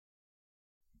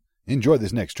Enjoy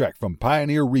this next track from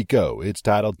Pioneer Rico. It's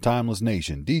titled Timeless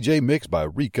Nation. DJ mixed by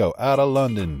Rico out of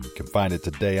London. You can find it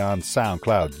today on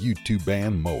SoundCloud, YouTube,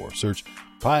 and more. Search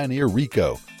Pioneer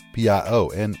Rico,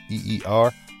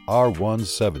 Pioneer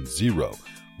R170.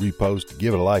 Repost,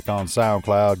 give it a like on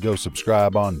SoundCloud, go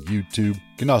subscribe on YouTube.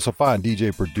 You can also find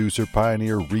DJ producer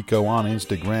Pioneer Rico on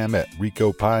Instagram at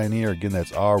Rico Pioneer. Again,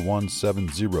 that's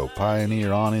R170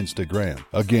 Pioneer on Instagram.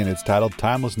 Again, it's titled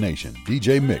Timeless Nation.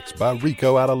 DJ mix by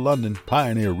Rico out of London.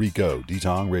 Pioneer Rico,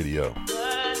 D-Tong Radio.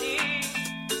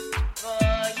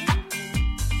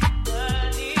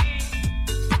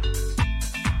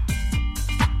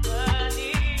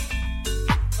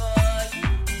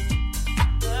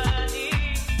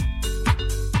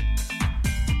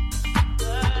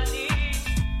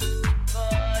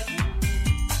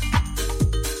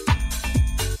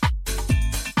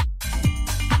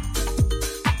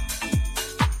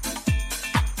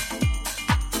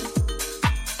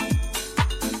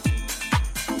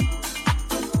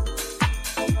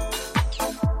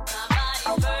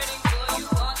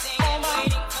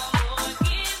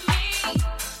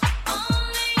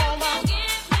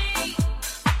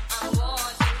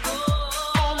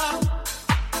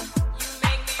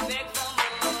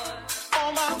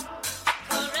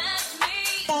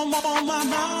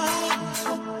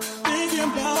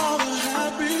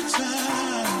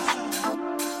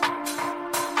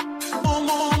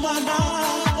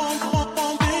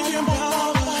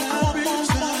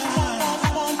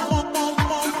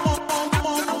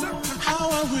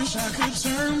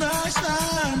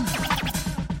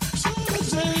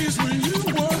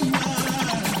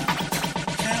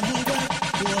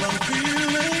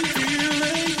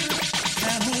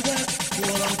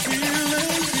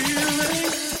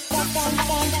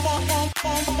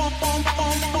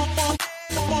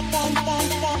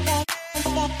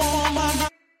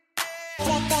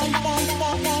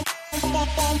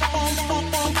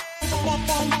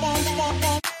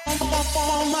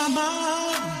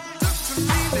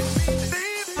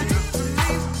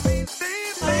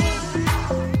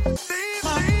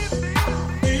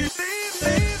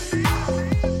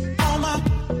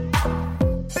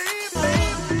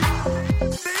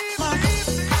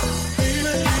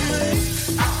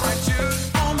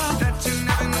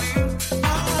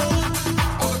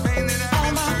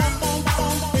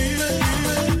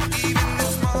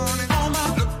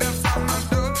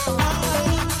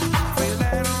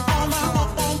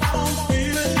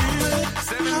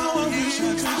 How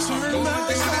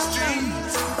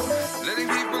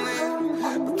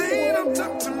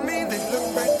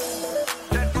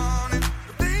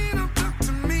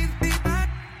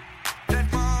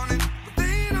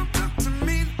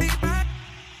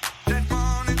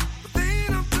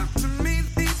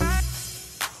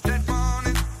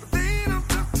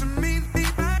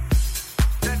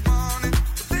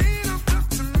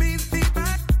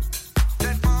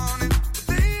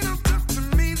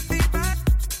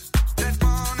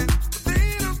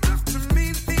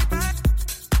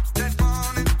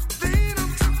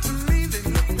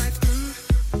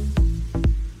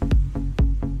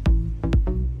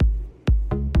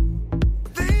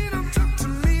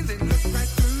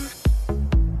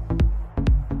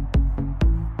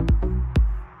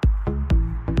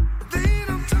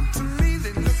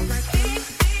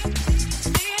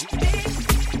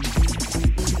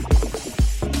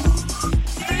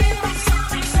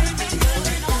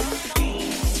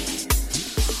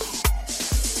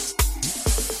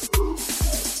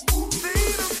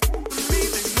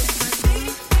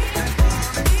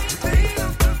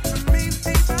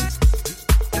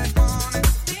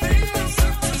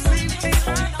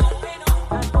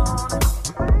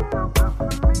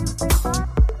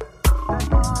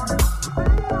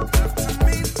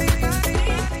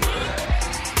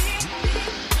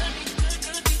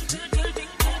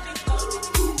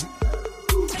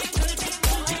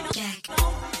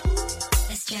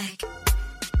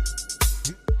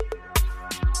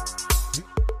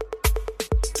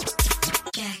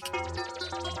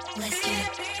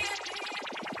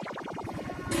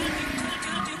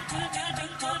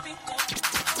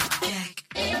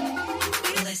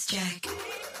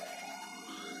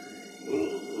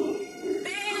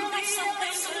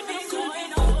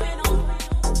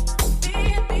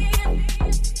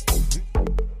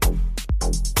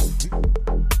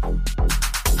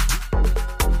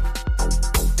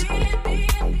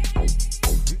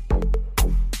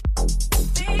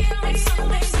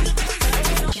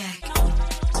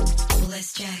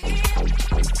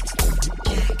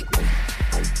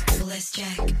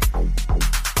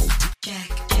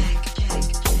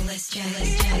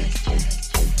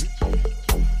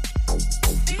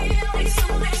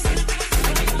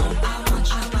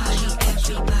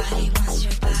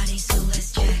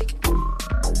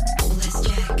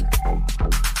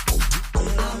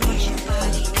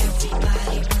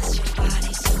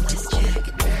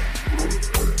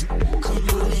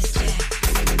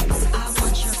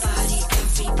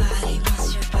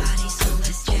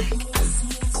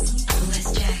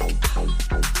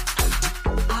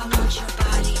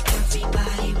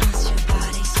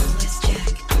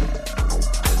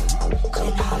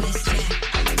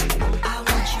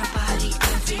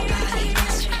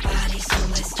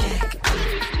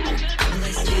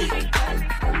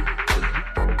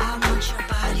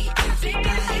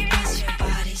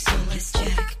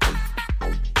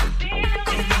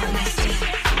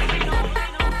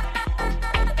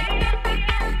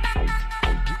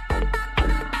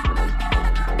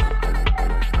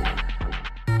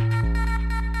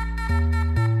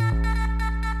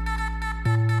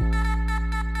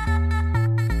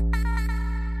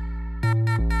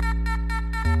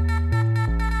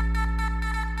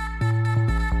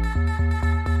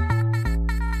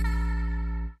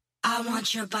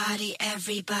want your body,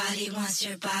 everybody wants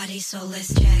your body, so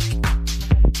let's check.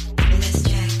 Let's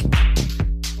check.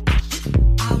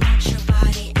 I want your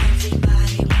body,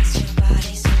 everybody wants your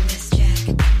body, so let's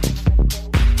check.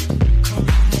 Come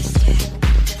on, let's check.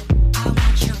 I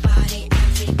want your body,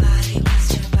 everybody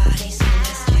wants your body, so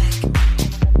let's check.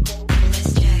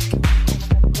 Let's check.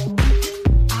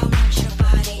 I want your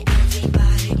body,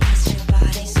 everybody wants your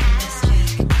body, so let's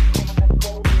check.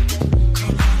 Come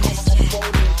on, let's check.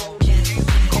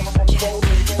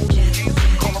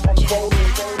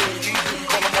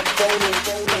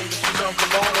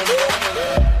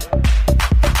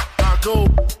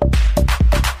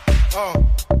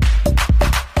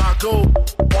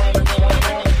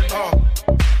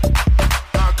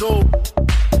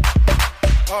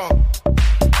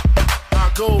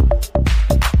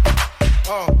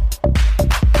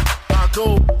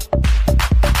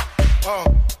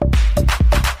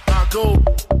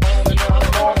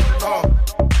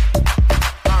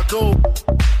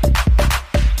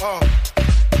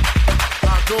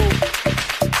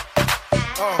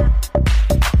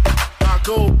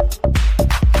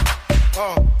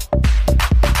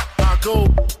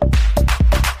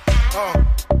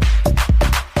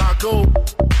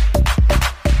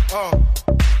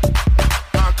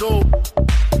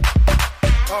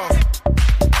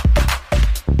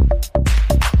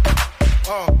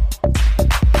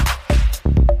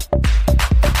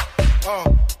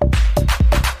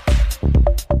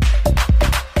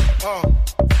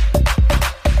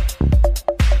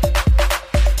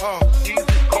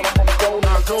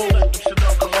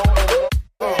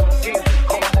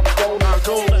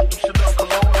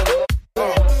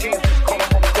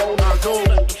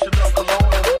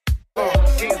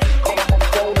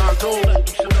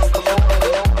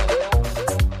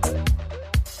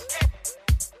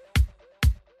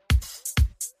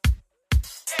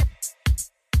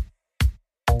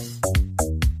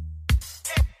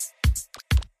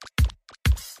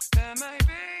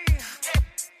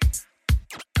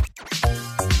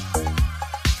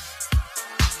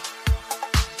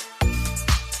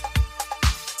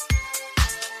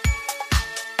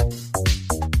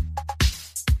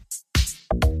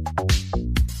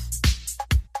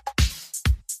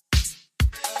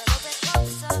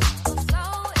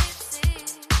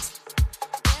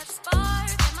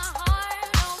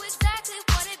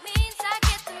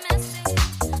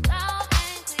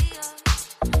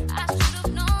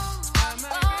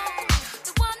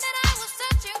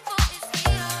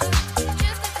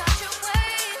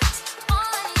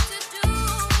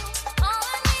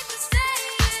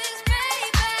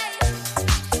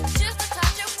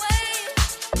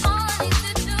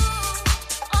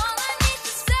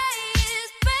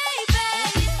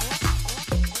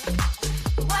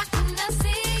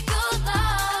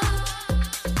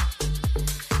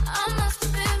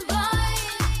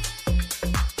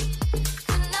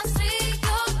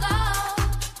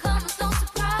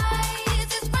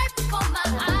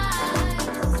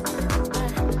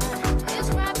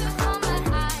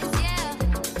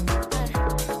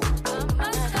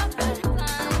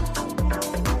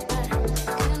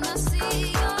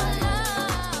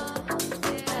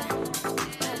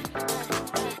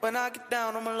 When I get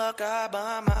down, I'ma look hide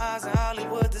behind my eyes in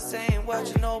Hollywood. This ain't what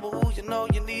you know, but who you know,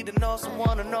 you need to know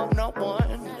someone to know no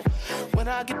one. When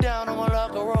I get down, I'ma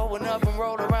look a rolling up and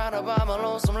roll around. If I'm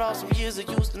alone, some lost some years I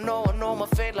used to know. I know my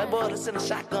fate like bullets in a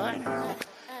shotgun.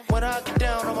 When I get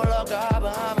down, I'ma look hide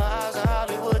behind my eyes in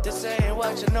Hollywood. This ain't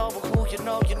what you know, but who you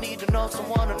know, you need to know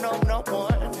someone to know no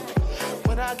one.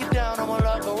 When I get down, I'ma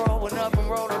look a rolling up and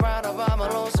roll around. If I'm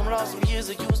alone, some lost some years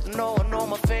I used to know. I know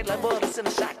my fate like bullets in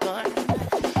a shotgun.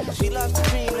 She loves to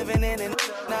dream, living in and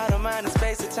out of mind and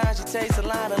space. At times she takes a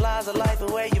line of lies of life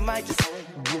away. You might just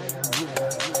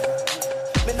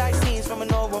midnight scenes from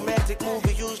an old romantic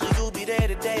movie. Usually you'll be there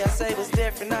today. I say what's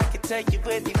different. I can take you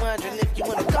with me, wondering if you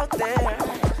wanna go there.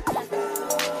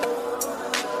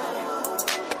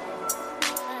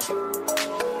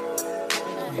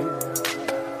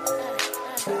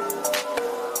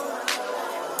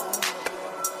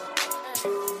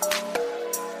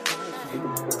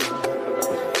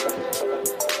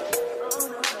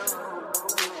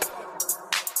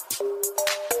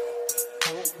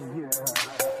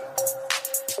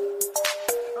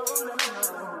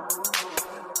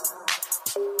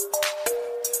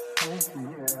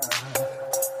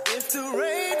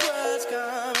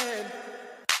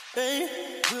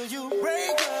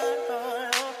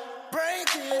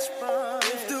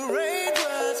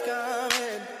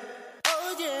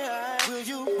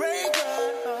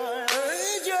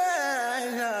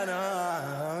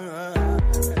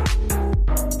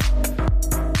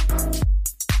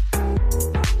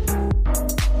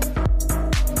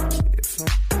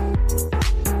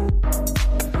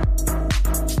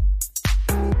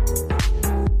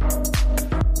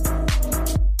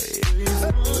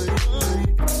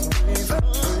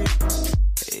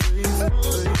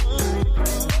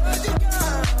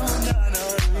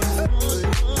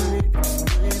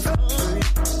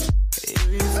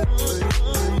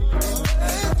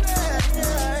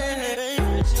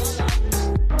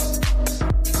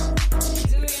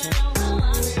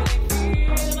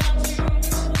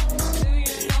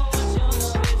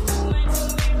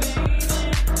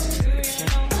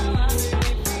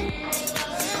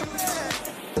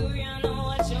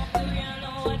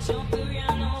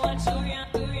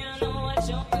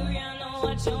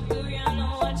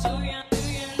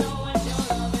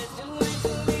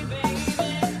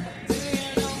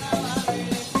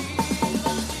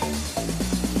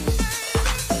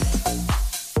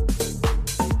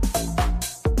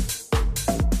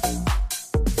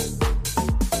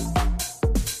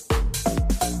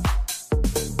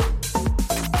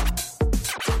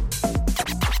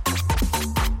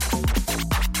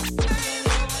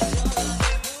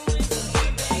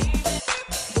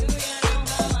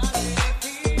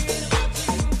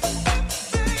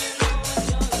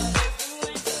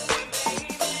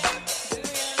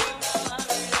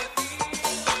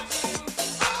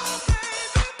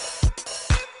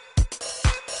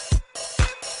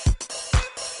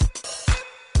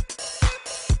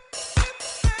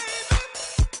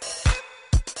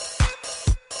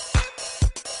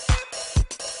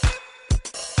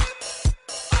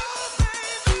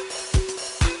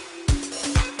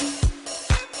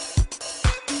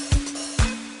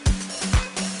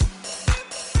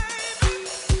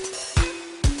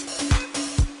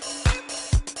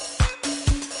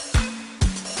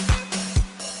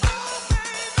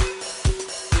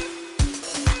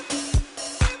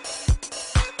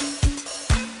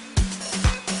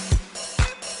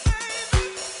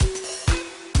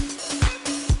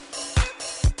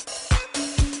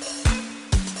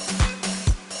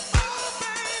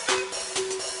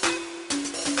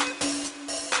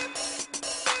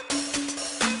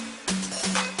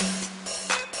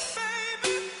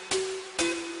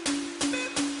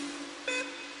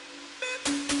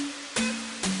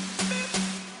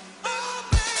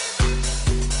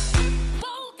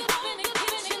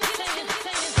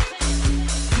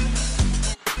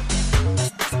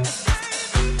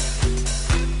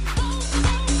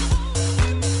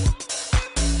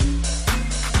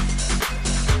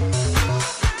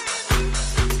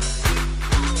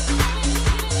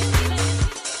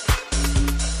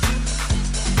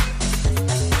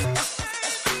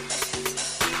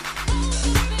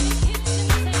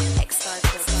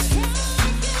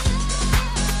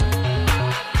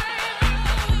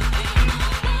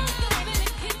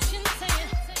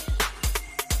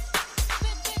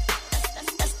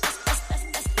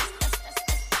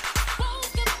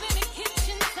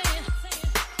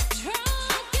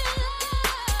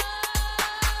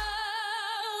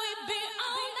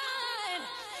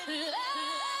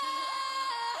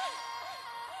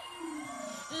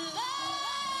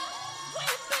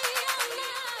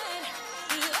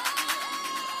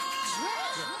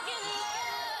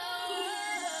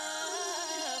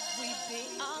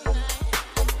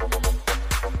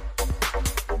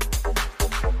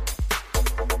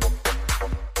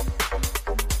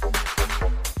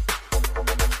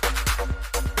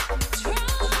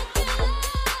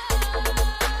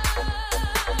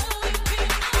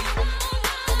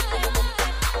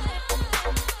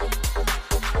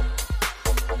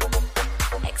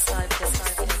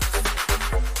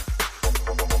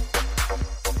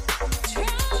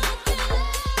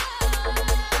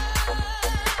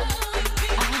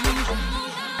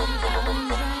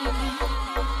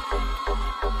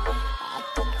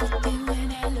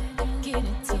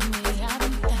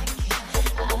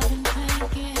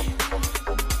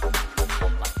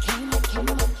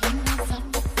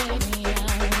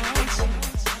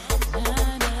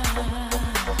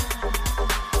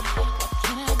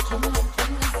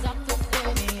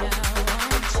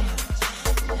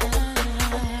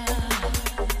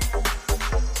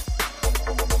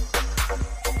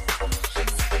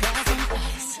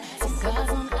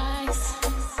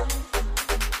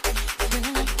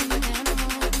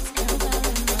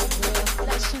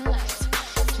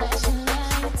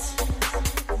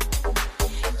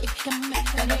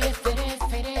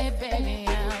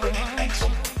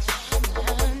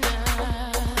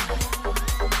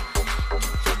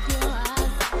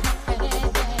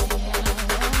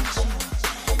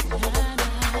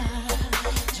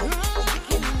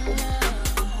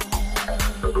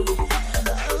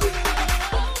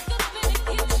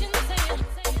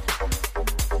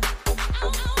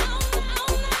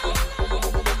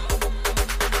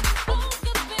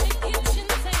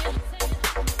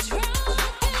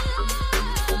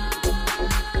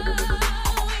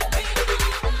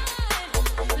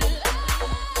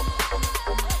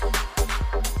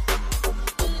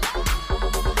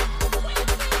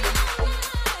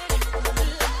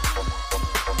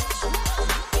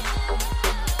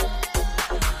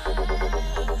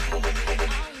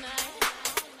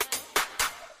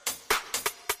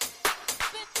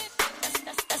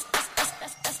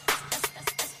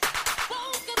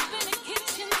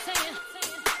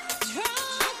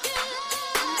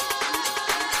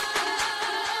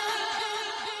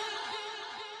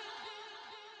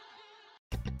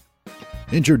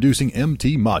 Introducing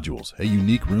MT Modules, a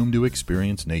unique room to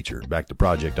experience nature. Back the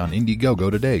project on Indiegogo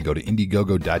today. Go to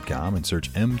Indiegogo.com and search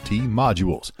MT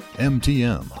Modules.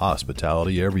 MTM,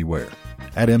 hospitality everywhere.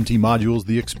 At MT Modules,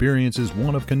 the experience is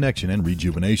one of connection and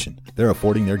rejuvenation. They're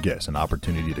affording their guests an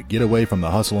opportunity to get away from the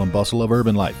hustle and bustle of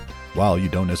urban life. While you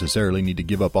don't necessarily need to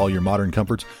give up all your modern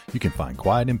comforts, you can find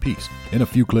quiet and peace. In a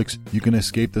few clicks, you can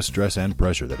escape the stress and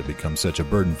pressure that have become such a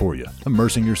burden for you,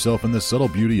 immersing yourself in the subtle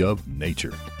beauty of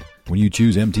nature. When you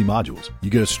choose MT Modules, you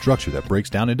get a structure that breaks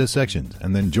down into sections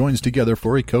and then joins together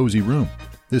for a cozy room.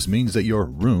 This means that your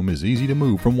room is easy to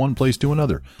move from one place to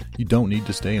another. You don't need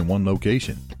to stay in one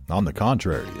location. On the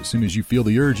contrary, as soon as you feel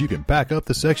the urge, you can pack up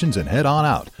the sections and head on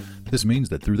out. This means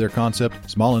that through their concept,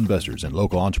 small investors and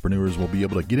local entrepreneurs will be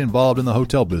able to get involved in the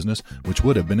hotel business, which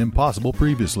would have been impossible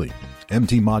previously.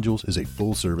 MT Modules is a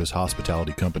full-service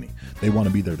hospitality company. They want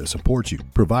to be there to support you,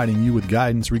 providing you with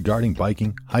guidance regarding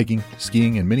biking, hiking,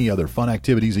 skiing, and many other fun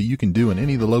activities that you can do in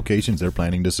any of the locations they're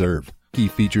planning to serve. Key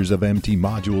features of MT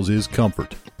Modules is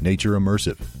comfort, nature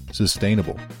immersive,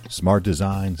 sustainable, smart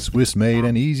design, Swiss-made,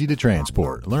 and easy to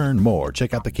transport. Learn more.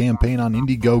 Check out the campaign on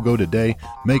Indiegogo today.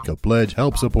 Make a pledge.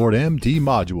 Help support MT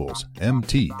Modules.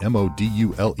 MT,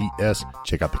 M-O-D-U-L-E-S.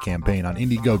 Check out the campaign on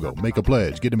Indiegogo. Make a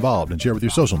pledge. Get involved and share with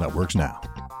your social networks now.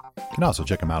 You can also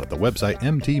check them out at the website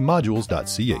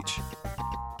mtmodules.ch.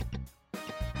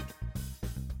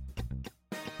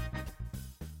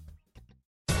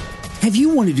 Have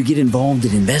you wanted to get involved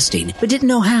in investing but didn't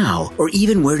know how or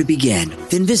even where to begin?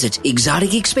 Then visit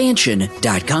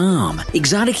ExoticExpansion.com.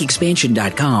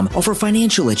 ExoticExpansion.com offer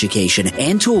financial education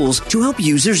and tools to help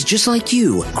users just like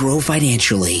you grow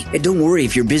financially. And don't worry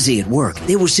if you're busy at work.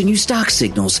 They will send you stock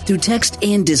signals through text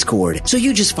and Discord, so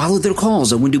you just follow their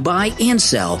calls on when to buy and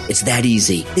sell. It's that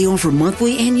easy. They offer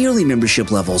monthly and yearly membership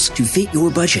levels to fit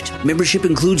your budget. Membership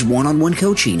includes one-on-one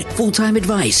coaching, full-time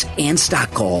advice, and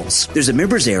stock calls. There's a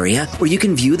members area where you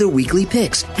can view their weekly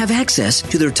picks, have access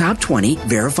to their top 20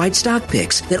 verified stock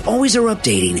picks that always are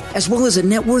updating, as well as a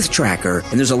net worth tracker,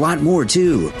 and there's a lot more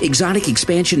too.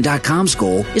 ExoticExpansion.com's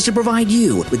goal is to provide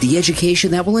you with the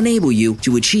education that will enable you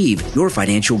to achieve your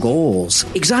financial goals.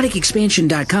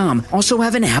 ExoticExpansion.com also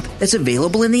have an app that's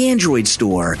available in the Android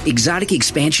store.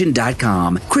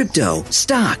 ExoticExpansion.com. Crypto,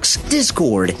 stocks,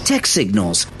 Discord, tech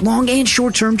signals, long and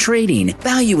short-term trading,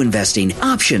 value investing,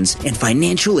 options, and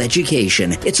financial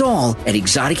education. It's all at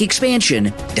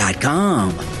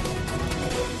ExoticExpansion.com.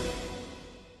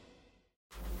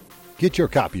 Get your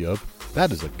copy of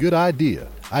That Is a Good Idea.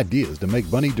 Ideas to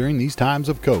Make Money During These Times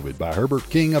of COVID by Herbert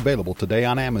King, available today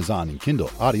on Amazon in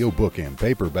Kindle, audiobook, and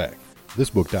paperback.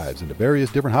 This book dives into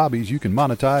various different hobbies you can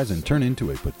monetize and turn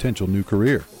into a potential new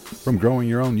career. From growing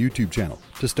your own YouTube channel,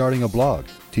 to starting a blog,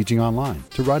 teaching online,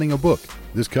 to writing a book.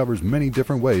 This covers many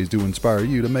different ways to inspire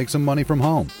you to make some money from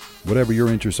home. Whatever your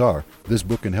interests are, this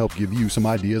book can help give you some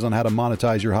ideas on how to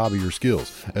monetize your hobby or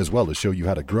skills, as well as show you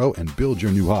how to grow and build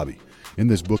your new hobby. In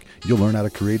this book, you'll learn how to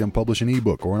create and publish an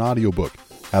ebook or an audiobook,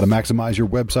 how to maximize your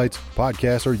websites,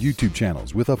 podcasts, or YouTube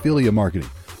channels with affiliate marketing,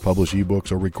 publish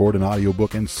ebooks or record an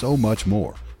audiobook, and so much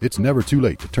more. It's never too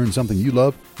late to turn something you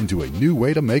love into a new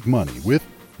way to make money with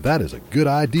That Is a Good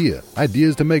Idea.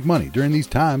 Ideas to make money during these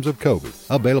times of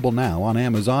COVID. Available now on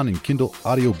Amazon in Kindle,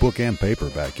 audiobook, and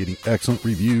paperback, getting excellent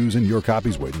reviews and your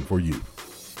copies waiting for you.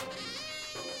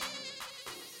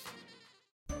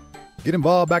 Get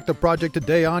involved. Back the project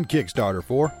today on Kickstarter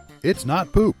for It's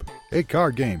Not Poop, a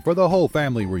card game for the whole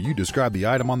family where you describe the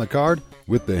item on the card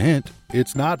with the hint,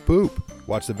 it's not poop.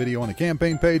 Watch the video on the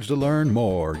campaign page to learn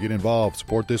more. Get involved,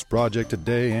 support this project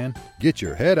today, and get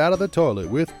your head out of the toilet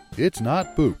with It's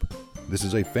Not Poop. This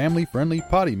is a family-friendly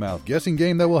potty mouth guessing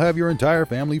game that will have your entire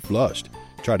family flushed.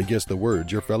 Try to guess the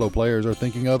words your fellow players are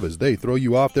thinking of as they throw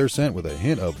you off their scent with a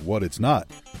hint of what it's not.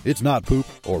 It's not poop,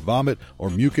 or vomit, or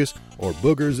mucus, or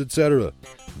boogers, etc.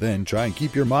 Then try and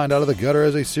keep your mind out of the gutter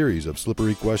as a series of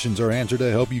slippery questions are answered to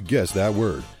help you guess that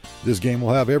word. This game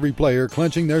will have every player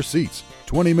clenching their seats.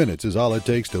 20 minutes is all it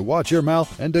takes to watch your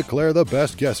mouth and declare the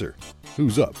best guesser.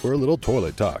 Who's up for a little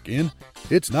toilet talk in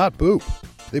It's Not Poop?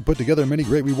 They put together many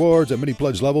great rewards at many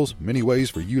pledge levels, many ways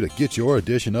for you to get your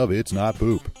edition of It's Not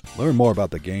Poop. Learn more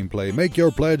about the gameplay. Make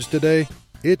your pledge today.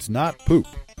 It's Not Poop.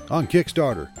 On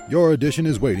Kickstarter, your edition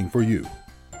is waiting for you.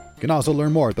 You can also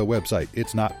learn more at the website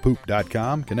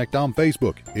itsnotpoop.com, connect on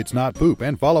Facebook, It's Not Poop,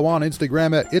 and follow on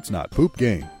Instagram at It's Not Poop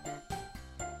Game.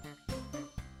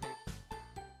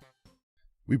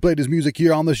 We played his music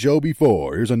here on the show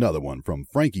before. Here's another one from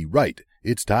Frankie Wright.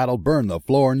 It's titled Burn the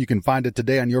Floor, and you can find it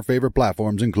today on your favorite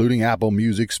platforms, including Apple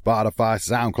Music, Spotify,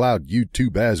 SoundCloud,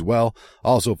 YouTube as well.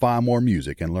 Also find more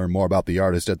music and learn more about the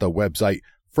artist at the website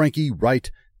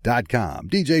frankiewright.com. PNE.com.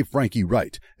 DJ Frankie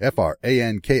Wright,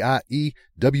 FrankieWright.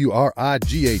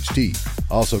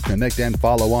 Also connect and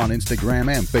follow on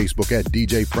Instagram and Facebook at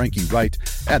DJ Frankie Wright.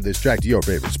 Add this track to your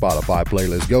favorite Spotify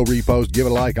playlist. Go repost, give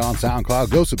it a like on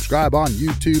SoundCloud. Go subscribe on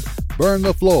YouTube. Burn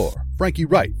the Floor. Frankie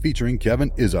Wright featuring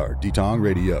Kevin Izzard. D-Tong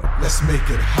Radio. Let's make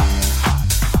it hot.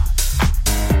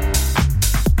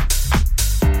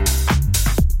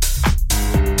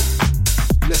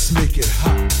 Let's make it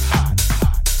hot, hot,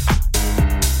 hot, hot.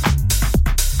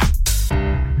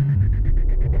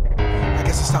 I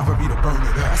guess it's time for me to burn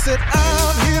it up. I said,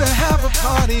 I'm here to have a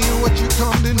party, and what you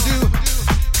come to do?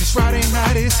 Cause Friday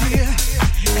night is here,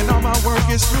 and all my work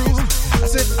is through. I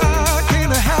said, I came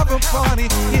to have a party,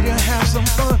 here to have some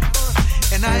fun,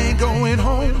 and I ain't going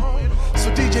home, so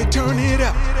DJ, turn it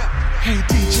up. Hey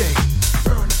DJ,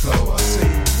 burn the floor. Say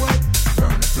what?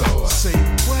 Burn the floor. Say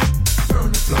what?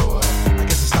 Burn the floor. I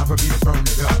guess it's time for me to burn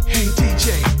it up. Hey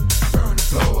DJ, burn the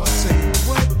floor. Say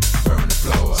what? Burn the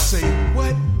floor. Say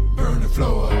what? Burn the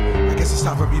floor. I guess it's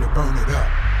time for me to burn it up.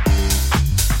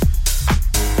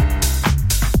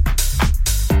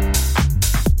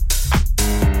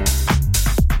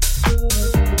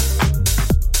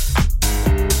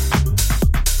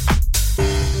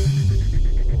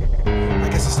 I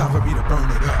guess it's time for me to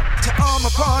burn it up. To all my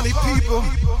party people,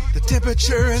 the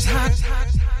temperature is hot.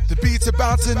 The beat's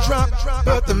about to drop,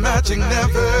 but the magic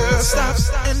never stops.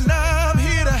 And I'm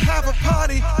here to have a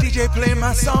party. DJ, play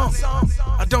my song.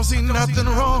 I don't see nothing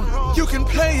wrong. You can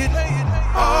play it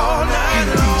all night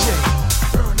long. DJ,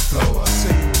 burn the floor.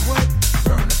 Say what?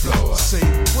 Burn the floor. Say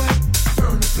what?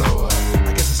 Burn the floor.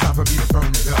 I guess it's time for me to burn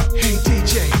it up. Hey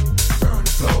DJ, burn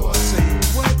the floor. Say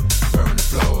what? Burn the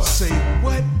floor. Say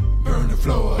what? Burn the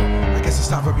floor. I guess it's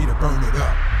time for me to burn it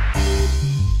up.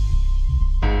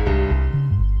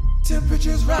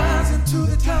 Temperatures rising to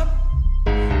the top.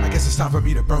 I guess it's time for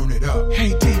me to burn it up.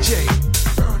 Hey DJ,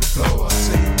 burn the floor.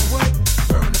 Say what?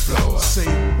 Burn the floor. Say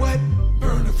what?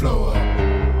 Burn the floor.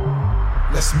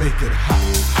 Let's make it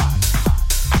hot, hot, hot.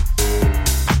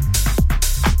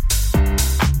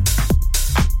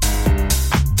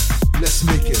 Let's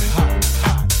make it hot,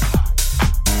 hot, hot.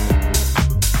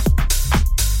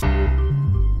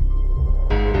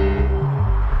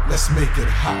 Let's make it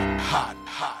hot, hot,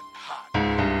 hot.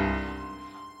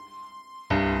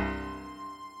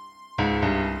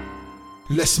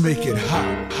 Let's make it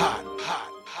hot, hot,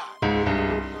 hot, hot.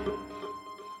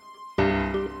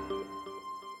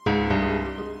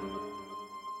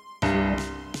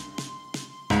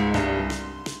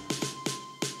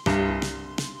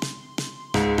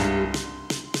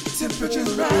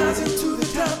 Temperatures rising to the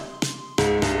top.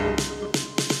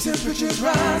 Temperatures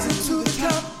rising to the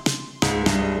top.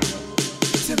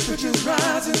 Temperatures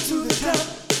rising to the top.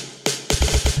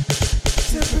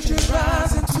 Temperatures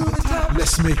rising to the top.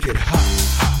 Let's make it hot,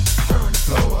 hot. Burn the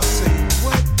floor. Say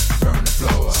what? Burn the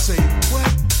floor. Say what?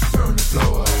 Burn the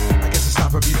floor. I guess it's time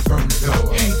for me to burn it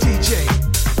up. Hey DJ,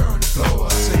 burn the floor.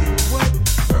 Say what?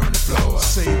 Burn the floor.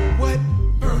 Say what?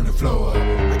 Burn the floor.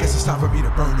 I guess it's time for me to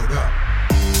burn it up.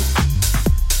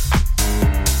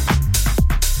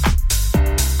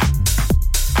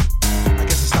 I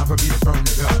guess it's time for me to burn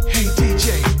it up. Hey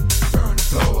DJ, burn the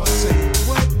floor. Say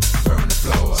what? Burn the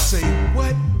floor. Say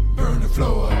what? Burn the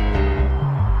floor.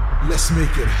 Let's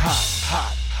make it hot,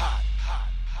 hot, hot, hot,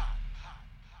 hot, hot.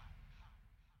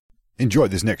 Enjoy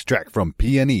this next track from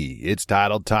PNE. It's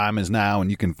titled Time Is Now,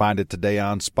 and you can find it today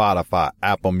on Spotify,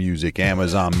 Apple Music,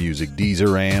 Amazon Music,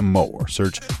 Deezer, and more.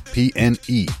 Search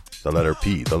PNE, the letter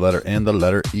P, the letter N, the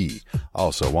letter E.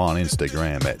 Also on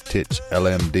Instagram at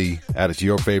TitchLMD. Add it to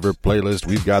your favorite playlist.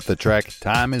 We've got the track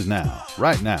Time Is Now,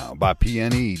 right now, by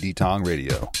PNE D-Tong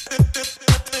Radio.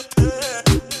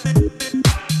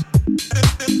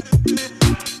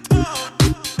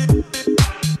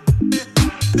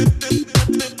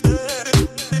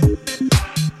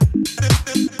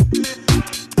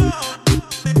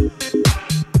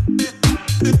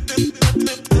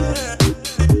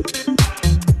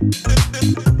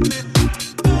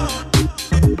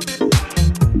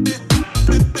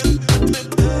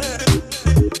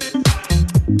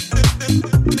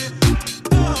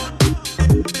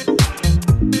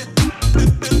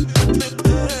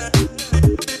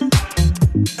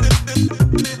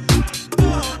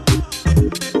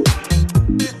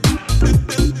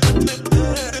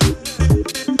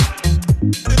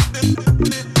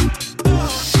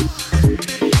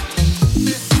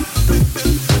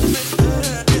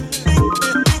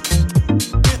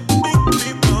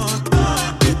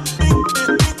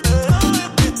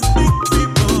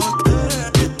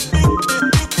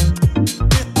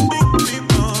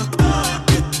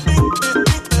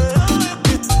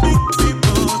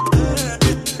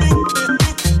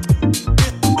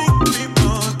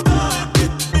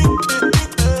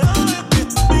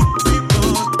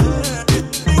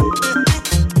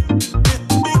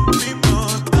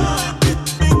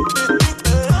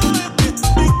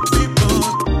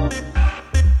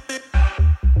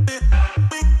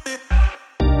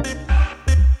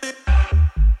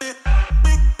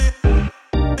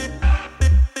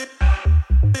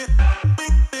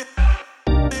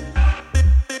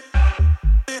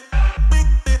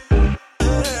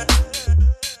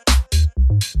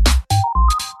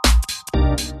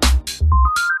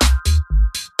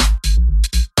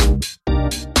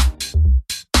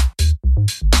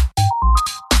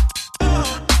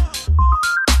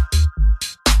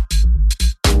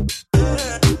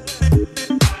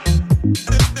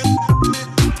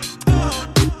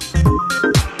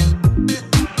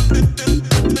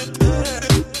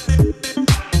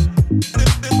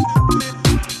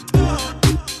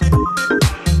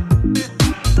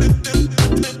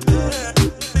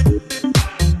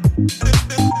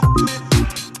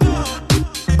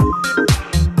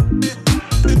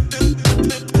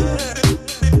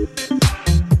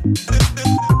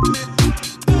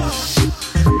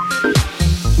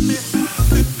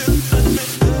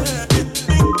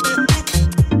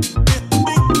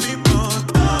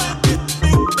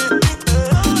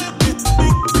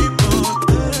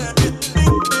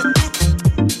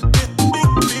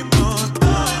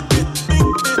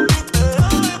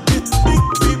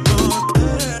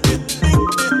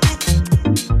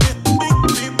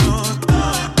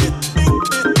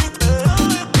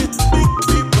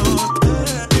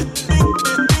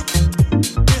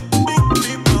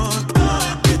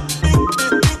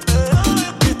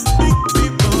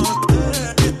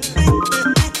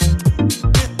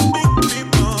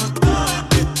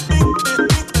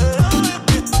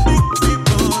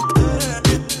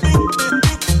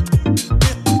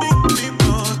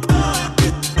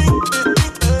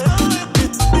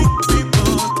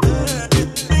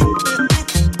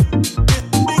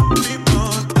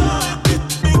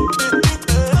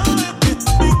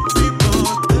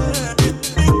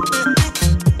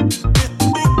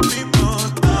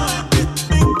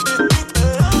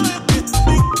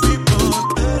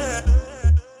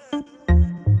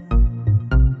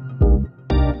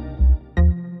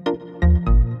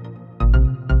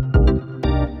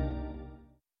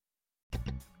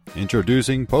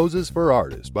 Introducing Poses for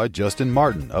Artists by Justin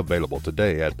Martin, available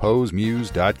today at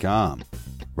posemuse.com.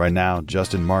 Right now,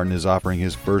 Justin Martin is offering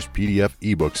his first PDF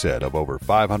ebook set of over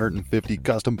 550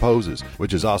 custom poses,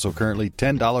 which is also currently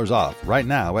 $10 off right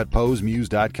now at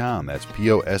posemuse.com. That's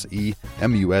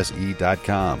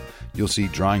posemuse.com. You'll see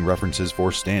drawing references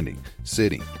for standing,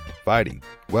 sitting, fighting,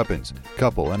 weapons,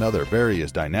 couple, and other various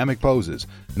dynamic poses.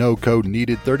 No code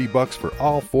needed, $30 for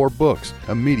all 4 books.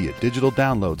 Immediate digital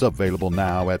downloads available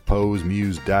now at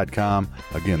posemuse.com.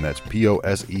 Again, that's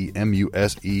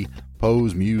POSEMUSE,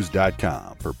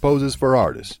 posemuse.com for Poses for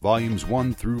Artists, volumes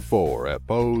 1 through 4 at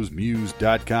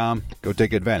posemuse.com. Go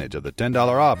take advantage of the $10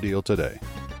 off deal today.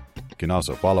 You can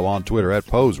also follow on Twitter at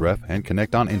PoseRef and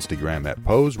connect on Instagram at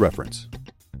PoseReference.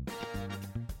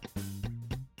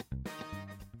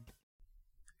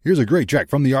 Here's a great track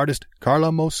from the artist Carla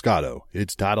Moscato.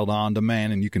 It's titled On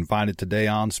Demand, and you can find it today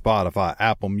on Spotify,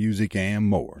 Apple Music, and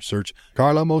more. Search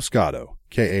Carla Moscato,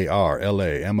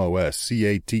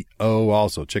 Karlamoscato.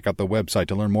 Also, check out the website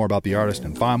to learn more about the artist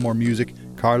and find more music,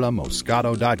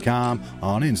 carlamoscato.com,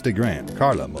 on Instagram,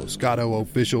 Carla Moscato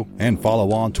Official, and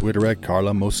follow on Twitter at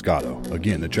Carla Moscato.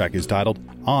 Again, the track is titled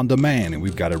On Demand, and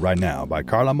we've got it right now by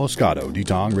Carla Moscato,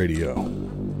 D-Tong Radio.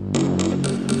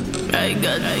 I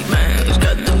got the bands,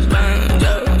 yo,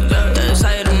 yo. That's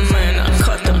how the man, I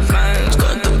cut the bands,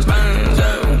 yo.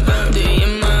 Do you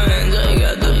mind? I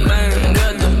got the bands,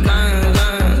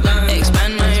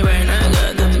 expand my brain, I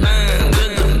got the bands, yo,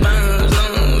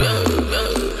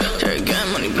 yo. Take your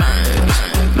money, bands, I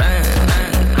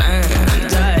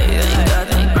got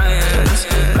the bands,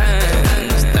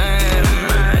 damn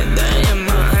right, they in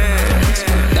my hands,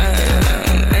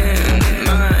 damn in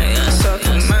my, I suck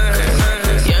the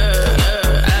man, yeah.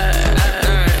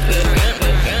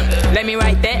 Let me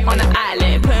write that on the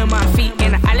island. Putting my feet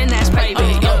in the island that's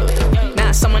private. Yo,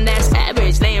 now someone that's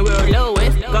average, laying real low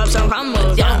with grab some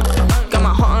combos. Yeah, got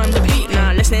my heart on the beat.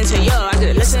 Now listening to you, I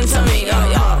just listen to me. Yo,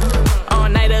 all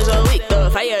nighters a week. The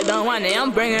fire don't want it,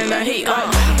 I'm bringing the heat. I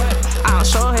don't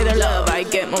show hate the love, I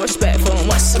get more respect for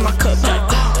what's in my cup. I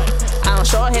don't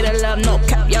show hate the love, no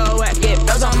cap. Yo, whack, get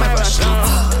those on my brush.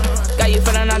 Got you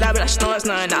feeling all that blush, no it's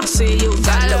nothing. I see you,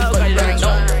 got love, but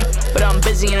but I'm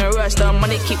busy in a rush, the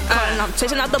money keep calling, I'm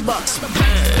chasing out the bucks.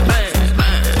 Bang, bang,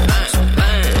 bang,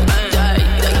 bang, bang, got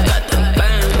the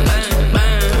bang, bang,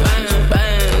 bang,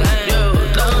 bang, you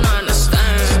don't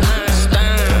understand,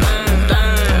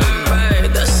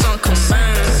 right, the song comes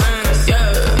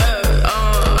yeah,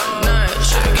 all night,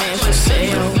 I came to see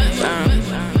you,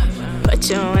 put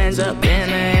your hands up in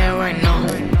the air right now,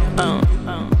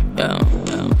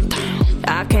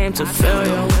 I came to feel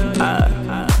you,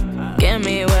 give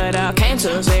me what I came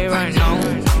to say right now.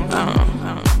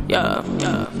 Yeah.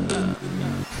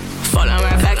 Falling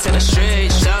right back to the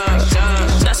streets, yeah.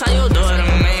 That's how you do it to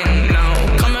me. No,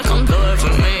 come do it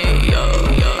for me. Yo.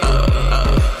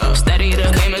 Steady,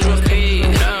 the game is repeat.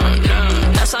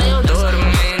 That's how you do it to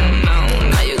me. No,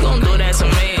 now you gon' do that to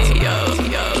me. Yo.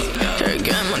 Take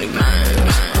your money, man.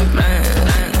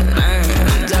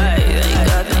 They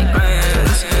got the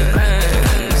bands,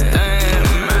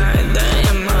 damn right, they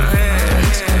in my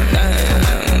hands.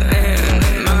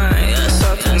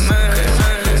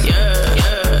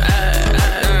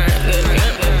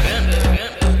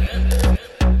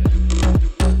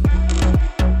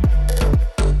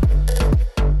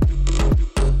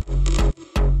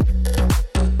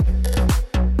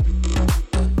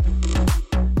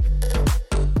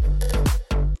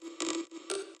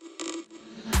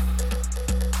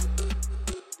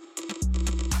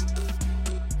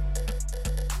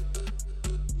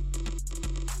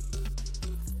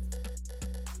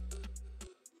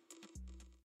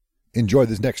 Enjoy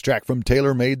this next track from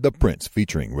Taylor Made the Prince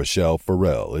featuring Rochelle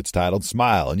Farrell. It's titled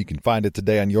Smile, and you can find it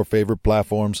today on your favorite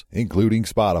platforms, including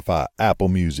Spotify, Apple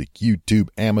Music, YouTube,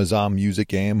 Amazon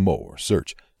Music, and more.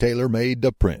 Search Taylor Made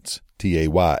the Prince,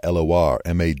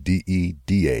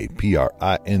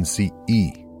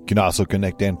 TaylorMadeDaPrince. You can also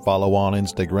connect and follow on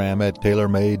Instagram at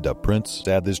TaylorMadeThePrince.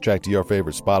 Add this track to your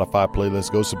favorite Spotify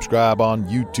playlist. Go subscribe on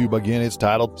YouTube. Again, it's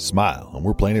titled Smile, and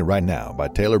we're playing it right now by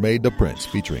Taylor Made the Prince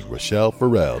featuring Rochelle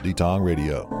Farrell, D-Tong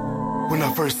Radio. When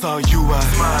I first saw you, I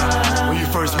smiled. When you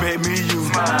first met me, you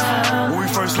smiled. When we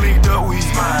first linked up, we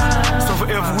smiled. So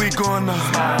forever we gonna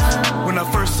smile. When I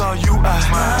first saw you, I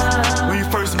smiled. When you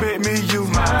first met me, you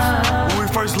smiled. When we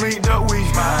first linked up, we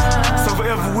smiled. So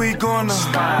forever we gonna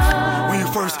smile. When you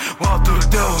first walked through the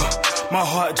door, my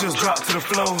heart just dropped to the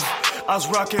floor. I was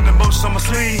rocking the motion on my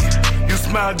sleeve. You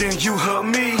smiled, then you hugged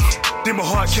me. Then my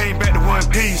heart came back to one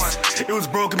piece. It was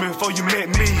broken before you met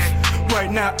me. Right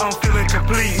now I'm feeling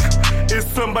complete. It's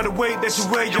something by the way that you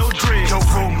wear your dress. Your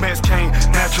romance came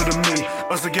natural to me.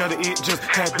 Us together, it just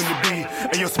happened to be.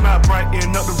 And your smile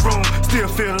brighten up the room, still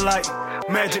feel like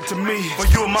magic to me. For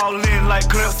you, I'm all in like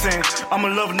Clemson. I'm a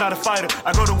lover, not a fighter.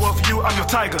 I go to war for you, I'm your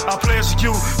tiger. I'll pledge to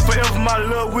you, forever my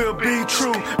love will be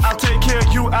true. I'll take care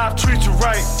of you, I'll treat you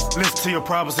right. Listen to your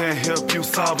problems and help you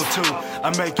solve them too.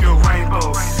 I make you a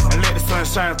rainbow and let the sun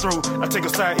shine through. I take a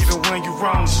side even when you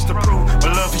wrong, just to prove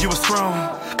my love for you is strong.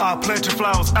 I'll plant your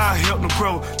flowers, I'll help them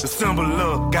grow. The symbol of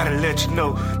love, gotta let you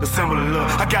know. The symbol of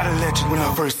love, I gotta let you know. When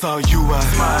I first saw you, I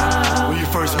smiled. When you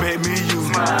first met me, you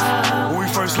smiled. When we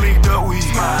first linked up, we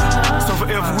smiled. So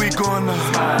forever we gonna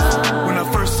smile. When I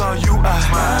first saw you, I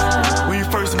smiled. When you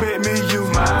first met me, you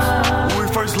smiled. When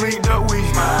we first linked up, we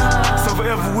smiled. So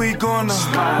forever we gonna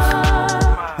smile.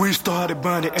 We started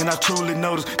bonding and I truly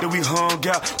noticed that we hung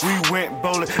out, we went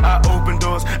bowling. I opened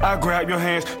doors, I grabbed your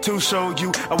hands to show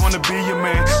you I wanna be your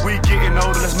man. We getting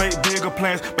older, let's make bigger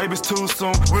plans. Maybe it's too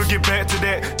soon, we'll get back to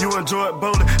that. You enjoyed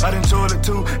bowling, I enjoyed it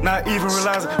too. Not even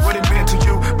realizing what it meant to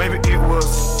you. Baby, it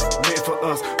was meant for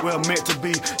us, well meant to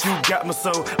be. You got my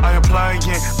soul, I am applying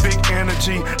big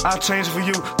energy. I change for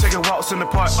you, taking walks in the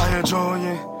park, I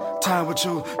enjoying time with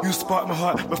you. You sparked my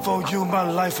heart. Before you, my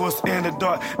life was in the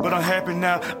dark. But I'm happy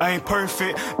now. I ain't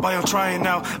perfect, but I'm trying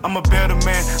now. I'm a better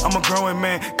man. I'm a growing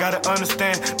man. Gotta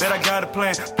understand that I got a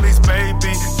plan. Please,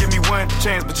 baby, give me one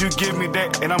chance. But you give me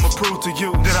that, and I'ma prove to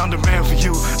you that I'm the man for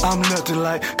you. I'm nothing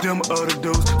like them other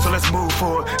dudes. So let's move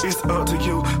forward. It's up to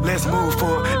you. Let's move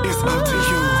forward. It's up to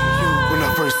you. When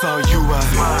I first saw you, I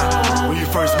smiled. When you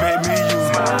first met me, you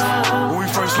smiled. When we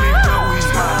first linked up, we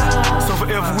smiled. So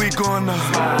forever we gonna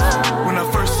smile. When I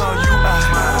first saw you, I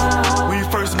smiled. When you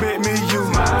first met me, you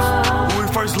smiled. When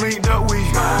we first linked up, we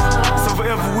smiled. So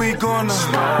forever we gonna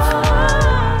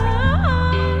smile.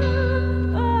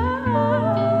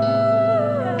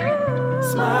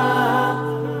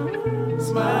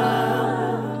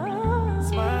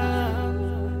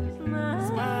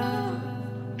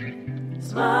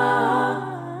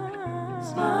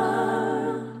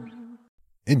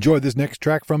 Enjoy this next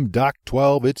track from Doc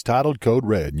 12. It's titled Code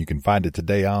Red, and you can find it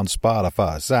today on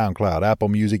Spotify, SoundCloud, Apple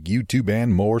Music, YouTube,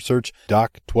 and more. Search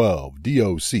Doc 12,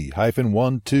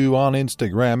 DOC-12 on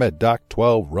Instagram at Doc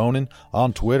 12 Ronin,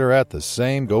 on Twitter at the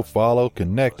same. Go follow,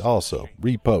 connect, also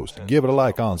repost, give it a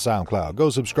like on SoundCloud. Go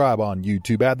subscribe on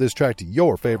YouTube. Add this track to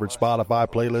your favorite Spotify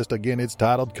playlist. Again, it's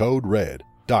titled Code Red.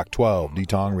 Doc 12,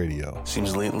 D-Tong Radio.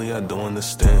 Seems lately I don't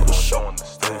understand.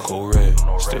 Cold red,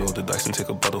 stay roll the dice and take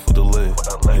a bottle for the lid.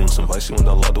 You want some vice, you want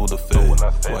that lotto with the fed.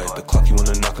 Why at the clock, you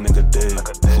wanna knock a nigga dead.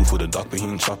 Flew for the dock, but he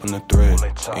ain't chopping the thread.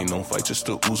 Ain't no fight, just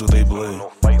the ooze or they bled.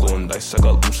 Going dice, I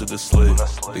got loose of the sled.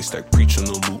 They stack preaching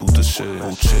the loot with the shit.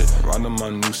 Oh shit, riding my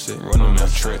new set, running man,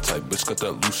 tread type, bitch got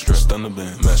that loose stress. Thunder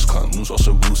band, match clock, moves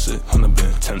also boost it. 100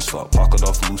 band, 10 slot, pocket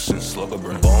off loose and slugger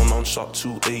brand. Ballin' on shot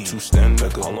 2-8, 2 stand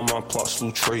nigga. All of my plots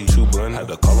slew trade, 2 blend. Had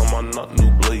to call on my nut, new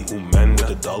blade. Who man with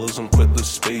the dollars and quit the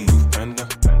spade. Panda.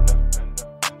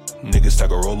 Niggas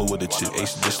tag a roller with a chip.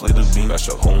 Ace dish later beam. Bash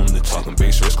up home the talking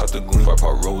bass race. Caught the gleam. Five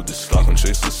part road this stock and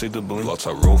chase to say the bling. Lots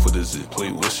I roll for the zip.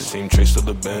 Play with it. Same trace to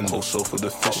the bend. Whole soul for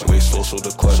the fish. Way slow so the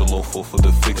clutch. A low full for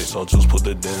the fix. They saw juice put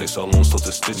the dent. They saw loans till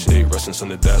the stitch. They resting on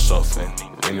the dash off.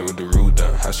 Raining with the root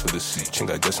down. Hash for the seat. Ching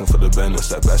got guessing for the bend. It's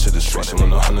that batch of the streets.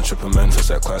 On 100 triple men. It's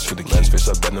that class for the keys. Face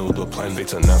up bending with the plan. They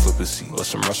turn that flip a seat.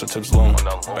 Bust some Russia tips long.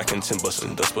 Back in 10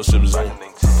 bustin'. Dust bust ship zone.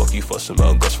 Fuck you fussin'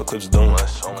 about guts for clips don't.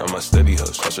 Grab my steady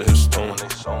hush. Crush her hips tone.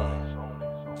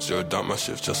 Zero dot my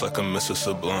shift just like a Mr.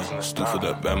 Sublime. Stew for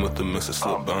that band with the mix of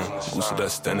slip bound. Goose to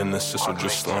that standing assist with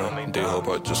just slime. Day hope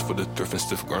out just for the thrift and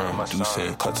stiff grind. Deuce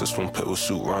hand, cut this from pit with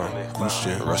shoot rhyme. Goose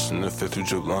gin, resting the fifth through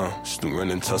drip line. Snoot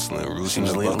running, tussling, roots.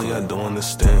 Seems lately I don't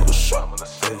understand.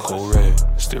 Cold red,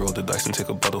 stay roll the dice and take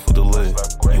a bottle for the lid.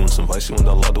 You want some vice, you want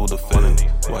that lotto with a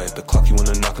fed. Why at the clock, you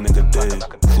wanna knock a nigga dead.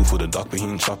 Flew for the dock, but he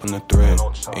ain't chopping the thread.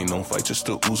 Ain't no fight, just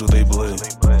the ooze or they bled.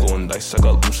 Going dice, I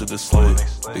got loose of the sled.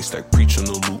 They stack preaching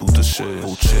the loot with the shit.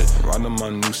 Oh shit, riding my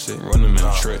new set, running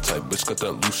man, tread type, bitch got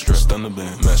that loose stress. Thunder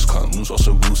band, match clock, moves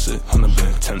also boost it. 100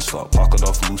 band, 10 slot, pocket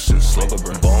off loose and slugger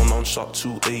brand. Ballin' on shot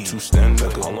 2-8, 2 stand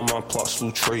nigga. All of my plots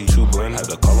slew trade, 2 blend. Had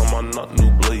to call on my nut, new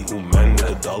blade. Who man with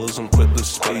the dollars and quit the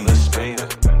spade.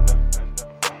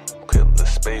 Quit the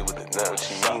spade with it now. What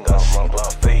she mean? Got my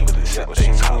block fade with it. What she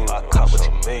mean? I cop what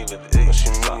you made with it. What she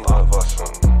mean? Love us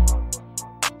from.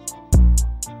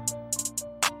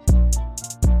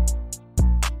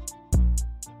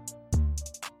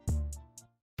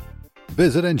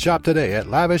 Visit and shop today at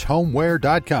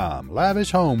lavishhomeware.com.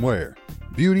 Lavish Homeware.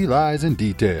 Beauty lies in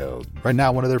details. Right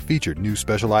now, one of their featured new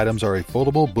special items are a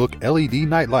foldable book LED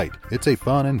nightlight. It's a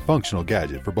fun and functional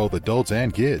gadget for both adults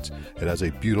and kids. It has a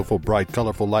beautiful, bright,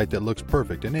 colorful light that looks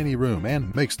perfect in any room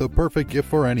and makes the perfect gift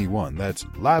for anyone. That's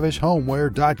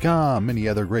lavishhomeware.com. Many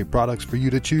other great products for you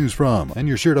to choose from. And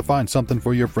you're sure to find something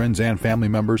for your friends and family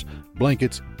members.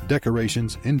 Blankets,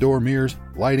 decorations, indoor mirrors,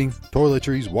 lighting,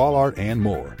 toiletries, wall art, and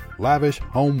more.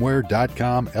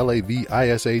 lavishhomeware.com,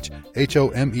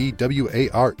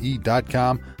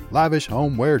 lavishhomeware.com,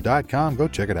 lavishhomeware.com. Go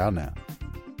check it out now.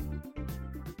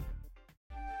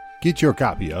 Get your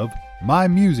copy of My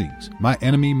Musings, My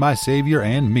Enemy, My Savior,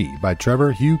 and Me by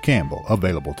Trevor Hugh Campbell,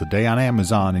 available today on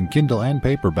Amazon in Kindle and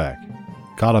paperback.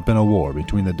 Caught up in a war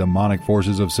between the demonic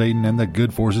forces of Satan and the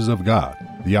good forces of God,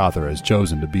 the author has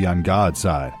chosen to be on God's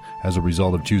side. As a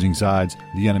result of choosing sides,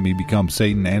 the enemy becomes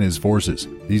Satan and his forces.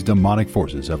 These demonic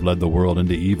forces have led the world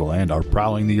into evil and are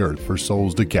prowling the earth for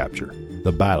souls to capture.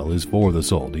 The battle is for the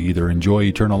soul to either enjoy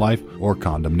eternal life or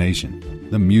condemnation.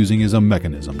 The musing is a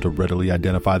mechanism to readily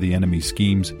identify the enemy's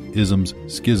schemes, isms,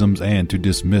 schisms, and to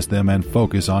dismiss them and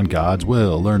focus on God's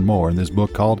will. Learn more in this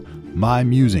book called My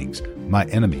Musings, My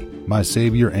Enemy, My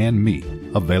Savior, and Me.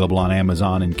 Available on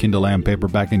Amazon in Kindle and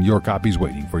paperback, and your copy's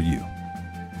waiting for you.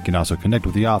 You can also connect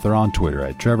with the author on Twitter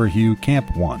at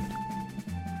TrevorHughCamp1.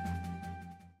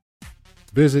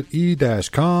 Visit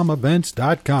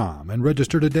e-comevents.com and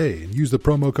register today and use the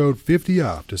promo code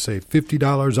 50OFF to save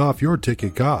 $50 off your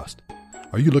ticket cost.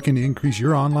 Are you looking to increase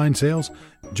your online sales?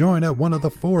 Join at one of the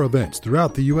 4 events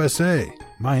throughout the USA: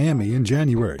 Miami in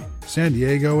January, San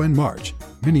Diego in March,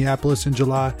 Minneapolis in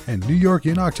July, and New York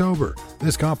in October.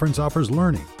 This conference offers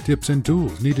learning, tips, and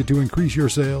tools needed to increase your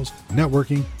sales,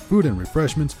 networking, food and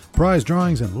refreshments, prize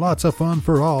drawings, and lots of fun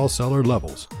for all seller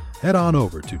levels. Head on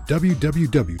over to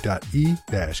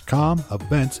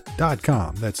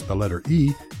www.e-comevents.com. That's the letter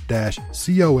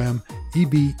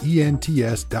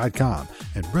E-COMEVENTS.com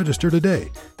and register today.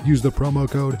 Use the promo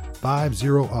code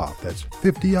 50OFF. That's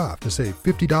 50 off to save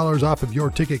 $50 off of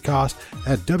your ticket cost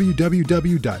at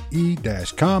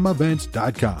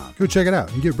www.e-comevents.com. Go check it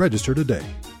out and get registered today.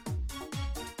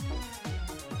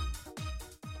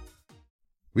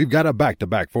 We've got a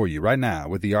back-to-back for you right now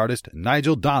with the artist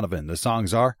Nigel Donovan. The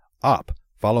songs are Up,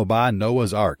 followed by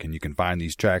Noah's Ark, and you can find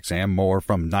these tracks and more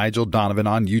from Nigel Donovan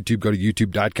on YouTube. Go to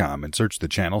youtube.com and search the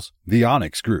channels. The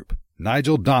Onyx Group.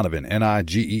 Nigel Donovan,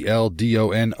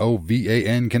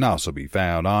 Nigeldonovan, can also be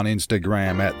found on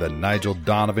Instagram at the Nigel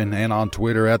Donovan and on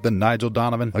Twitter at the Nigel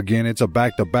Donovan. Again, it's a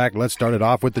back-to-back. Let's start it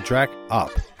off with the track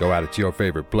Up. Go out to your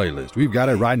favorite playlist. We've got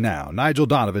it right now. Nigel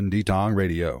Donovan, D-Tong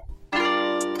Radio.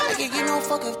 I can't give no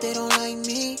fuck if they don't like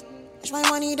me. Wish my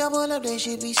money double up, they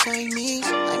should be Siamese.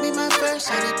 I made my first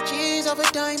 100 G's off a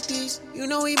dime piece. You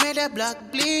know we made that block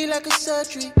bleed like a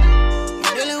surgery. You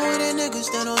dealing with a nigga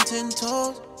stand on 10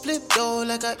 toes. Flip though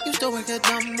like I used to work at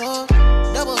Dumbo.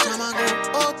 Double time I go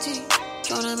OT.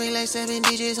 Tryna make like 7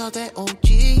 DJs off that OG.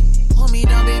 Hold me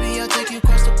down, baby, I'll take you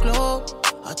across the globe.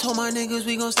 I told my niggas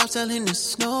we gon' stop selling the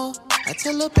snow. I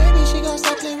tell her baby she gon'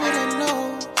 stop playing with her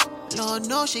no. Lord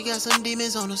knows she got some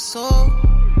demons on her soul.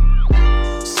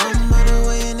 Some other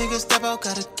way a nigga step out,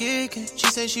 got a kickin'. She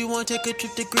said she wanna take a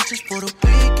trip to Greece just for the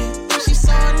weekend. Then she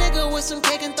saw a nigga with some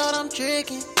cake and thought I'm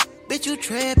trickin'. Bitch, you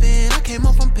trippin', I came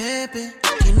up from pimpin'.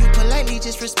 Can you politely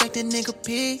just respect a nigga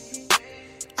P?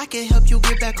 I can help you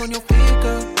get back on your feet,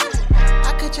 girl.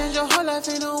 I could change your whole life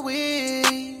in a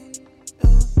week.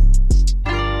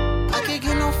 I can't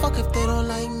give no fuck if they don't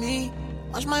like me.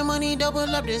 Watch my money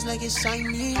double up, just like it's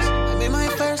Siamese. I made my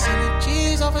first 100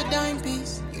 G's off a dime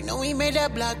piece. You know we made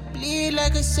that block bleed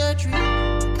like a surgery.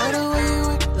 Love the way you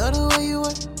work, love the way you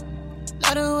work.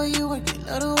 Love the way you work,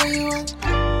 love the way you work.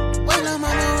 When I'm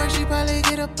on the work, she probably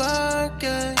get a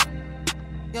burger.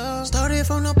 Yeah. Started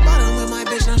from the bottom with my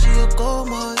bitch, now she a gold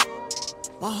mine.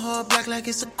 My heart black like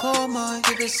it's a coal mine.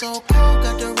 Keep it so cold,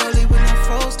 got the rollie with no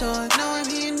froze toy. Now I'm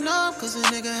heating up, cause a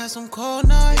nigga had some cold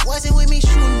nights. Wasn't with me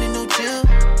shooting in no gym.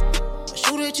 My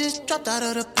shooter just dropped out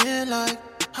of the pen like,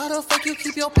 how the fuck you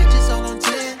keep your bitches all on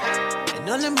 10? And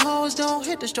none of them hoes don't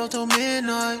hit the stroke till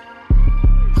midnight.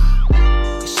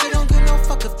 Cause she don't give no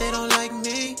fuck if they don't like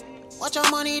me. Watch our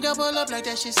money double up like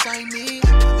that shit Siamese.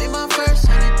 I made my first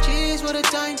 100 G's with a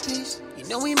dime piece. You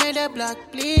know we made that block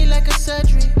bleed like a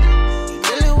surgery. You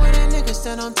dealing with a nigga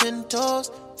stand on 10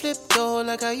 toes. Flip though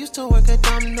like I used to work at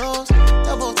Domino's.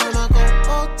 Double time I go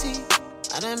OT.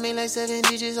 I done made like 7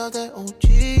 digits off that OG.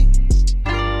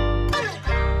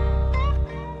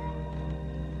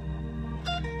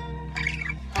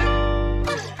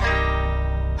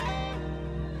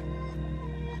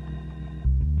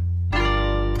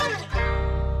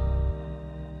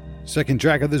 Second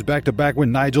track of this back-to-back with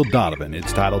Nigel Donovan.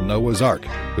 It's titled Noah's Ark.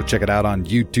 Go check it out on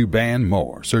YouTube and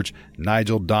more. Search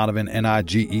Nigel Donovan,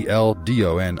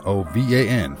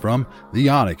 Nigeldonvan, from the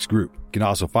Onyx Group. You can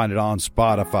also find it on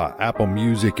Spotify, Apple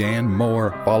Music, and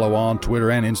more. Follow on Twitter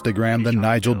and Instagram, the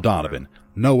Nigel Donovan.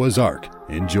 Noah's Ark.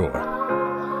 Enjoy.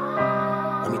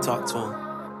 Let me talk to him.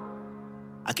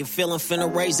 I can feel him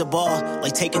finna raise the bar,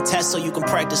 like taking tests so you can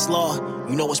practice law.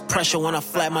 You know it's pressure when I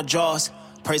flap my jaws.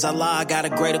 Praise Allah, I got a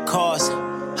greater cause.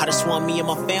 I just want me and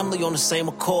my family on the same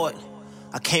accord.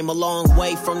 I came a long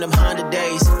way from them Honda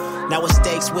days. Now it's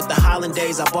stakes with the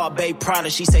Hollandaise. I bought Babe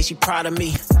Prada, she say she proud of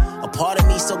me. A part of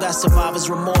me still got survivor's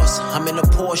remorse. I'm in a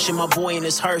Porsche, my boy in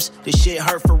his hearse. This shit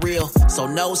hurt for real. So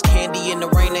nose candy in the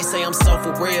rain, they say I'm so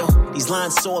for real. These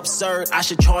lines so absurd, I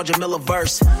should charge $1 a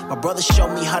verse. My brother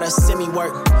showed me how that semi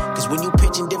work. Cause when you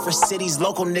pitch in different cities,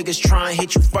 local niggas try and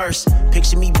hit you first.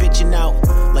 Picture me bitching out,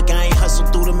 like I ain't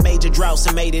hustled through the major droughts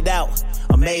and made it out.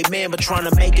 A made man, but trying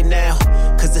to make it now.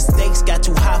 Cause the stakes got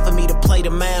too high for me to play the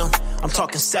mound. I'm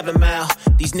talking 7 Mile.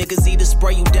 These niggas either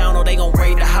spray you down or they gon'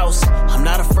 raid the house. I'm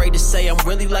not afraid to say I'm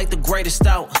really like the greatest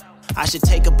out. I should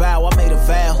take a bow, I made a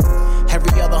vow.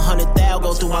 Every other 100 thou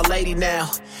go through my lady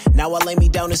now. Now I lay me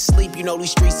down to sleep, you know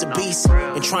these streets are beasts.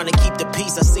 Been trying to keep the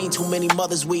peace, I seen too many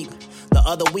mothers weep. The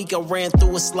other week I ran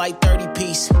through a slight 30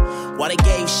 piece. Why they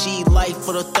gave she life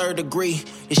for the 3rd degree?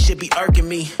 It should be irking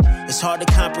me. It's hard to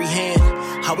comprehend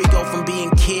how we go from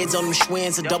being kids on them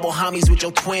schwins to double homies with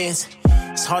your twins.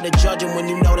 It's hard to judge them when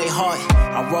you know they heart.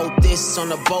 I wrote this on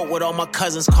the boat with all my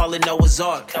cousins, call it Noah's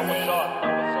Ark.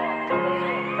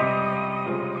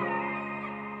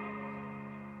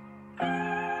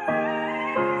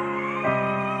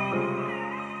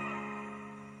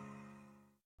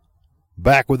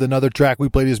 Back with another track. We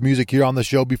played his music here on the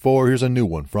show before. Here's a new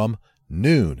one from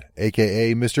Noon,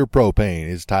 a.k.a. Mr. Propane.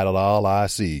 It's titled All I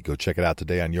See. Go check it out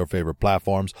today on your favorite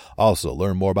platforms. Also,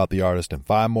 learn more about the artist and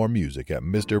find more music at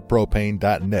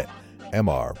mrpropane.net,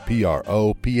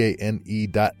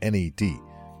 mrpropane.net.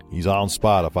 He's on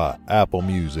Spotify, Apple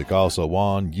Music, also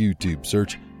on YouTube.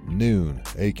 Search Noon,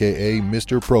 a.k.a.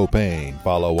 Mr. Propane.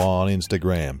 Follow on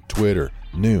Instagram, Twitter,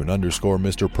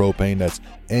 Noon_Mr. Propane. That's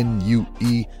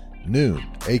N-U-E Noon,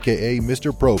 a.k.a.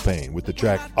 Mr. Propane, with the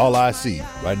track All I See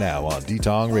right now on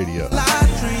D-Tong Radio. All I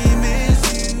dream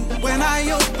is you. When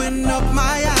I open up my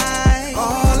eyes,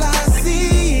 all I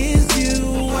see is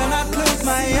you. When I close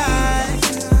my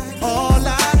eyes, all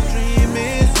I dream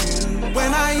is you.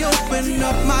 When I open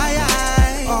up my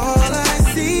eyes, all I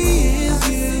see is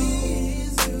you.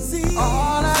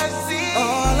 All I see,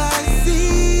 all I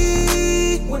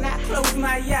see. When I close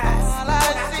my eyes, all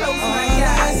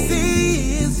I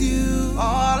see is you.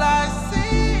 All I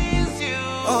see is you.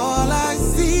 All I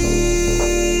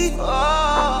see.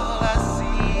 All I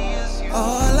see is you.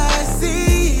 All I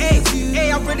see is you.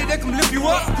 Hey, I'm ready to come lift you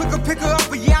up. Quick to pick her up,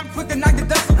 but yeah, I'm quick to knock the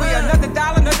dust away. Another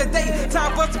dollar, another day.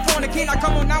 Time for us to fornicate. I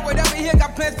come on out, whatever here.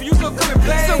 Got plans for you, so come and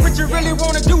play. So what you really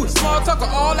wanna do? Small talk or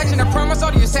all action. I promise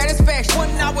all to your satisfaction.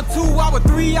 1 hour, 2 hour,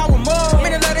 3 hour more.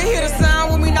 Man, let her hear the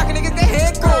sound when we knocking niggas their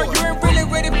head go. Girl, you ain't really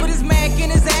ready for this Mac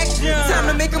in his action. Time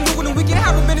to make a move and we can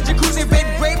have a minute jacuzzi, baby,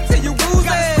 grape till you woozy.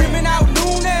 Got screaming out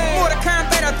noon. More the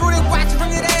combat, I throw that watch,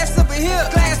 bring that ass up in here.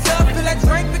 Glass up, fill that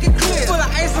drink, make it clear. Full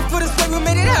of ice and for the swing, we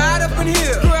made it hot up in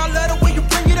here. Girl, I love the way you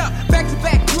bring it up. Back to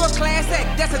back, you a class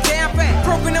act, that's a damn fact.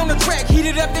 Propane on the track, heat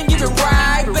it up, then give it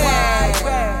right back.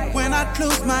 When I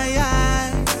close my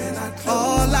eyes,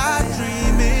 all I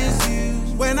dream is you.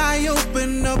 When I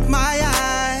open up my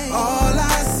eyes, all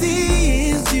I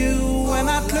see is you. When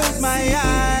I close my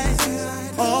eyes,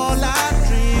 all I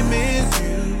dream is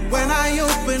you. When I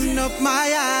open up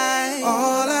my eyes,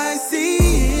 all I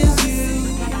see is you.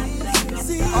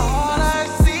 All I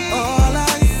see, all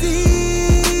I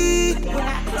see. When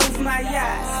I close my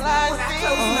eyes,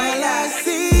 all I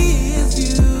see is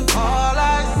you. All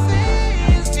I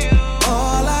see is you.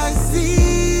 All I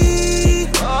see.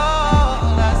 All I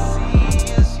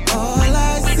see is you. All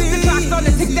I see. The clock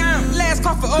started to tick down. Last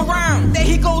call for a round. There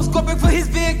he goes, scoping for his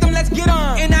victim. Let's get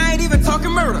on. And I ain't even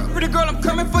talking murder. Pretty girl, I'm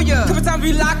coming for ya. Couple times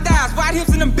we locked eyes, wide hips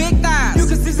and them big thighs. You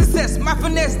can see success, my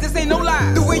finesse, this ain't no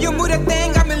lie. The way you move that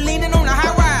thing, I've been leaning on the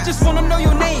high ride. Just wanna know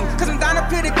your name, cause I'm down to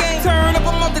play the game. Turn up,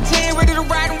 I'm off the chain, ready to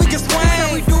ride and we can swing.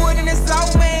 So we do it in this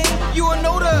out, man. You a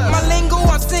know the my lingo,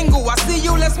 I'm single. I see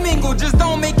you, let's mingle. Just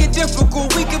don't make it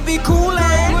difficult. We can be cool,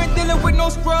 and you ain't dealing with no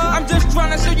scrub. I'm just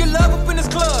trying to show you love up in this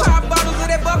club. Pop bottles of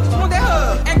that buck, just want that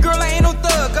hug. And girl, I ain't no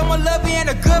thug. I'm a lovey and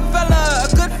a good fella, a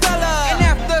good fella. And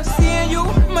after seeing you,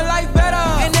 my life better.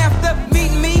 And after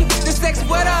meeting me, the sex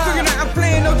wetter. Figuring out I'm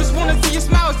playing, no, just wanna see your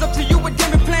smile. It's up to you what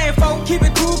them been playing for. Keep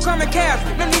it cool, calm and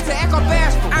casual. No need to act all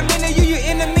bashful. I'm into you, you're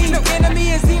into me. No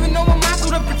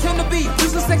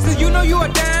know you a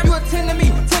dime, you attend to me,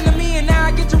 and now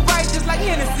I get you right just like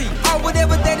Hennessy. Or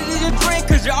whatever that it is you drink,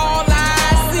 cause you're all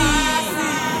I see.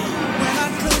 When I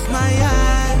close my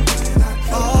eyes,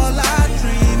 all I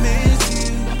dream is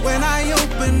you. When I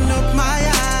open up my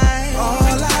eyes,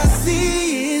 all I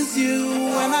see is you.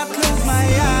 When I close my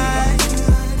eyes,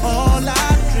 all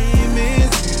I dream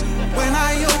is you. When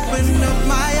I open up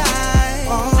my eyes,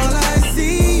 all I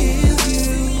see is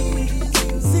you.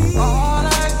 All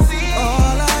I see,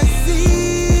 all I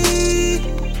see,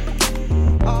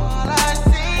 all I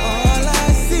see, all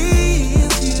I see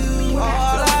is you.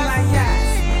 All I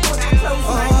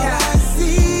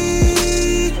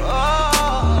see,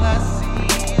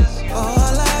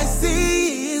 all I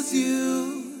see is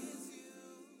you.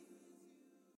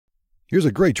 Here's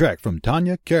a great track from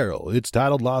Tanya Carroll. It's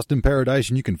titled Lost in Paradise,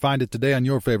 and you can find it today on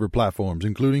your favorite platforms,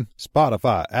 including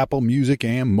Spotify, Apple Music,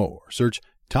 and more. Search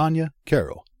Tanya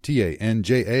Carroll,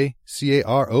 TANJACAROL.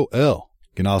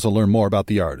 You can also learn more about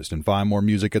the artist and find more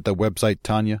music at the website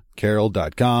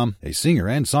TanyaCarroll.com, a singer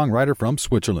and songwriter from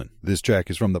Switzerland. This track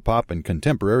is from the pop and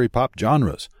contemporary pop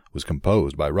genres. Was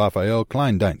composed by Raphael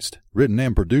Kleindienst, written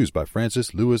and produced by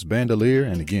Francis Louis Bandelier,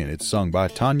 and again, it's sung by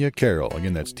Tanya Carroll.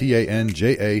 Again, that's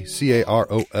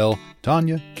TANJACAROL,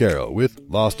 Tanya Carroll, with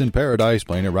Lost in Paradise,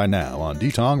 playing it right now on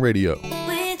D-Tong Radio.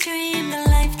 We dreamed a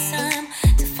lifetime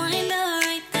to find the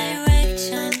right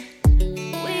direction.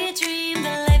 We dreamed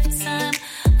a lifetime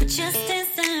for justice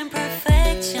and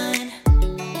perfection.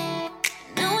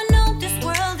 Now I know this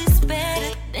world is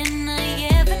better than I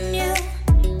ever knew.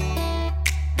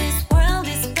 This world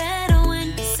is better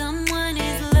when someone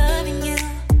is loving you.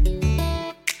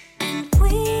 And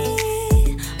we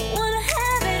wanna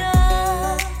have it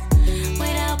all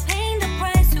without paying the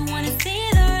price. We wanna see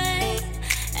the rain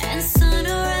and sun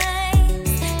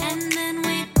rise, and then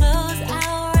we close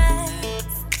our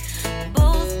eyes,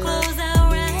 both close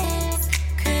our eyes,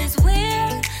 'cause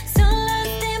we're so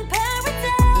lost in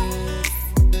paradise.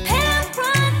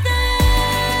 Paradise,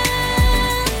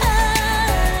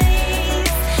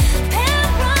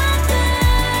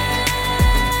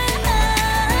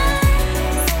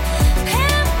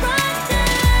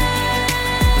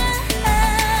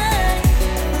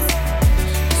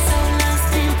 so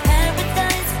lost in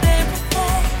paradise,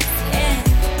 yeah.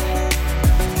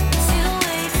 To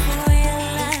wait for your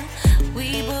love, we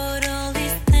bought all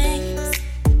these things,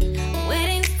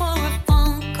 waiting for a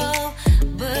phone call,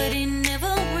 but it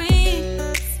never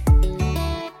rings.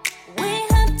 We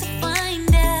have to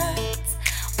find out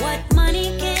what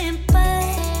money can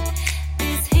buy.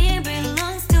 This here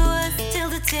belongs to us till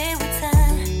the day we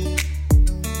die.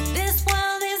 This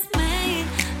world is made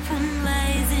from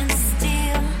lies and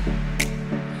steel.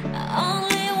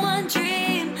 Only one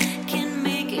dream can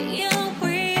make you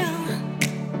real.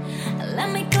 Let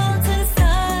me go to the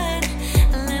start.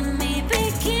 Let me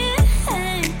begin.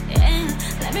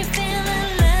 Let me feel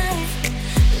alive.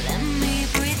 Let me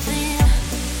breathe in.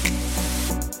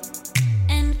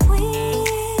 And we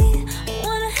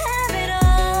wanna have it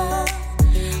all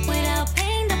without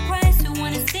paying the price. We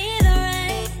wanna see the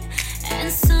rain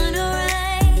and sun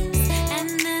rise, and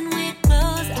then we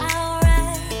close our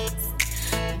eyes,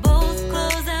 both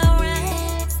close our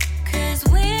eyes, 'cause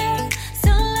we're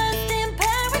so lost in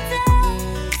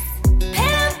paradise.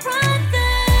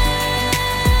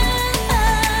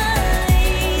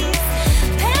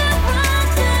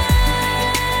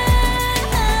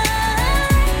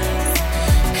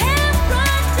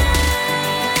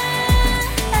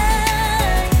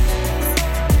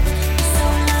 So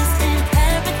lost in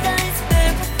paradise,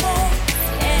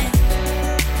 yeah.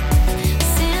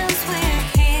 Since we're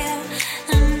here,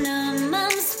 and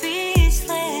I'm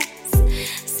speechless.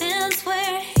 Since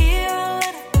we're here, a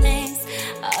lot of things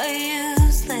are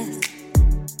useless.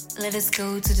 Let us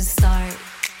go to the start.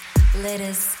 Let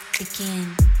us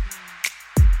begin.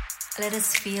 Let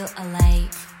us feel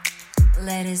alive.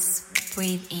 Let us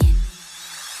breathe in.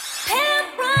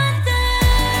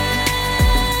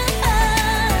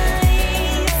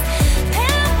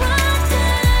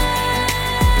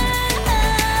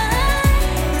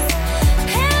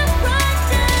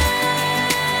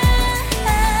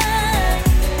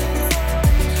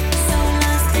 So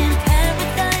lost in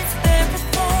paradise,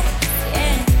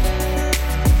 yeah.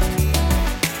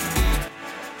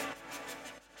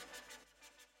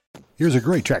 Here's a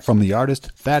great track from the artist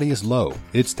Thaddeus Lowe.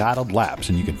 It's titled Laps,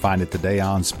 and you can find it today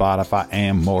on Spotify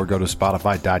and more. Go to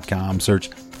Spotify.com, search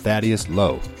Thaddeus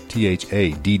Lowe,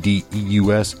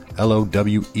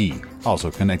 THADDEUSLOWE.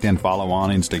 Also connect and follow on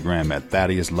Instagram at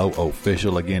Thaddeus Lowe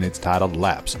Official. Again, it's titled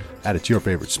Laps. Add it to your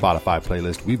favorite Spotify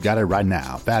playlist. We've got it right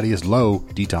now. Thaddeus Lowe,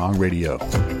 D-Tong Radio.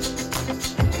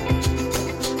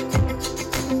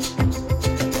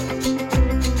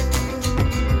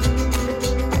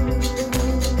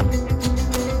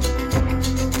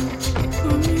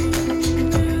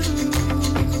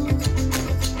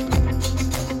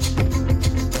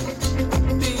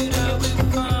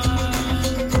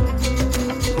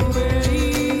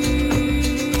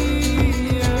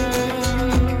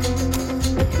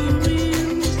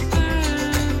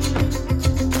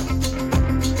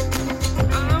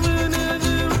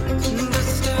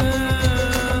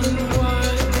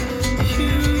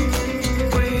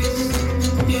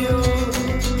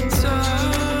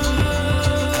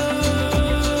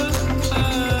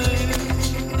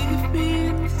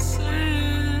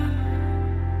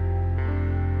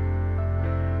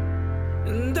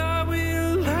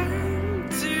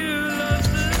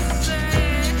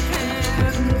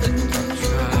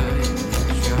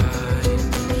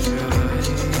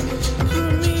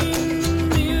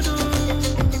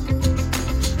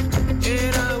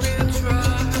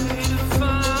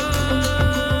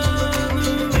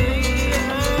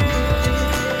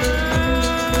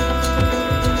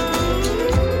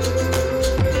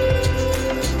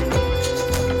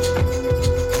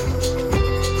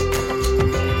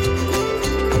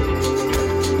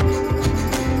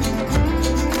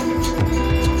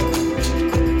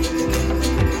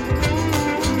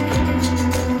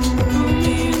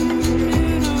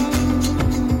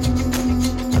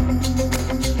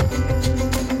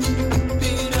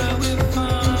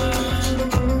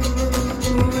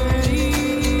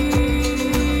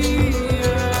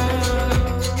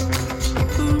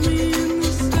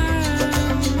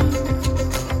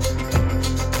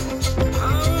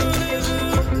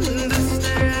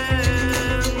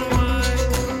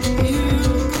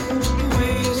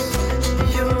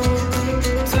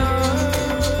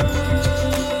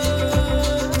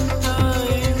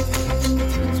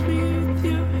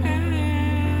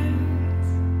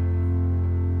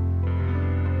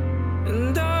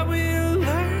 and I will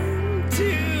learn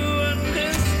to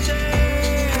understand.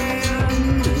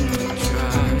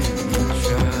 Try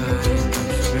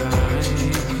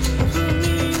for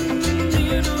me in the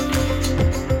middle,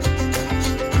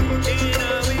 and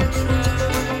I will try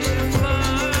to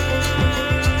find the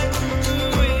way out, and I will try to find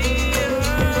the way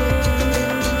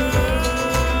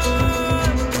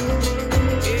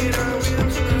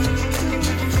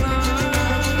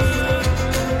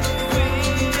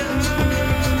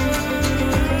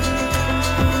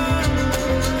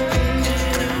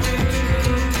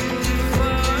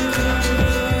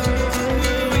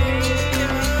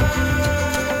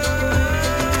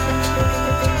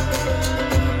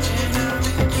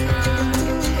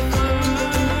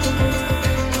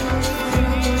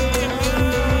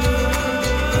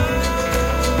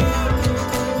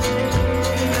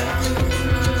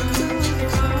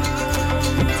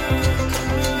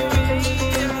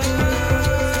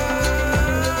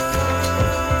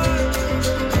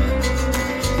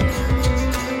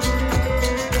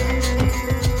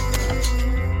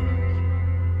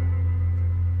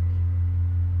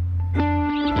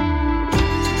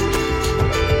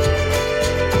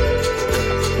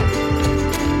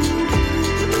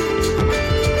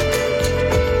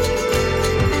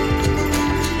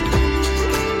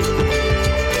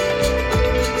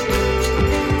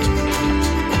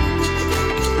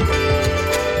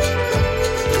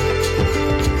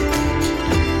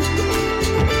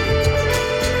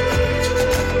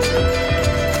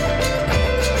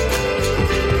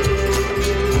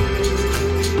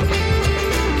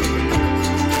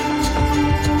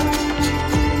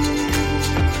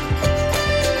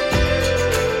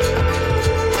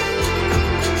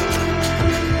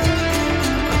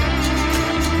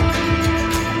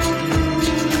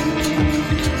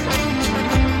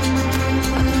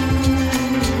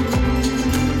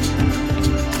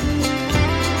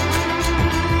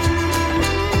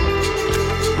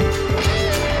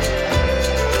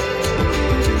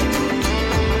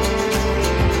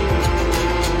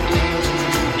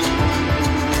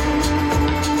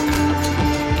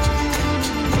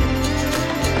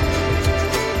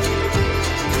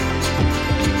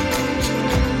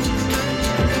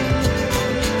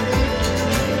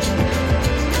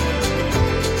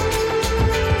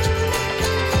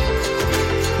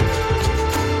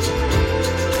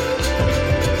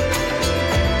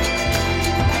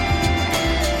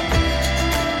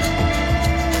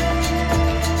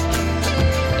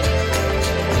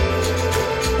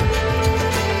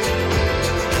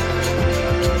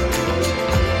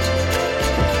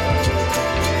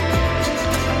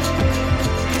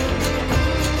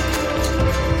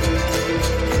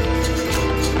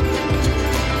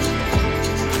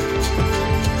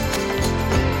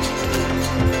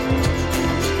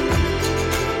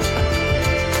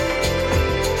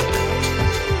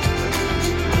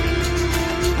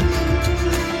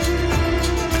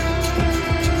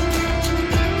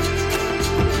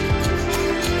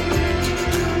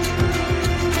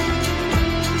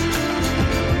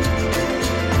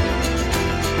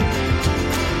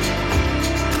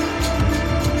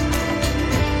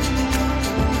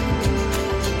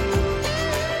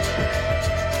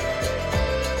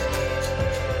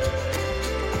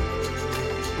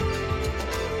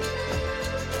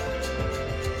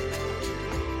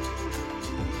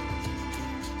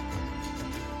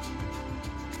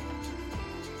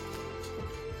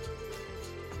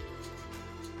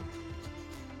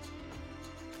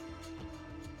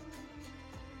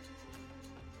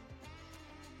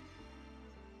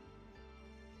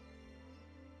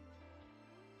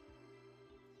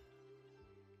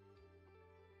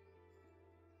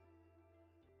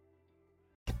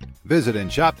Visit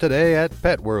and shop today at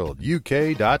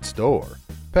petworlduk.store.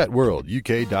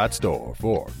 petworlduk.store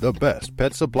for the best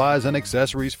pet supplies and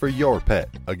accessories for your pet.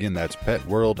 Again, that's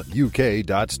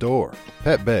petworlduk.store.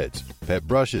 Pet beds, pet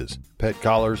brushes, pet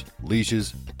collars,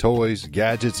 leashes, toys,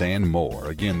 gadgets, and more.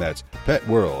 Again, that's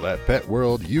petworld at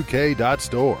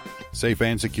petworlduk.store. Safe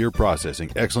and secure processing,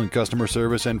 excellent customer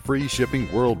service, and free shipping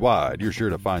worldwide. You're sure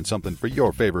to find something for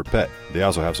your favorite pet. They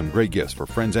also have some great gifts for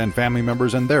friends and family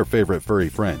members and their favorite furry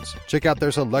friends. Check out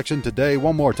their selection today.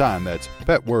 One more time, that's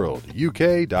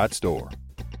petworlduk.store.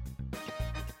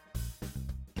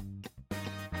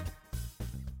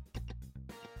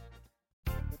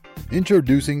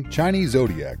 Introducing Chinese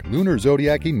Zodiac Lunar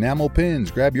Zodiac Enamel Pins.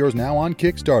 Grab yours now on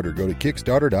Kickstarter. Go to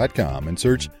Kickstarter.com and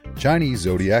search Chinese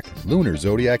Zodiac Lunar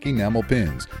Zodiac Enamel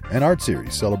Pins, an art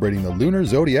series celebrating the lunar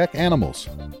zodiac animals.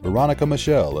 Veronica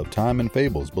Michelle of Time and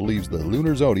Fables believes the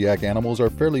lunar zodiac animals are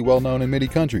fairly well known in many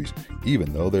countries,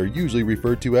 even though they're usually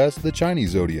referred to as the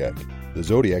Chinese Zodiac. The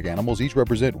zodiac animals each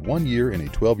represent 1 year in a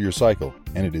 12-year cycle,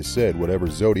 and it is said whatever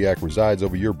zodiac resides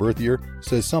over your birth year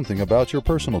says something about your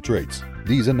personal traits.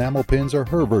 These enamel pins are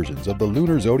her versions of the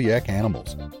lunar zodiac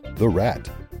animals: the rat,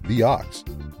 the ox,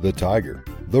 the tiger,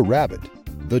 the rabbit,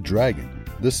 the dragon,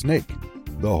 the snake,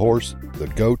 the horse, the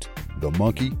goat, the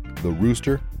monkey, the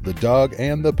rooster, the dog,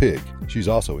 and the pig. She's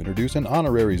also introduced an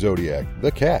honorary zodiac,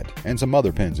 the cat, and some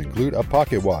other pins include a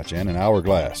pocket watch and an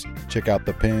hourglass. Check out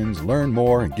the pins, learn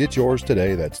more, and get yours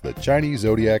today. That's the Chinese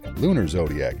Zodiac Lunar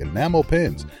Zodiac Enamel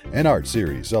Pins, an art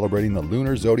series celebrating the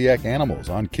lunar zodiac animals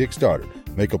on Kickstarter.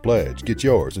 Make a pledge, get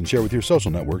yours, and share with your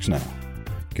social networks now.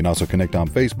 You can also connect on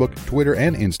Facebook, Twitter,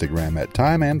 and Instagram at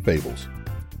Time and Fables.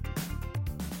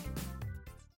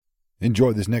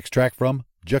 Enjoy this next track from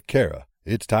Jakara.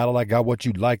 It's titled I Got What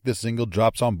You Like. This single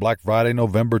drops on Black Friday,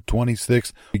 November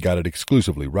 26th. We got it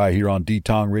exclusively right here on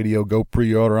D-Tong Radio. Go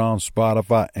pre-order on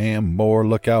Spotify and more.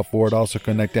 Look out for it. Also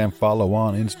connect and follow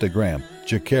on Instagram.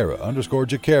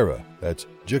 Jakara_Jakara. That's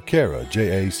Jakara,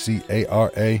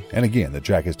 J-A-C-A-R-A. And again, the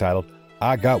track is titled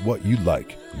I Got What You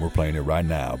Like. And we're playing it right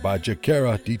now by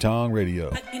Jakara, D-Tong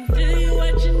Radio. I can feel you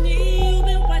what you need. You've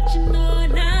been watching all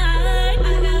night.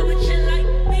 I got what you like,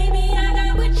 baby. I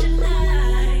got what you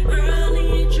like. Girl in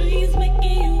your dreams,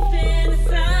 making you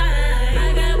fantasize.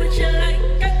 I got what you like.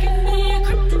 I can be your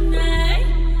kryptonite.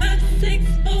 5'6",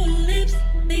 full lips.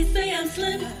 They say I'm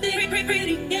slim, thick,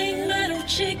 pretty gang model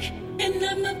chick, and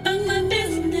I'm about my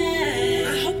business. I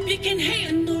hope you can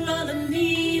handle all of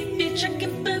me. If you're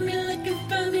checking for me, looking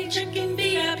for me, checking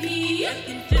VIP. I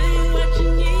can feel you what you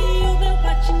need. You've been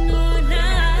watching all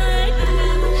night. I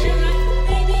got what you like,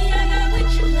 baby. I got what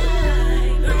you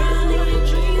like. Girl in your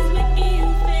dreams, making you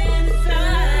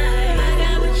fantasize. I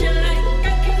got what you like.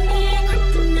 I can be your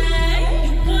kryptonite.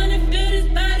 You wanna feel this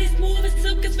body smooth as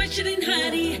silk, as fresher than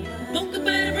honey. Mocha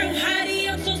butter brown hottie.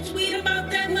 I'm so sweet about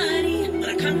that money. When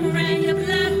I come around your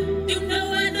block, you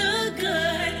know I look good.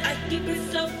 I keep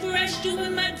it so fresh, you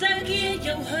in my doggy and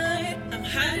your hood. I'm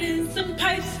hiding some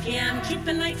pipes, yeah, I'm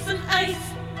dripping like some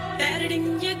ice. Better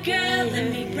than your girl, let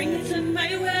me bring it to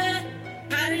my world.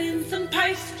 Hiding some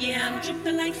pipes, yeah, I'm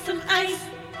dripping like some ice.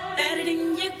 Better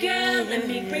than your girl, let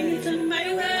me bring it to my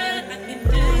world. I can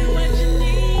feel you what you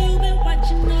need, you've been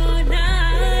watching all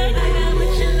night. I got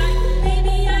what you like,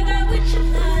 baby, I got what you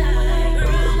like.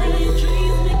 Girl in your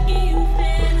dreams, making you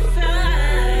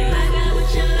fantasize. I got what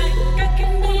you like, I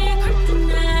can be your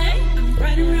kryptonite. I'm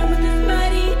riding around with this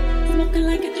body, smoking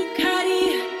like a Ducati.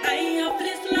 I ain't out for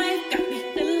this life, got me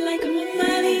feeling like I'm a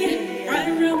money.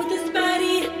 Riding around with this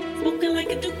body, smoking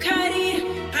like a Ducati.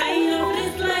 I ain't out for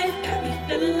this life, got me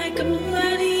feeling like I'm a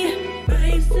money.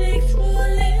 5'6", full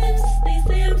lips, they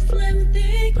say I'm slim,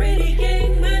 thick, pretty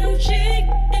gang model chick,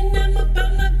 and I'm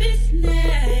about my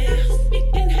business. You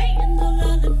can handle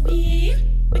all of me.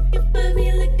 Looking for me,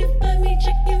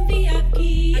 checking VIP.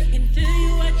 I can feel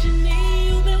you what you need.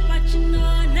 You've been watching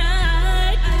all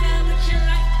night. I got what you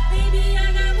like, baby. I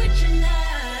got what you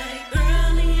like.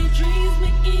 Girl in your dreams,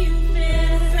 making you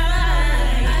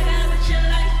fantasize. I got what you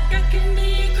like. I can be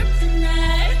your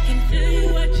kryptonite. I can feel you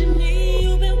what you need.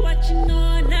 You've been watching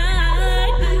all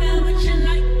night. I got what you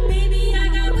like, baby. I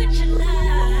got what you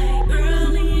like.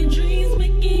 Girl in your dreams,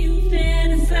 making you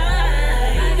fantasize.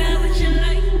 I got what you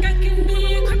like. I can be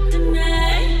your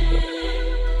kryptonite.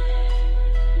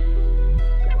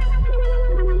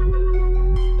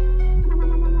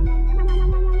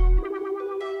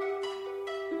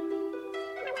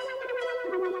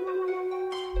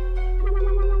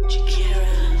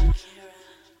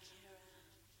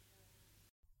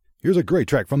 Here's a great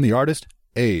track from the artist,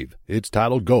 Ave. It's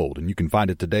titled Gold, and you can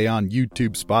find it today on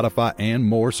YouTube, Spotify, and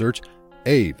more. Search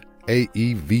Ave,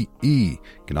 A-E-V-E. You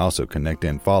can also connect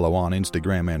and follow on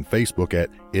Instagram and Facebook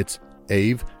at It's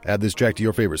Ave. Add this track to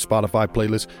your favorite Spotify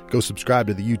playlist. Go subscribe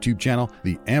to the YouTube channel,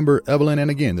 The Amber Evelyn,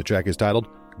 and again, the track is titled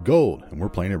Gold, and we're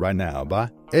playing it right now by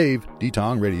Ave,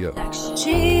 D-Tong Radio.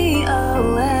 G-O-L-D,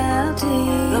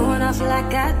 going off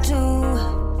like I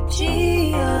do.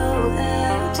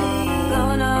 G-O-L-D,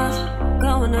 going off.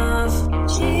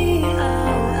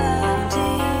 G-O-L-D,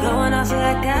 going off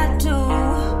like I do.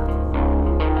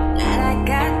 Like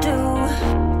I do.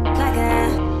 Like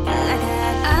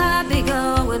I be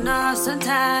going off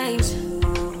sometimes.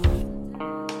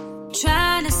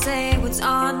 Trying to say what's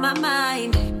on my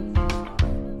mind.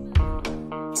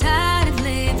 Tired of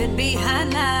living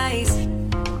behind lies.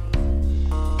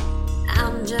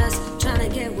 I'm just trying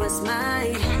to get what's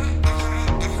mine.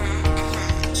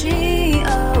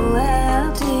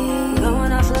 G-O-L-D,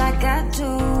 going off like I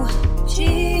do.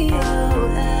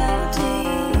 G-O-L-D,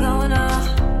 going off.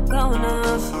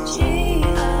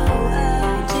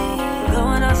 G-O-L-D,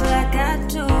 going off like I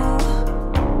do.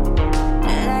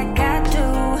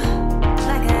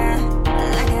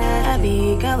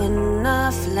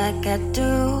 like I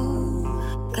do,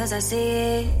 'cause I see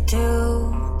it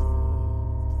too.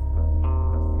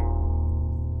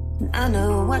 I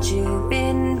know what you've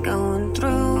been going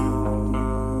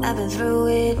through. I've been through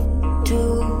it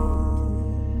too.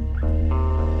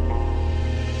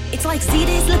 It's like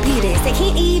Zetas, Lapidus, they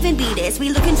can't even beat us. We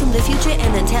looking from the future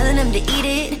and then telling them to eat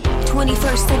it.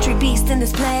 21st century beast in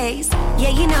this place. Yeah,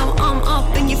 you know I'm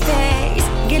up in your face.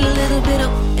 Get a little bit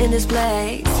up in this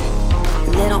place.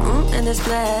 A little in this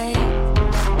place.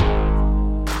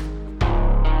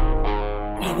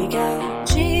 Here we go.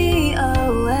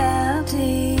 G-O-L-D.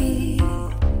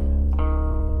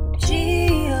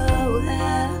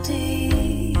 G-O-L-D.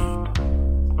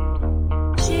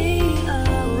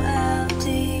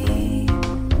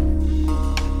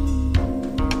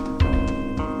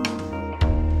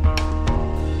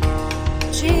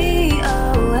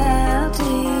 G-O-L-D,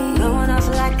 going off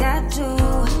like I do.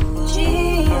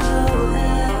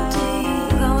 G-O-L-D,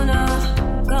 going off.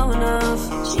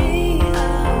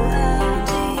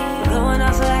 G-O-L-D, going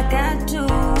off like I do.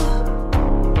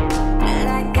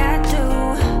 Like I do.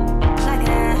 Like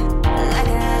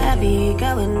I be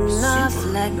going off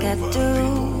like I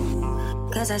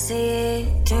do. 'Cause I see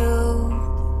it too.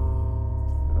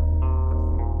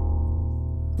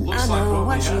 I know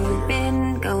what you've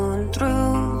been going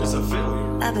through. It's a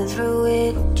failure. I've been through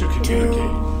it To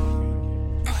communicate.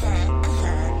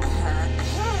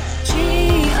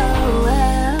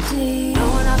 G-O-L-D,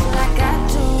 going off like I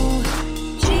do.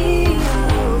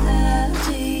 G-O-L-D,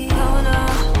 going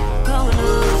off.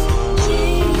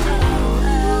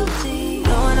 G-O-L-D,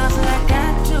 going off like I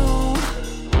do.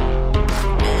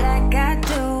 Like I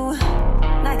do.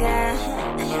 Like I.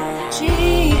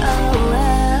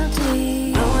 G-O-L-D.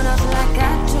 Going off like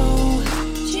I do.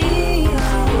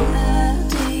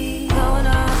 G-O-L-D. Going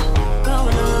off.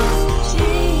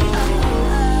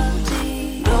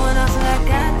 G-O-L-D. Going off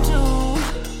like I do.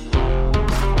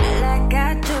 Like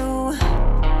I do.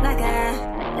 Like I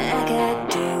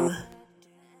do.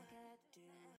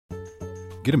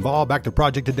 Get involved. Back to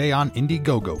Project today on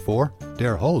Indiegogo for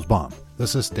Der Holzbaum, the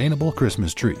sustainable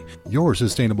Christmas tree. Your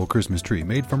sustainable Christmas tree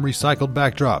made from recycled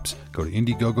backdrops. Go to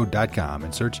Indiegogo.com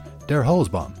and search Der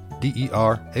Holzbaum,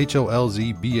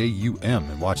 DERHOLZBAUM,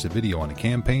 and watch the video on the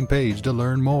campaign page to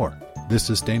learn more. This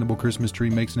sustainable Christmas tree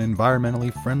makes an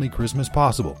environmentally friendly Christmas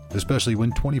possible, especially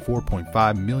when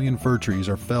 24.5 million fir trees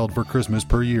are felled for Christmas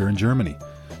per year in Germany.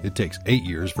 It takes 8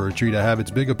 years for a tree to have its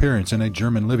big appearance in a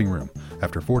German living room.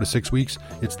 After 4 to 6 weeks,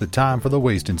 it's the time for the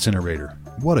waste incinerator.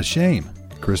 What a shame.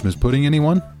 Christmas pudding,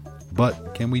 anyone?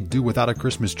 But can we do without a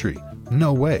Christmas tree?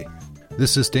 No way.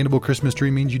 This sustainable Christmas tree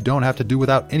means you don't have to do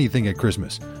without anything at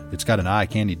Christmas. It's got an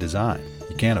eye-candy design.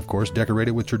 You can, of course, decorate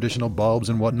it with traditional bulbs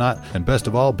and whatnot, and best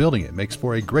of all, building it makes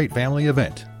for a great family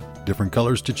event. Different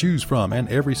colors to choose from, and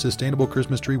every sustainable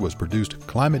Christmas tree was produced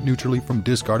climate neutrally from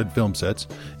discarded film sets,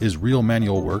 is real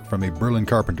manual work from a Berlin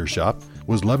carpenter shop,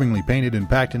 was lovingly painted and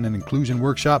packed in an inclusion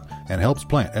workshop, and helps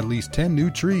plant at least 10 new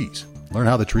trees. Learn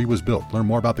how the tree was built. Learn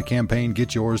more about the campaign.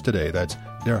 Get yours today. That's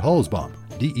Der Holzbaum,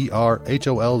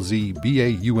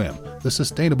 DERHOLZBAUM, the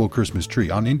sustainable Christmas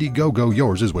tree on Indiegogo.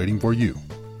 Yours is waiting for you.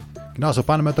 You can also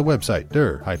find them at the website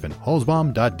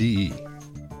der-holzbaum.de.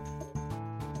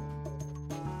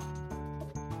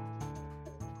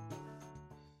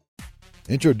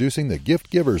 Introducing the Gift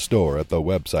Giver Store at the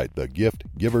website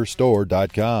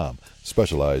thegiftgiverstore.com.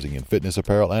 Specializing in fitness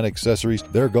apparel and accessories,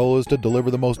 their goal is to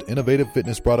deliver the most innovative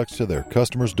fitness products to their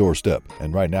customers' doorstep.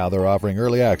 And right now they're offering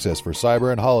early access for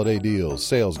Cyber and holiday deals.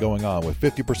 Sales going on with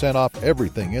 50% off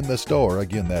everything in the store.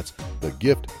 Again, that's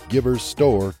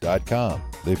thegiftgiverstore.com.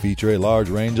 They feature a large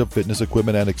range of fitness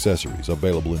equipment and accessories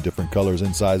available in different colors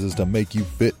and sizes to make you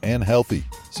fit and healthy.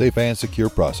 Safe and secure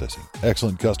processing.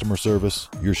 Excellent customer service.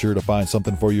 You're sure to find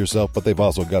something for yourself, but they've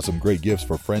also got some great gifts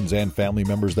for friends and family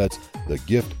members. That's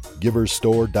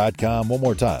thegiftgiverstore.com. One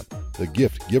more time,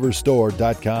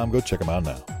 thegiftgiverstore.com. Go check them out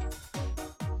now.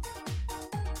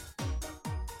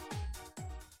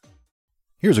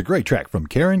 Here's a great track from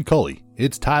Karen Cully.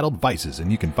 It's titled Vices,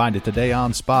 and you can find it today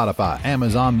on Spotify,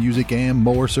 Amazon Music, and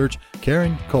more. Search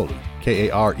Karen Cully,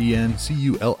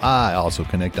 Karenculi. Also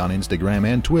connect on Instagram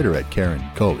and Twitter at Karen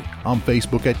Cully. On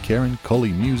Facebook at Karen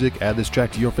Cully Music. Add this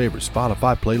track to your favorite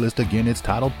Spotify playlist. Again, it's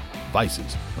titled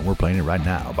Vices, and we're playing it right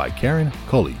now by Karen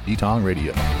Cully, D-Tong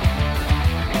Radio.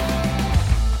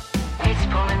 It's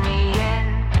pulling me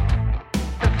in.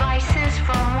 The vices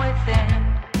from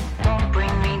within won't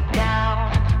bring me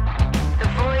down. The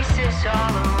voices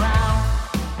all around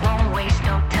won't waste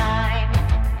no time.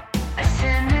 A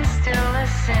sin is still a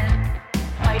sin.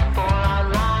 Fight for our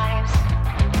lives,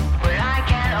 but I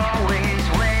can't always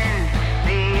win.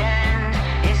 The end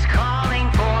is calling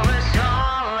for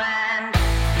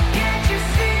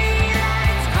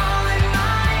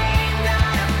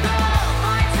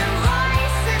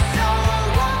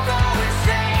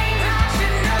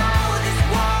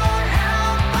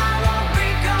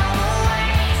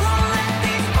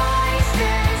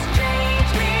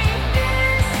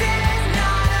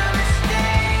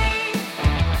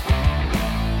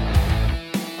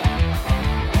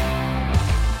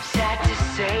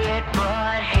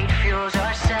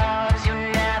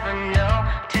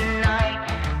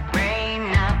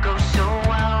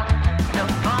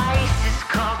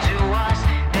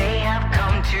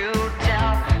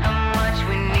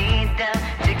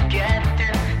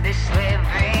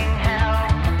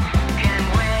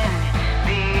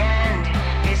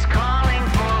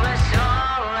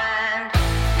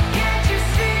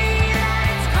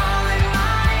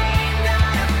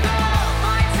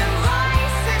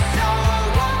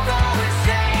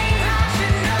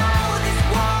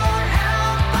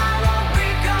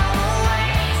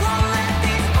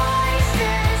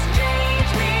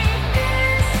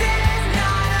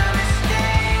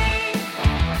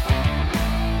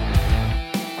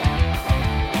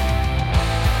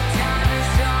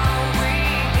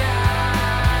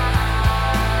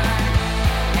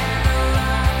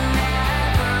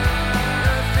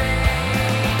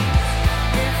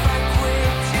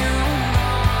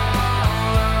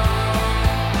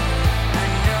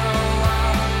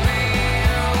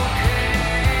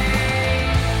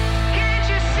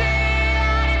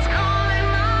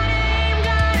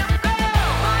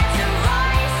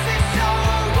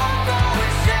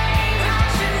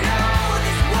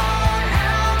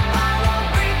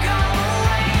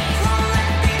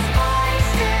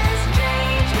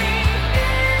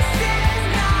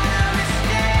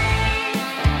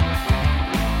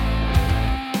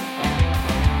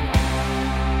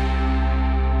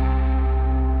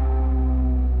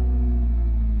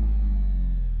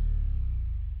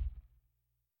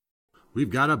we've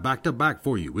got a back-to-back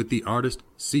for you with the artist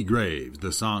C. Graves.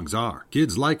 The songs are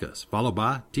Kids Like Us, followed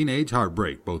by Teenage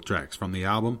Heartbreak, both tracks from the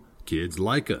album Kids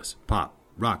Like Us. Pop,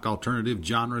 rock, alternative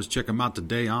genres. Check them out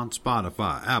today on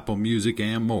Spotify, Apple Music,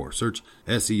 and more. Search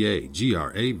SEAGRAVES.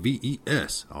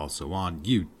 Also on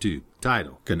YouTube.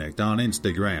 Title, connect on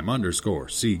Instagram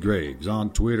 _C Graves, on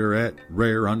Twitter at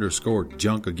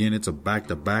rare_junk. Again, it's a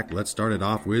back-to-back. Let's start it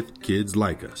off with Kids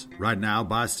Like Us. Right now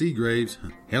by C Graves,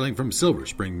 hailing from Silver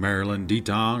Spring, Maryland,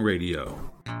 D-Tong Radio.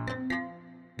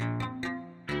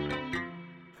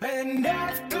 And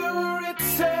after it's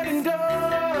said and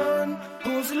done,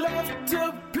 who's left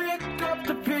to pick up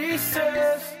the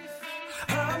pieces?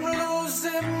 I'm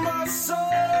losing my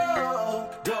soul.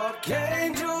 Dark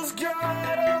angels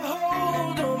got a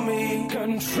hold on me,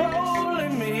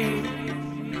 controlling me.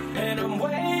 And I'm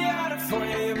way out of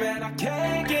frame and I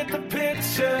can't get the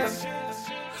picture.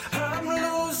 I'm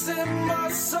losing my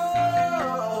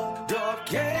soul.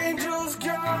 Dark angels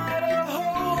got a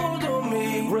hold on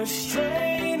me,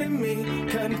 restraining me,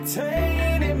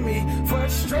 containing me.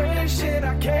 Frustration,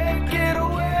 I can't get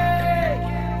away.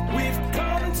 We've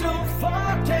come too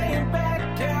far, can't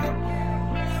back out.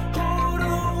 Who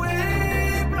do we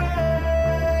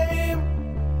blame?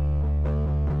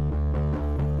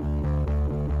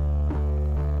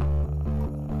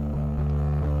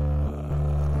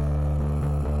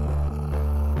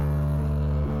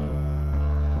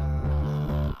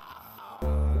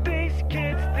 These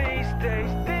kids these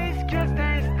days, these kids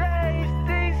these days,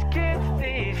 these kids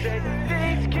these days,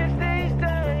 these kids these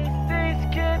days, these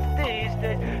kids these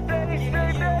days, they say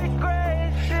they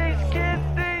crazy.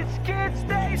 These kids,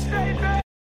 they say they.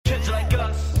 Kids like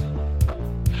us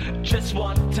just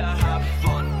want to have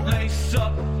fun. Lace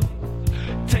up,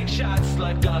 take shots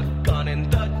like a gun in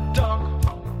the dark.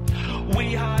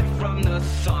 We hide from the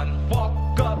sun,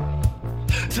 walk up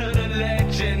to the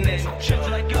legend. And kids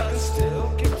like us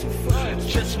still get too far.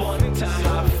 Just want to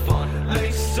have fun.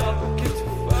 Lace up,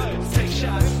 take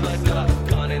shots like a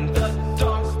gun in the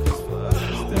dark.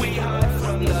 We hide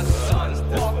from the sun,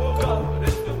 walk up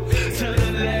to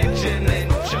the legend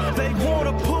and jump. They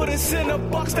wanna put us in a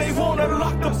box, they wanna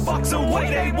lock the box away,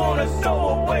 they wanna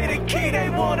throw away the key, they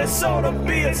want us all to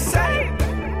be the same.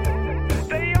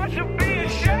 They all should be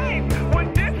ashamed.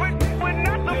 We're different, we're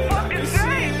not the fucking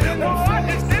same. No, I'm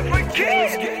just different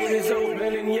kids. This gate is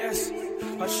open and yes,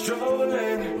 I'm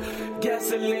strolling.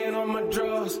 Gasoline on my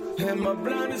drawers and my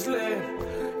blind is lit.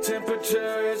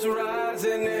 Temperature is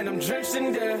rising and I'm drenched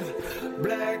in death.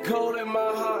 Black hole in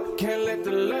my heart, can't let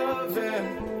the love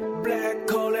in. Black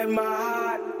hole in my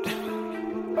heart.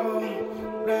 Oh,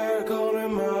 black hole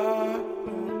in my heart.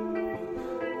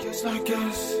 Kids like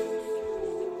us,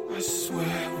 I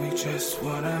swear we just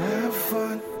wanna have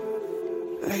fun.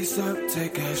 Lace up,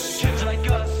 take a shot. Kids like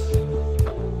us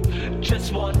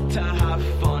just want to have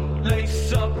fun.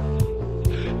 Lace up,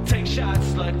 take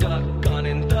shots like a gun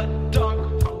in the dark.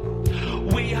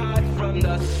 We hide from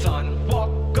the sun,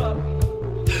 walk up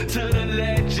to the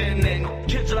legend. And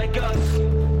kids like us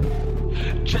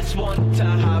just want to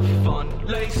have fun.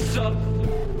 Lace up,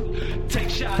 take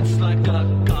shots like a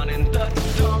gun in the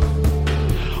dark.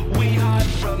 We hide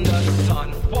from the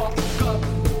sun, walk up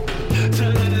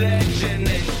to the legend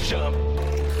and jump.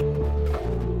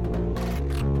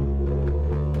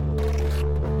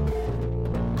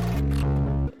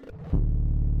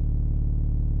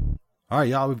 All right,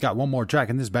 y'all, we've got one more track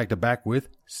in this back-to-back with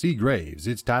C. Graves.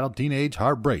 It's titled Teenage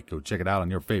Heartbreak. Go check it out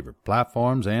on your favorite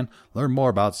platforms and learn more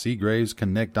about C. Graves.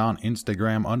 Connect on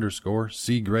Instagram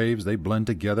 _C. Graves. They blend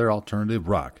together alternative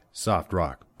rock, soft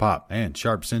rock, pop, and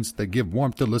sharp synths that give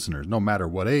warmth to listeners no matter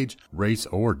what age, race,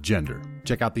 or gender.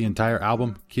 Check out the entire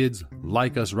album, Kids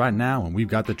Like Us, right now, and we've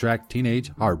got the track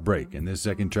Teenage Heartbreak in this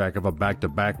second track of a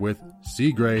back-to-back with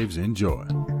C. Graves. Enjoy.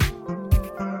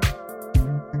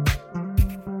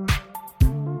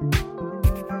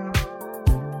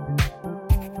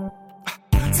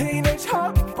 Teenage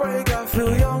heartbreak, I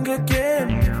feel young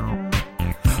again.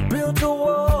 Built a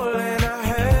wall and I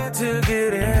had to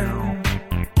get in.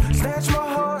 Snatched my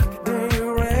heart, then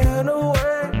you ran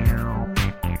away.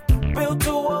 Built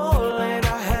a wall and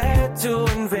I had to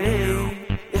invade.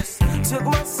 Yes, took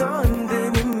my son,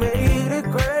 then you made it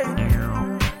great.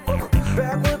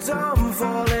 Backwards I'm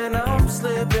falling, I'm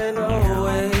slipping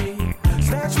away.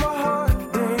 Snatched my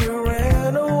heart, then you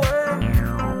ran away.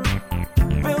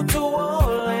 Built a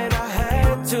wall and I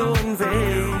had to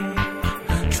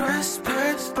invade.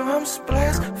 Trespass, bomb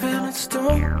splash, feeling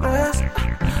stone blast.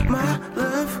 My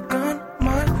love gun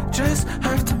might just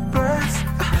have to blast.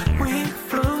 We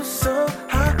flew so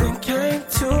high then came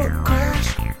to a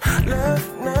crash.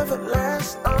 Love never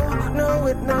lasts, oh no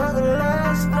it never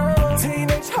lasts, no.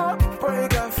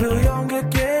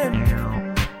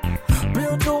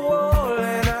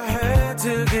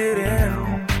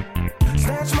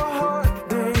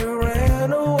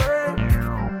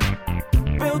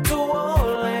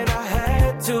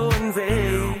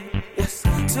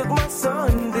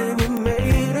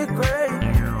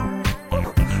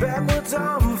 that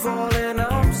I'm falling,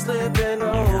 I'm slipping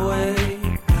away.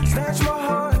 Snatch my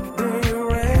heart, then you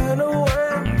ran away.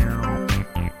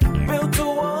 Built a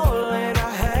wall and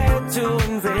I had to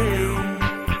invade.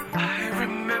 I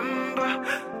remember,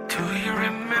 do you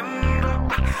remember?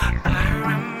 I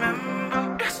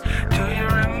remember, yes, do you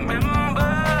remember?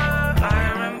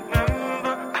 I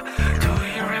remember, do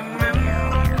you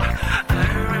remember?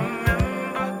 I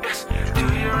remember, yes, do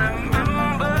you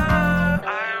remember?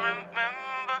 I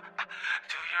remember,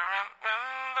 do you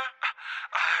remember?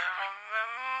 I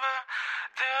remember,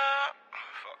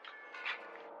 fuck.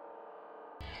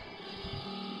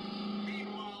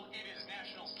 Meanwhile, it is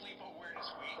National Sleep Awareness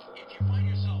Week. If you find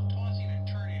yourself tossing and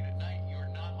turning at night, you're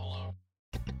not alone.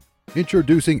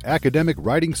 Introducing Academic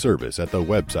Writing Service at the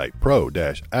website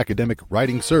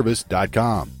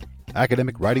pro-academicwritingservice.com.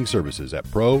 Academic Writing Services at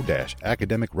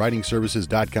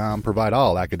pro-academicwritingservices.com provide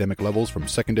all academic levels from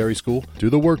secondary school to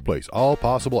the workplace all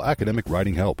possible academic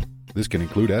writing help. This can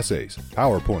include essays,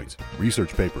 PowerPoints,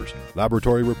 research papers,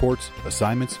 laboratory reports,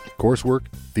 assignments, coursework,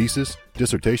 thesis,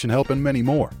 dissertation help, and many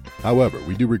more. However,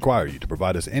 we do require you to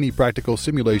provide us any practical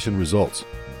simulation results.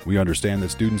 We understand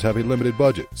that students have a limited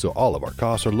budget, so all of our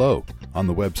costs are low. On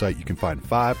the website, you can find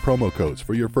 5 promo codes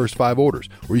for your first 5 orders,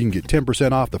 where you can get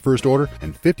 10% off the first order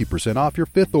and 50% off your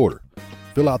 5th order.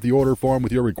 Fill out the order form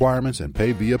with your requirements and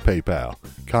pay via PayPal.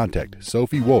 Contact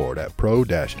Sophie Ward at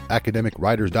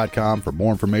pro-academicwriters.com for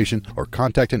more information, or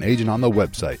contact an agent on the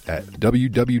website at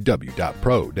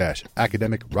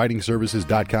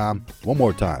www.pro-academicwritingservices.com. One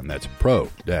more time, that's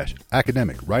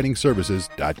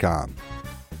pro-academicwritingservices.com.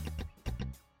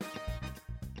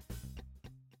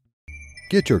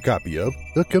 Get your copy of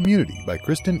The Community by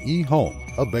Kristen E. Holm,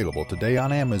 available today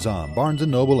on Amazon, Barnes &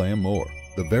 Noble, and more.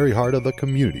 The very heart of the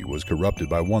community was corrupted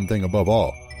by one thing above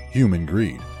all: human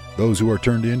greed. Those who are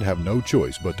turned in have no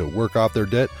choice but to work off their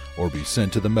debt or be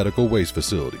sent to the medical waste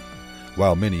facility.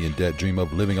 While many in debt dream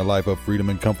of living a life of freedom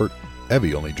and comfort,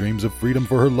 Evie only dreams of freedom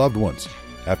for her loved ones.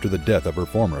 After the death of her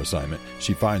former assignment,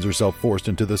 she finds herself forced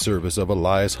into the service of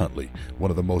Elias Huntley,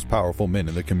 one of the most powerful men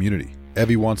in the community.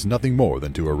 Evie wants nothing more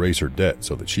than to erase her debt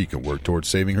so that she can work towards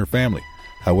saving her family.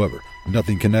 However,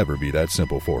 nothing can ever be that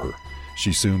simple for her.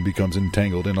 She soon becomes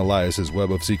entangled in Elias's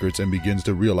web of secrets and begins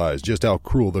to realize just how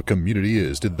cruel the community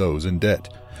is to those in debt.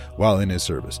 While in his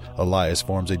service, Elias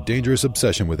forms a dangerous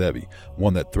obsession with Evie,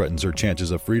 one that threatens her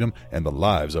chances of freedom and the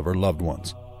lives of her loved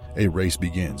ones. A race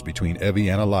begins between Evie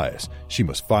and Elias. She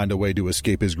must find a way to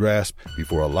escape his grasp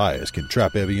before Elias can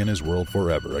trap Evie in his world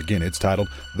forever. Again, it's titled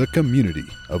The Community.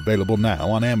 Available now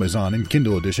on Amazon in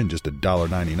Kindle edition, just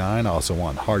 $1.99. Also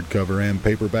on hardcover and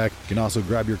paperback. You can also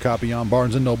grab your copy on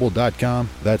BarnesandNoble.com.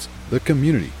 That's The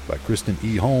Community by Kristen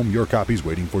E. Holm. Your copy's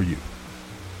waiting for you.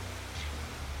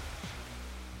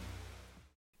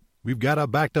 We've got a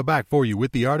back-to-back for you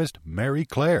with the artist Mary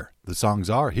Claire. The songs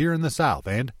are Here in the South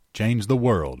and Change the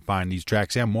World. Find these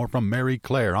tracks and more from Mary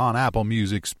Claire on Apple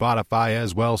Music, Spotify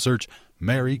as well. Search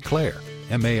Mary Claire,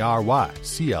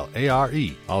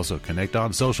 MaryClare. Also connect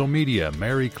on social media,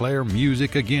 Mary Claire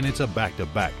Music. Again, it's a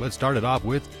back-to-back. Let's start it off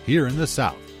with Here in the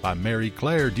South by Mary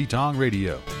Claire, D-Tong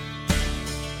Radio.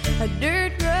 A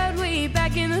dirt road way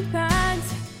back in the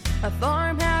pines, a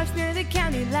farmhouse near the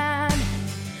county line,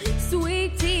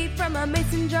 sweet tea from a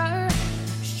mason jar,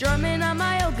 strumming on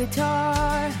my old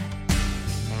guitar.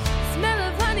 Smell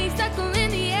of honeysuckle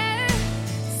in the air,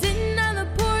 sitting on the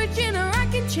porch in a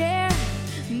rocking chair.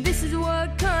 This is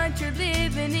what country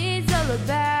living is all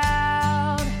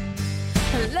about. I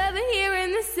love it here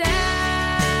in the South.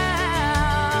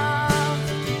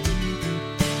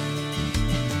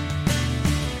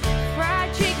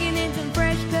 Fried chicken and some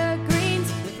fresh cut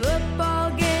greens, with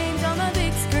football games on the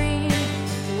big screen.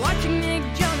 Watching Nick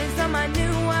Jonas on my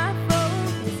new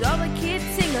iPhone, as all the kids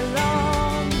sing along.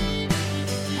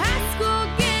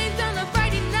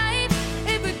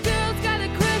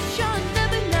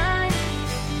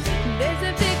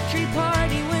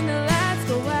 Party when the lights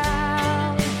go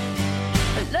out.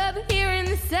 I love it here in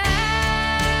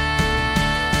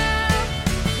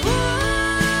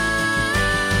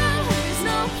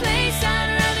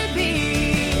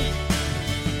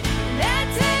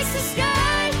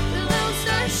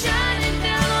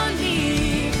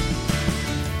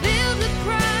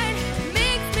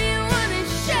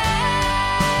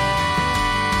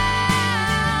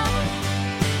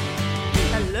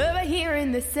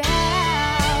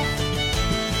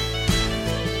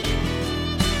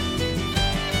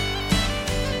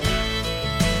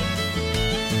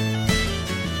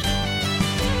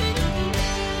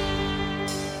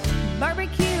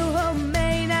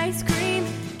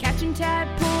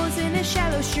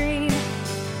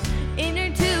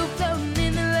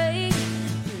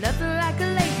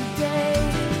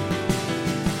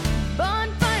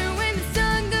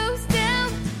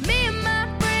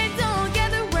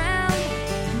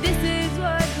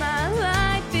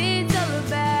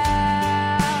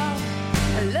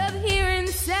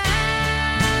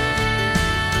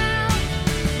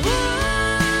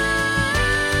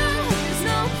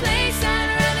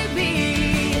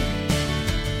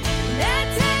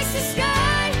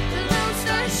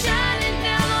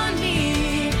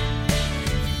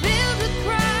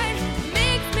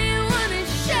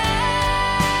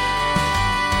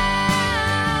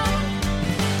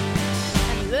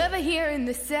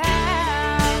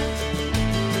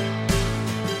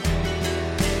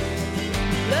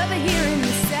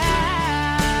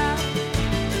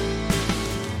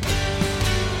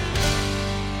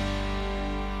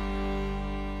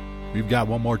We've got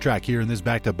one more track here in this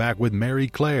back-to-back with Mary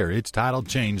Claire. It's titled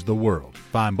Change the World.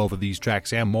 Find both of these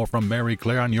tracks and more from Mary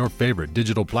Claire on your favorite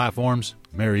digital platforms.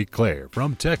 Mary Claire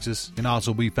from Texas can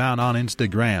also be found on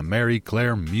Instagram, Mary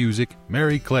Claire Music.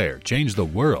 Mary Claire, change the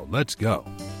world. Let's go.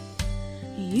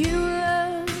 You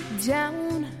look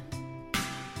down,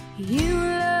 you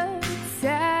look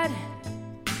sad,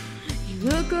 you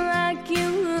look like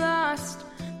you lost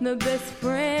the best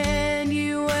friend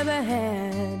you ever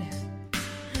had.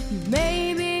 You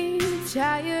may be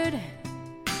tired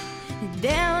and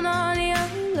down on your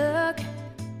luck.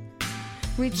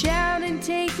 Reach out and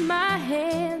take my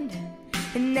hand,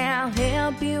 and I'll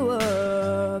help you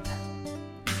up.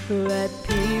 Let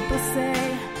people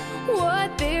say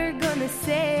what they're gonna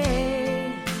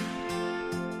say.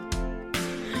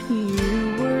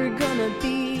 You were gonna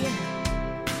be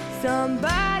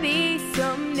somebody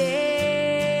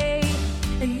someday,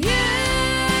 and you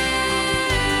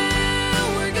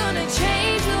were gonna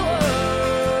change the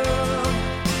world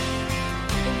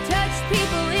and touch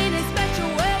people in a special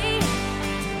way,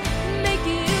 make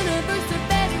the universe a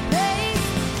better place.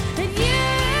 And you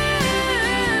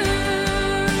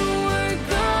were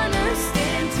gonna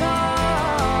stand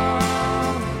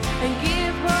tall and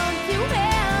give hope to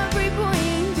every boy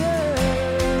and girl.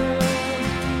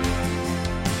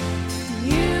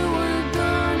 You were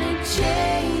gonna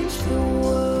change the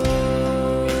world.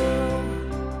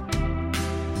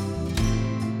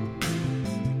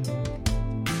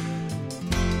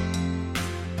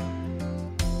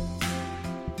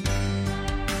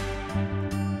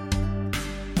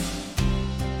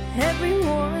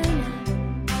 Everyone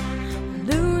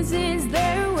loses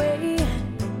their way.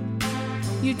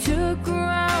 You took a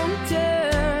wrong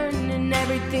turn and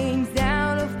everything's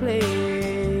out of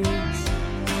place,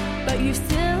 but you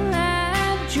still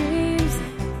have dreams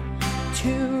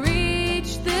to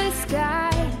reach the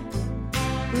sky.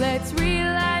 Let's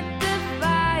relight the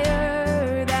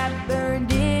fire that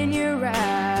burned in your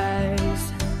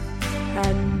eyes.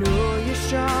 I know you're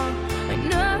strong, I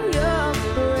know you're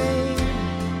brave,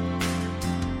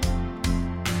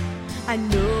 I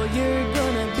know you're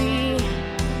gonna be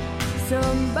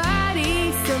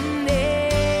somebody someday.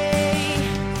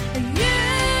 And you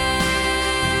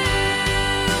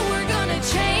were gonna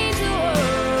change the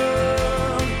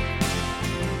world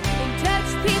and touch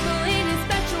people in a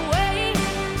special way,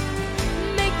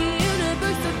 make the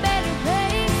universe a better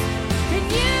place. And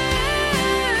you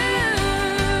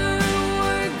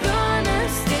were gonna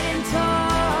stand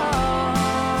tall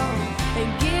and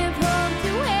give hope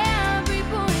to every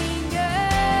boy and girl.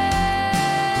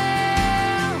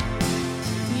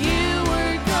 You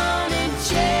were gonna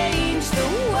change the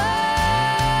world.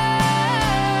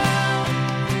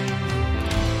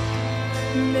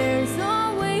 There's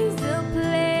always a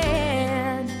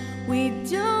plan we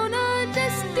don't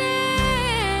understand,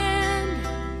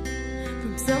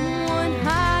 from someone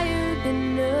higher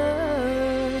than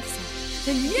us.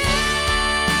 And you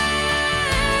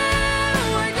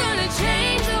were gonna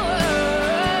change the world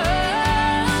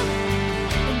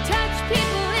and touch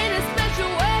people in a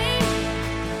special way,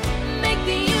 make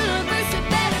the universe a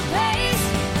better place.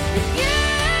 And you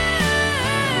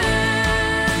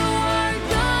are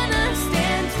gonna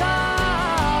stand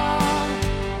tall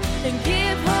and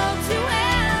give hope to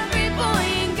every boy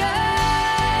and girl.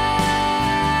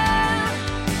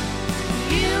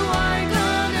 You are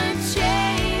gonna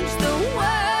change the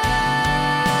world.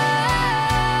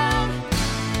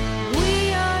 We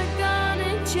are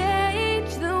gonna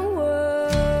change the world.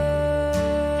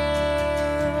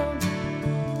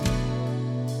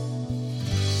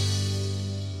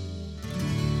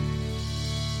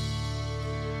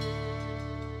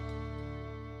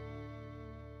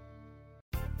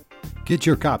 Get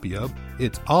your copy of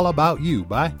It's All About You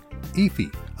by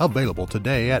Efi, available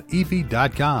today at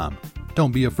efi.com.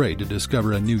 Don't be afraid to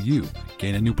discover a new you.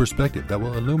 Gain a new perspective that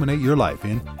will illuminate your life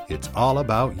in It's All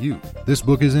About You. This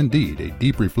book is indeed a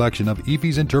deep reflection of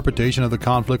Efi's interpretation of the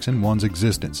conflicts in one's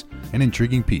existence, an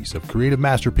intriguing piece of creative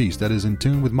masterpiece that is in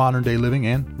tune with modern-day living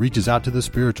and reaches out to the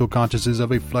spiritual consciences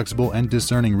of a flexible and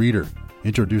discerning reader.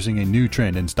 Introducing a new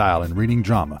trend in style in reading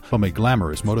drama from a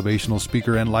glamorous motivational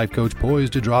speaker and life coach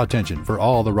poised to draw attention for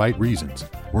all the right reasons.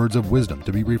 Words of wisdom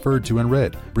to be referred to and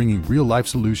read, bringing real-life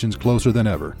solutions closer than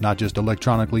ever, not just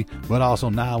electronically, but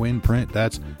also now in print.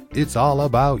 That's It's All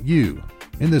About You.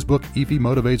 In this book, Efi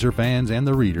motivates her fans and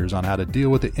the readers on how to deal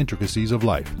with the intricacies of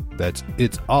life. That's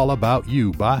It's All About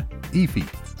You by Efi,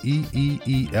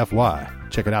 E-E-E-F-Y.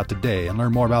 Check it out today and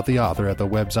learn more about the author at the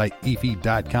website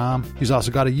efi.com. She's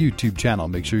also got a YouTube channel.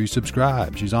 Make sure you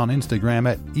subscribe. She's on Instagram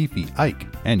at Efi Ike.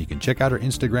 And you can check out her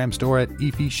Instagram store at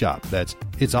Efi Shop. That's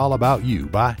It's All About You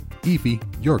by Efi,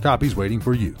 your copy's waiting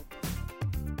for you.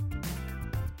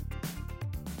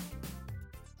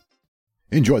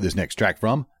 Enjoy this next track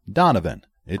from Donovan.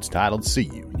 It's titled See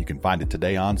You. You can find it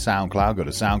today on SoundCloud. Go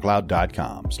to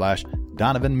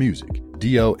soundcloud.com/Donovan Music.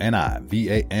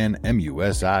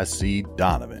 DONIVANMUSIC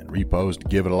Donovan. Repost,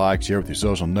 give it a like, share with your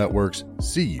social networks.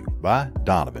 See You by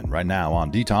Donovan right now on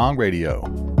D-Tong Radio.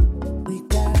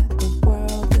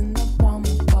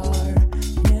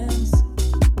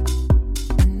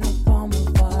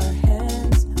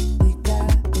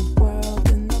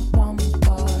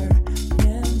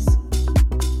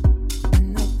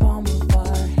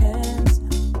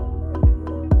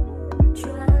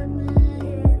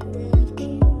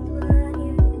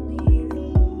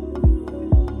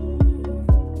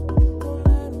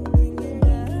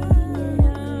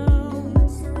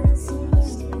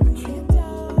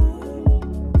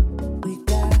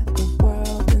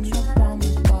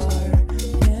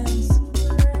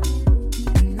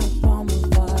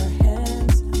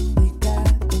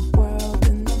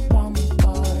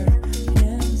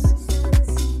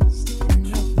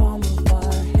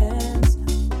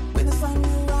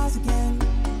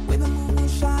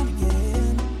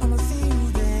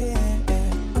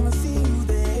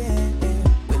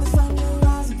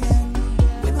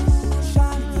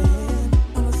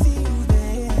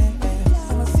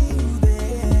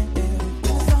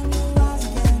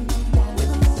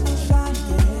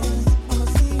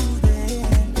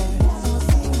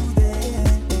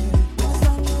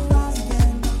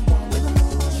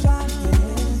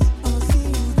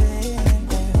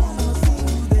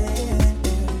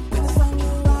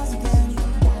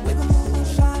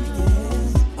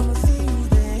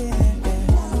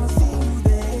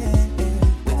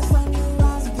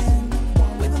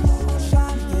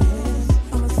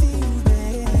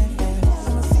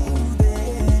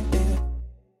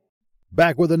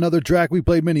 Back with another track. We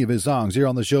played many of his songs here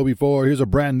on the show before. Here's a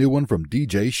brand new one from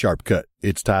DJ Sharpcut.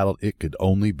 It's titled It Could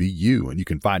Only Be You, and you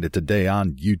can find it today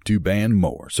on YouTube and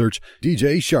more. Search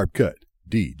DJ Sharpcut,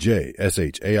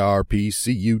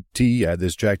 DJSHARPCUT. Add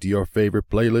this track to your favorite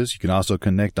playlist. You can also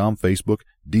connect on Facebook,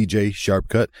 DJ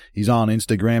Sharpcut. He's on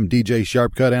Instagram, DJ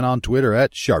Sharpcut, and on Twitter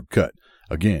at Sharpcut.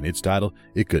 Again, it's titled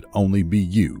It Could Only Be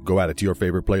You. Go add it to your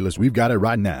favorite playlist. We've got it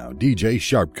right now. DJ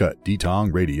Sharpcut,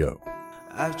 D-Tong Radio.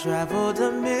 I've traveled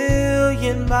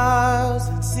 1,000,000 miles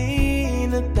and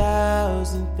seen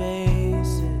 1,000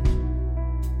 faces.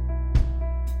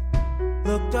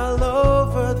 Looked all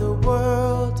over the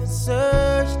world and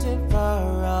searched in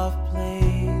far-off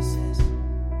places.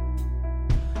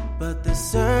 But the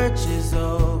search is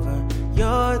over.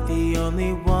 You're the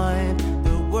only one.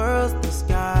 The world's the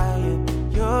sky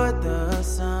and you're the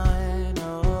sun.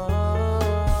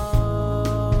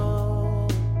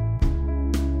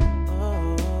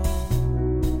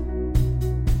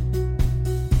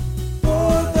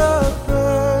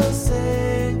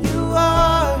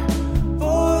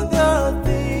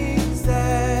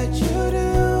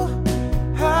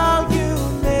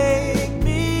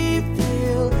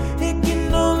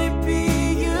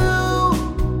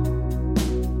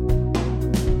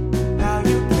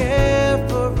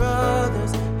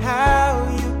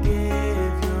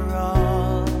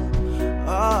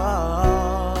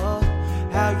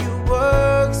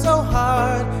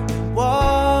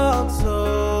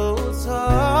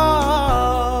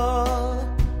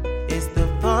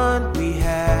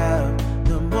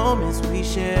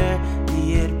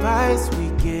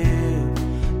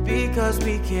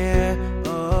 We care. Oh,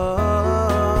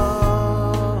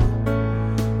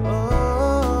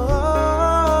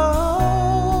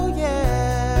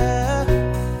 yeah.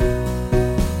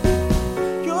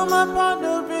 You're my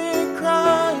partner in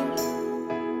crime.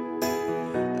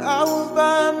 I will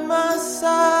by my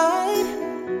side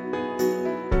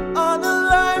on a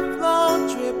lifelong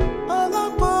trip all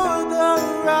aboard the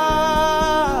ride.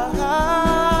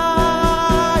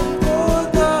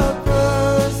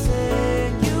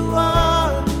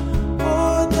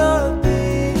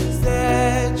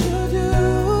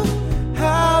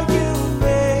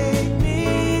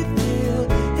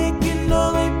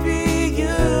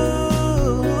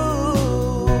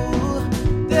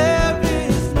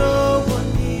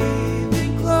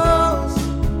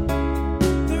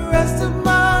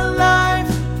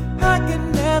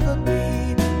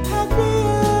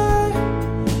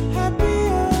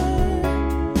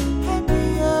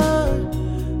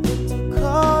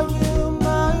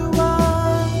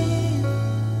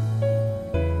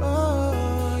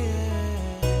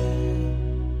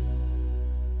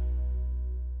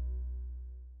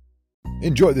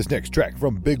 Enjoy this next track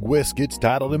from Big Whisk. It's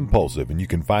titled Impulsive, and you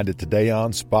can find it today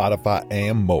on Spotify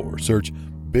and more. Search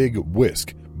Big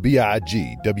Whisk,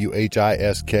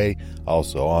 BIGWHISK.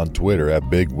 Also on Twitter at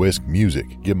Big Whisk Music.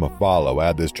 Give him a follow.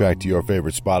 Add this track to your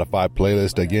favorite Spotify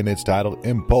playlist. Again, it's titled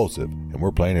Impulsive, and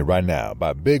we're playing it right now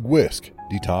by Big Whisk,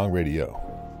 D-Tong Radio.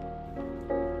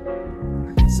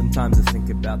 Sometimes I think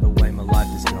about the way my life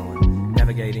is going.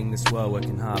 Navigating this world,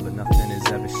 working hard, but nothing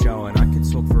is ever showing. I could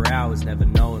talk for hours, never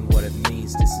knowing what it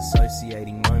means.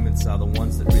 Disassociating moments are the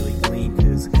ones that really gleam.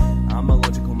 Cause I'm a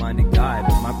logical-minded guy,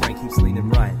 but my brain keeps leaning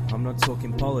right. I'm not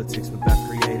talking politics, but about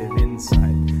creative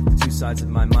insight. The two sides of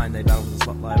my mind, they battle for the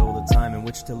spotlight all the time. And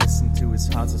which to listen to is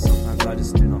hard, so sometimes I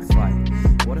just do not fight.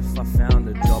 What if I found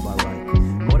a job I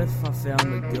like? What if I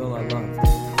found a girl I loved?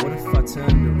 What if I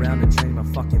turned around and changed my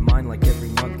fucking mind like every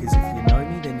month? Cause if you know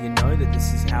me, then you know that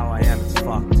this is how I am, it's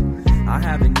fucked. I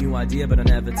have a new idea, but I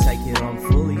never take it on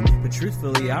fully. But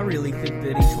truthfully, I really think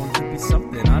that each one could be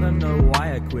something. I don't know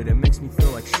why I quit, it makes me feel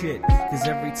like shit. Cause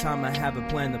every time I have a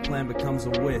plan, the plan becomes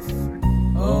a whiff.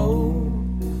 Oh,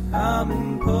 I'm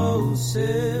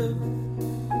impulsive,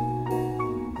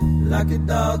 like a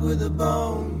dog with a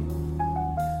bone,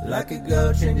 like a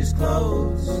girl changes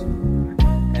clothes.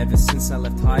 Ever since I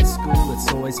left high school, it's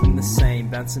always been the same.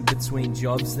 Bouncing between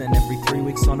jobs, then every 3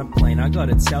 weeks on a plane. I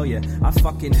gotta tell ya, I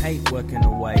fucking hate working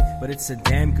away, but it's a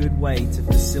damn good way to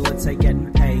facilitate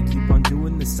getting paid. Keep on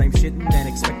doing the same shit and then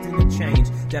expecting to change.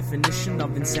 Definition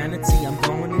of insanity, I'm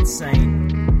going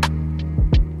insane.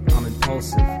 I'm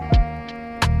impulsive.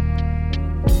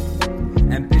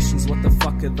 Ambitions, what the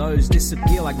fuck are those?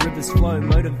 Disappear like rivers flow.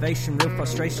 Motivation, real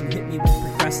frustration, hit me with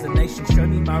procrastination. Show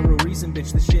me my real reason,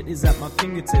 bitch, the shit is at my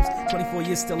fingertips. 24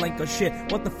 years still ain't got shit,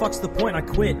 what the fuck's the point? I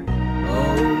quit.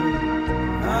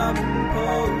 Oh, I'm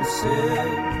impulsive,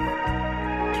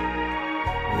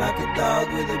 like a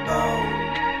dog with a bone,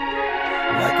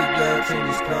 like a girl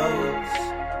changes clothes.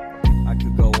 I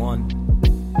could go on,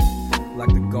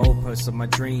 like the goalposts of my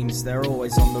dreams, they're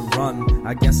always on the run.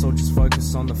 I guess I'll just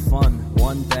focus on the fun.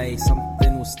 One day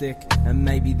something will stick, and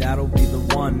maybe that'll be the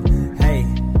one. Hey,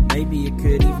 maybe it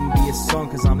could even be a song.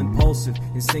 Cause I'm impulsive,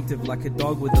 instinctive like a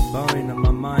dog with a bone. And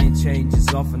my mind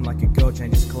changes often like a girl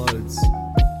changes clothes.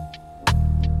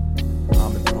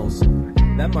 I'm impulsive,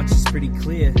 that much is pretty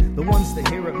clear. The ones that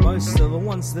hear it most are the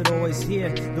ones that always hear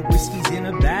the whiskey's in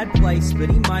a bad place, but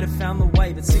he might have found the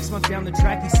way. But 6 months down the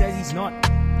track he says he's not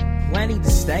planning to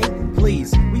stay.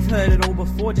 Please, we've heard it all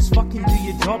before. Just fucking do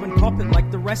your job and cop it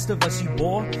like the rest of us, you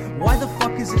bore. Why the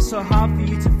fuck is it so hard for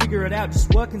you to figure it out?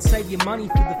 Just work and save your money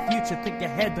for the future. Think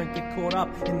ahead, don't get caught up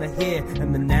in the here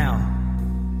and the now.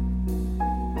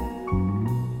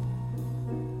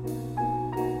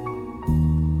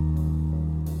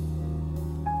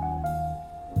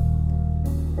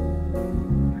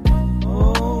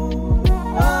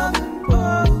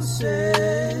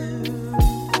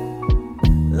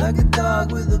 Like a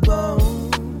dog with a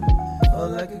bone, or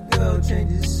like a girl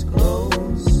changes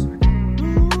clothes.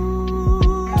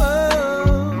 Ooh,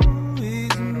 oh,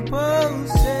 he's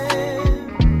impulsive,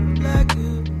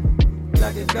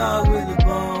 like a dog with a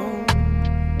bone.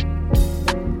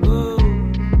 Ooh,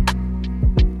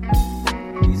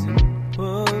 he's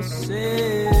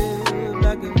impulsive,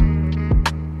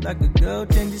 like a girl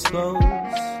changes clothes.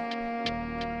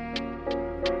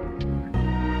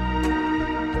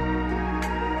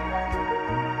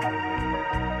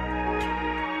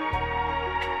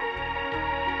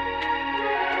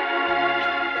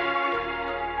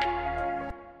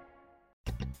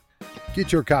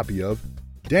 Get your copy of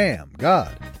Damn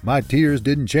God, My Tears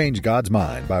Didn't Change God's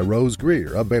Mind by Rose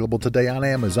Greer, available today on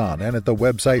Amazon and at the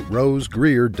website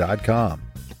rosegreer.com.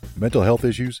 Mental health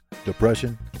issues,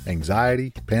 depression,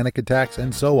 anxiety, panic attacks,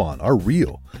 and so on are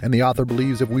real, and the author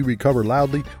believes if we recover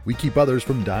loudly, we keep others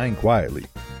from dying quietly.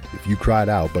 If you cried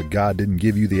out but God didn't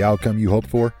give you the outcome you hoped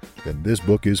for, then this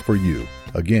book is for you.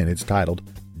 Again, it's titled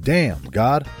Damn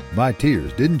God, My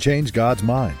Tears Didn't Change God's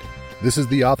Mind. This is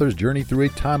the author's journey through a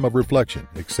time of reflection,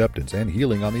 acceptance, and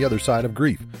healing on the other side of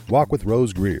grief. Walk with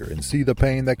Rose Greer and see the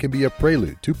pain that can be a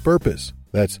prelude to purpose.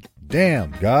 That's Damn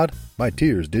God, My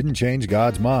Tears Didn't Change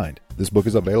God's Mind. This book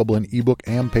is available in ebook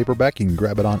and paperback. You can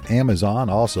grab it on Amazon,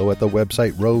 also at the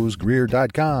website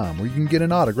rosegreer.com, where you can get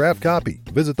an autographed copy.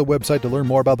 Visit the website to learn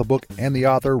more about the book and the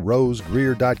author,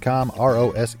 rosegreer.com,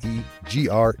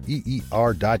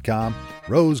 rosegreer.com.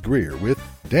 Rose Greer with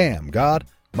Damn God,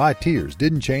 My Tears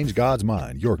Didn't Change God's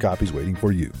Mind. Your copy's waiting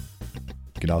for you.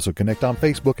 You can also connect on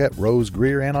Facebook at Rose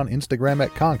Greer and on Instagram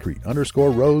at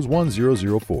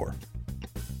concrete_Rose1004.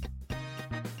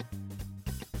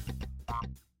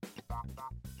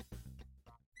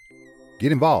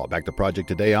 Get involved. Back the project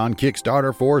today on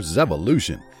Kickstarter for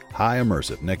Zevolution. High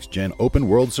immersive, next-gen,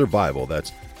 open-world survival.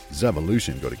 That's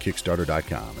Zevolution. Go to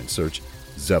Kickstarter.com and search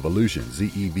Zevolution,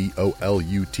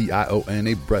 Zevolution,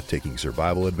 a breathtaking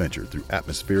survival adventure through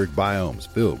atmospheric biomes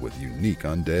filled with unique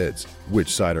undeads.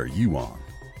 Which side are you on?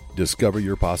 Discover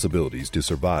your possibilities to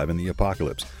survive in the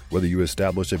apocalypse. Whether you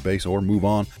establish a base or move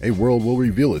on, a world will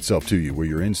reveal itself to you where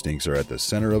your instincts are at the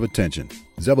center of attention.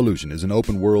 Zevolution is an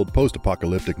open-world,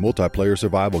 post-apocalyptic multiplayer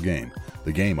survival game.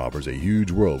 The game offers a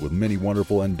huge world with many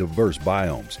wonderful and diverse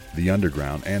biomes, the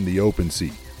underground and the open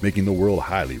sea, making the world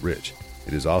highly rich.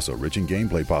 It is also rich in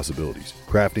gameplay possibilities,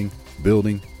 crafting,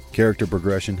 building, character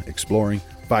progression, exploring,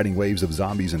 fighting waves of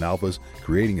zombies and alphas,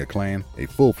 creating a clan, a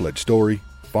full-fledged story,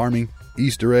 farming,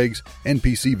 Easter eggs,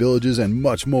 NPC villages, and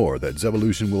much more that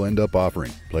Zevolution will end up offering.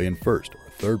 Play in first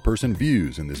or third-person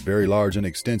views in this very large and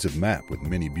extensive map with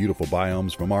many beautiful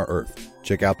biomes from our Earth.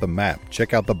 Check out the map,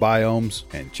 check out the biomes,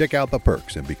 and check out the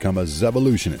perks and become a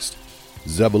Zevolutionist.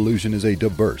 Zevolution is a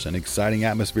diverse and exciting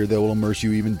atmosphere that will immerse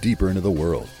you even deeper into the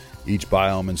world. Each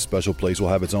biome and special place will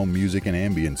have its own music and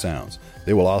ambient sounds.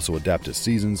 They will also adapt to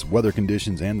seasons, weather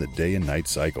conditions, and the day and night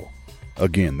cycle.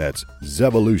 Again, that's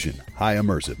Zevolution, high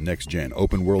immersive, next-gen,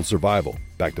 open-world survival.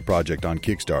 Back the project on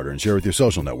Kickstarter and share with your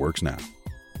social networks now.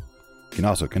 You can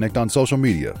also connect on social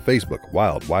media, Facebook,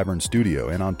 Wild Wyvern Studio,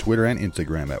 and on Twitter and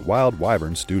Instagram at Wild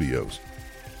Wyvern Studios.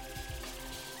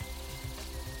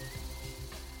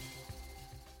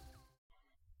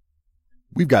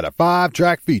 We've got a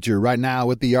 5-track feature right now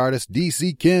with the artist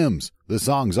DC Kims. The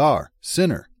songs are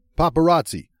Sinner,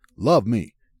 Paparazzi, Love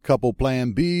Me, Couple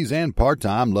Plan Bs, and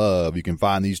Part-Time Love. You can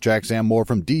find these tracks and more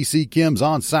from DC Kims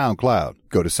on SoundCloud.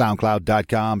 Go to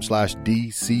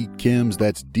soundcloud.com/DCKims.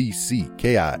 That's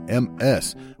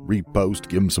DCKIMS. Repost,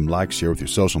 give them some likes, share with your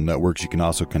social networks. You can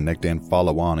also connect and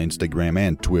follow on Instagram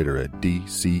and Twitter at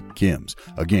DC Kims.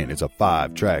 Again, it's a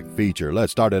 5-track feature.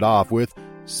 Let's start it off with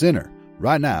Sinner,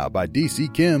 right now by DC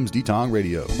Kims, D-Tong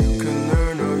Radio. You can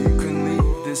learn or you can leave.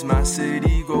 This my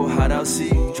city, go hide, I'll see.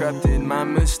 Trapped in my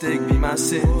mistake, be my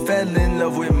sin. Fell in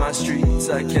love with my streets,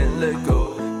 I can't let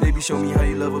go. Baby, show me how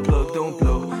you love a plug, don't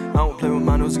blow. I won't play with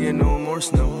my nose, get no more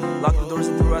snow. Lock the doors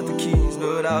and throw out the keys,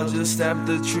 but I'll just stamp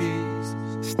the trees.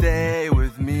 Stay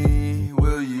with me,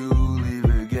 will you leave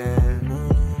again?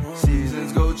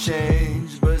 Seasons go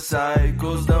change, but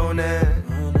cycles don't end.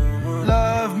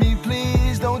 Love me,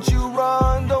 please, don't you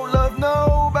run. Don't love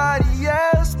nobody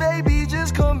else, baby,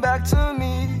 just come back to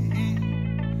me.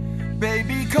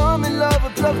 Baby, come and love a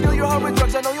plug, fill your heart with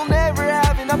drugs. I know you'll never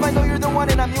have enough. I know you're the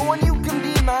one and I'm your one. You can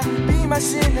be my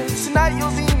sinner. Tonight you'll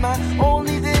be my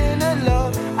only dinner,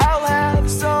 love. I'll have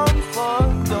some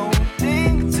fun, don't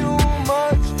think too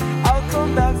much. I'll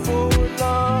come back for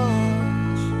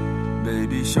lunch.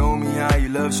 Baby, show me how you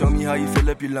love, show me how you fill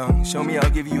up your lungs. Show me I'll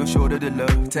give you a shoulder to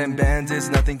love. 10 bands is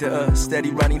nothing to us.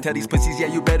 Steady riding Teddy's pussies, yeah,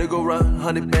 you better go run.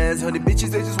 100 bands, 100 bitches,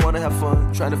 they just wanna have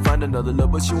fun. Trying to find another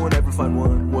love, but you won't ever find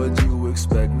one. What'd you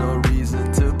expect? No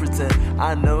reason to pretend.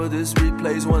 I know this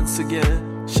replays once again.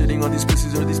 Shitting on these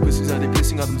pussies, or these pussies, are they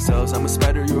pissing on themselves? I'm a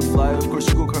spider, you're a fly, of course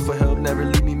you go cry for help. Never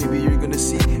leave me, maybe you're gonna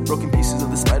see broken pieces of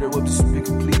the spider web to be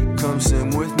complete. Come sim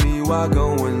with me, why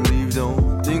go and leave?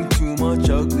 Don't think too much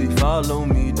ugly, follow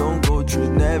me, don't go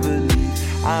trip, never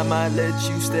leave. I might let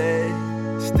you stay,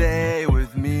 stay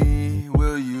with me,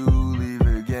 will you leave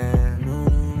again?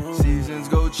 Seasons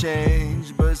go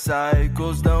change, but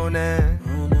cycles don't end.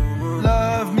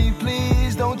 Love me,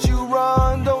 please, don't you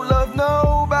run, don't love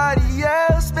nobody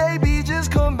else, baby, just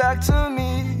come back to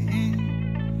me.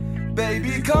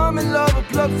 Baby, come and love a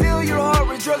plug, fill your heart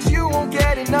with drugs, you won't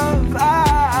get enough.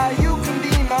 You can be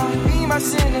my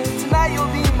sinner, tonight you'll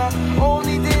be my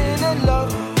only dinner,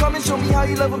 love. Come and show me how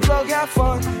you love a plug, have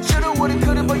fun. Shoulda, woulda,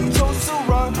 coulda, but you chose to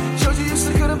run. Showed you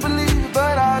still couldn't believe,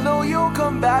 but I know you'll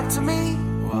come back to me.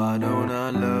 Why don't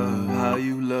I love how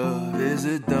you love, is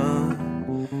it done?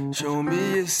 Show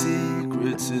me your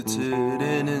secrets, it's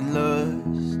hidden in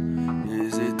lust.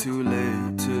 Is it too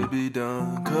late to be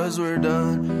done? Cause we're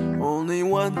done. Only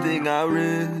one thing I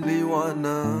really want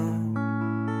now.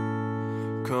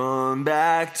 Come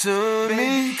back to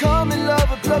me. Come and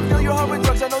love a plug, fill your heart with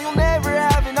drugs. I know you'll never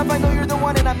have enough. I know you're the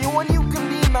one and I'm your one. You can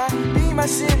be my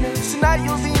sinner. Tonight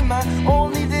you'll be my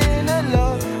only dinner,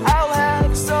 love. I'll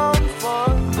have some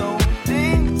fun, don't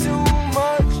think too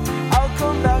much. I'll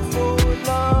come back for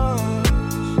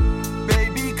lunch.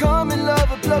 Baby, come and love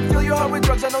a plug, fill your heart with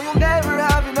drugs. I know you'll never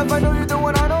have enough. I know you're the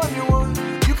one, I know I'm your one.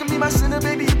 You can be my sinner,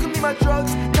 baby, you can be my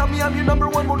drugs. Tell me I'm your number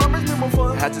one, more numbers, more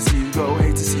fun. Had to see you go,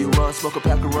 hate to see you run. Smoke a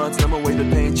pack of runs, numb away the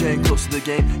pain. Chain close to the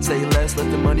game, say less, let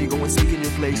the money go and speak in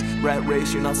your place. Rat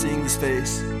race, you're not seeing this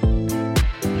face.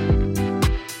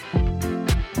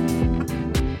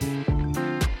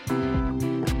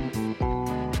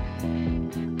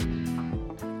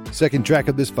 Second track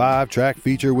of this 5-track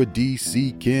feature with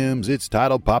DC Kims. It's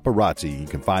titled Paparazzi. You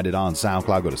can find it on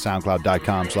SoundCloud. Go to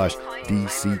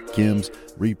soundcloud.com/DC Kims.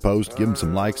 Repost, give them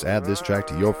some likes, add this track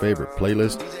to your favorite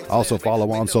playlist. Also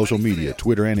follow on social media,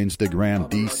 Twitter and Instagram,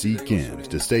 DC Kims.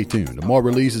 To stay tuned to more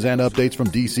releases and updates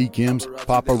from DC Kims,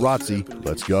 Paparazzi.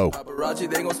 Let's go. Paparazzi,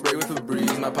 they gon' spray with a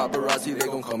breeze. My paparazzi, they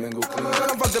gon' come and go clean.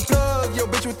 Come fuck the plug, yo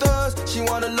bitch with us. She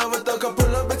wanna love a thug, come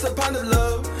pull up, it's a pound of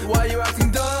love. Why you acting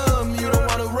dumb? You don't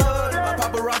wanna run. My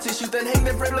paparazzi shoot then hang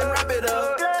then frame then wrap it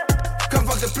up. Come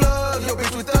fuck the plug, yo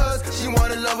bitch with us. She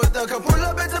wanna love a thug, come pull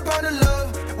up, it's a pound of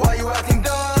love. Why you acting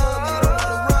dumb? You don't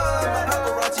wanna run. My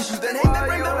paparazzi shoot then hang then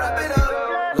frame then wrap it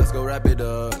up. Let's go wrap it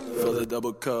up. Fill the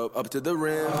double cup up to the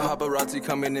rim. Paparazzi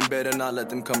coming in, better not let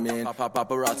them come in.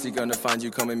 Paparazzi gonna find you,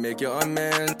 come and make your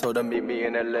unman. Told them meet me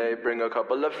in LA, bring a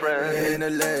couple of friends. In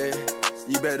LA,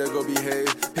 you better go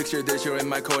behave. Picture this, you're in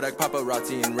my Kodak,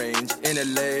 paparazzi in range. In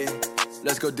LA,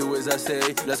 let's go do as I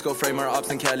say. Let's go frame our ops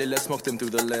in Cali, let's smoke them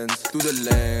through the lens. Through the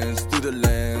lens, through the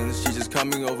lens. She's just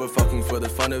coming over, fucking for the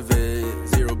fun of it.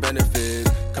 Zero benefit.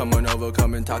 Come on over,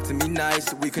 come and talk to me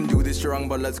nice. We can do this strong,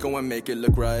 but let's go and make it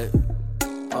look right.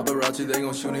 Paparazzi, they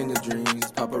gon' shoot in your dreams.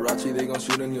 Paparazzi, they gon'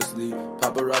 shoot in your sleep.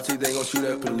 Paparazzi, they gon' shoot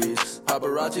at police.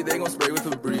 Paparazzi, they gon' spray with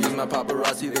a breeze. My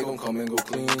paparazzi, they gon' come and go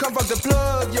clean. Come fuck the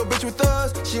plug, yo bitch with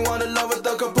us. She wanna love a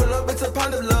thug, come pull up, it's a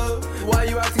pound of love. Why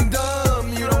you acting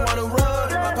dumb? You don't wanna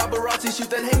run. My paparazzi shoot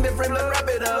then hang then frame then wrap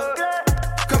it up.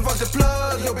 Come fuck the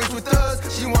plug, yo bitch with us.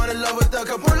 She wanna love a thug,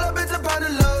 come pull up, it's a pound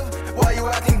of love. Why you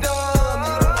acting dumb?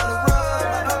 You don't wanna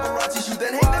run. My paparazzi shoot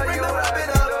then hang then frame then wrap it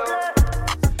up.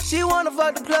 She wanna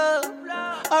fuck the plug.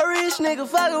 A rich nigga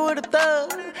fucking with a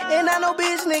thug. And I know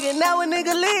bitch nigga, now a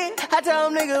nigga lit. I tell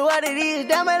him nigga what it is.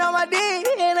 Damn it on my dick.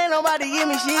 And ain't nobody give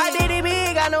me shit. I did it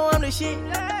big, I know I'm the shit.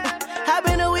 Hop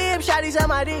in the whip, shotties on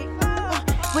my dick.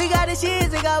 We got the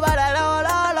shit, think about that all.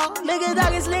 Niggas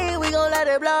talking slick, we gon' let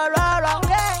it blow, roll,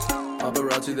 yeah.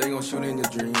 Paparazzi, they gon' shoot in your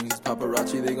dreams.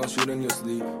 Paparazzi, they gon' shoot in your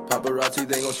sleep. Paparazzi,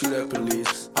 they gon' shoot at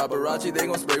police. Paparazzi, they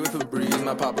gon' spray with a breeze.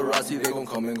 My paparazzi, they gon'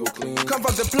 come and go clean. Come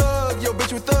fuck the plug, yo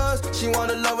bitch with us. She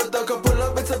wanna love a thug, come pull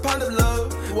up, it's a pound of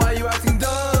love. Why you acting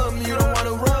dumb? You don't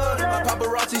wanna run. My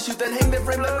paparazzi shoot then hang then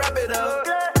frame then wrap it up.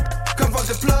 Come fuck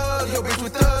the plug, yo bitch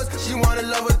with us. She wanna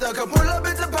love a thug, come pull up,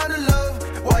 it's a pound of love.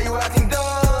 Why you acting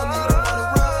dumb? You don't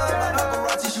wanna run. My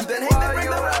paparazzi shoot then hang then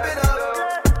frame then wrap it up.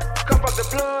 Come fuck the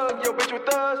plug, yo bitch with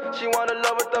us. She wanna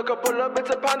love a thug, come pull up,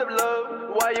 it's a pound of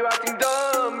love. Why you acting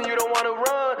dumb? You don't wanna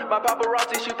run. My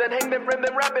paparazzi shoot then hang then frame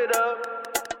then wrap it up.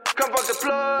 Come fuck the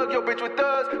plug, yo bitch with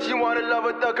us. She wanna love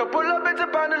a thug, come pull up, it's a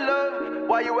pound of love.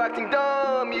 Why you acting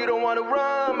dumb? You don't wanna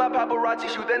run. My paparazzi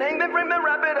shoot then hang then frame then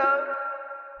wrap it up.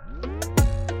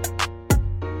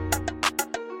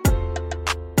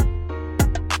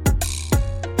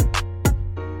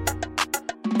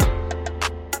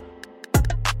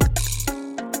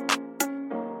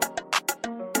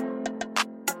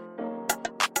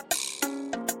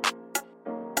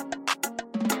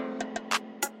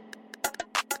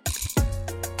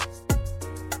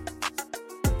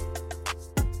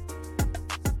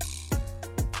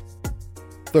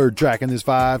 Third track in this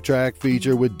 5-track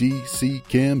feature with DC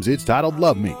Kims. It's titled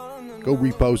Love Me. Go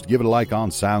repost, give it a like on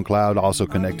SoundCloud. Also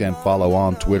connect and follow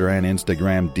on Twitter and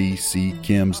Instagram, DC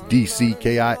Kims,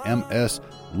 DCKIMS.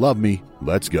 Love Me.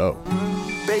 Let's go.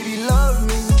 Baby, love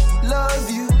me, love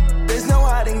you. There's no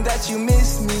hiding that you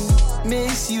miss me,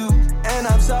 miss you. And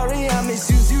I'm sorry I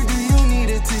misuse you. Do you need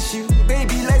a tissue?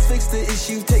 Baby, let's fix the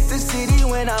issue. Take the city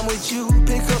when I'm with you.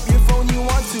 Pick up your phone, you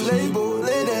want to label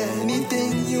it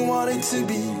anything you want it to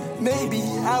be. Maybe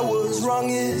I was wrong,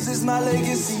 is this my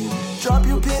legacy? Drop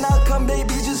your pin, I'll come,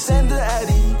 baby, just send the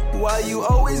addy. Why you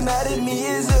always mad at me?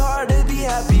 Is it hard to be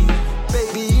happy?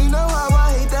 Baby, you know how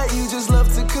I hate that you just love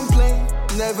to complain.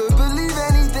 Never believe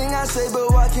anything I say, but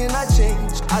why can't I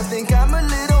change? I think I'm a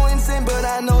little insane, but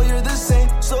I know you're the same.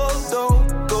 So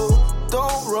don't go,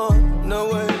 don't run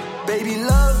away. Baby,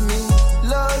 love me,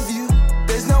 love you.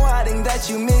 There's no hiding that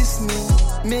you miss me,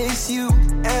 miss you.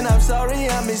 And I'm sorry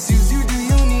I misuse you. Do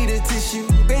you need a tissue?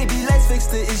 Baby, let's fix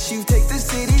the issue. Take the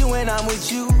city when I'm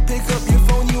with you. Pick up your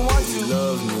phone, you want to. You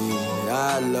love me,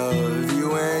 I love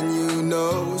you, and you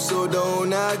know. So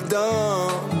don't act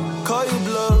dumb, call you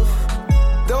bluff.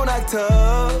 Don't act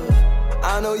tough.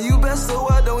 I know you best, so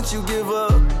why don't you give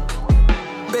up?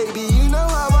 Baby, you know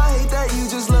how I hate that you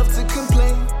just love to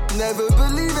complain. Never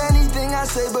believe anything I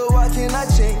say, but why can't I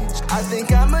change? I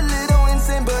think I'm a little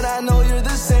insane, but I know you're the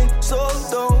same. So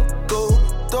don't go,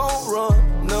 don't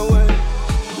run away.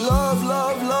 Love,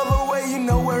 love, love away. You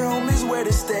know where home is, where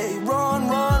to stay. Run,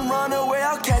 run, run away.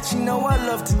 I'll catch you, know I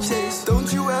love to chase.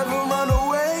 Don't you ever run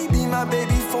away. Be my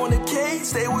baby, fornicate.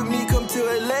 Stay with me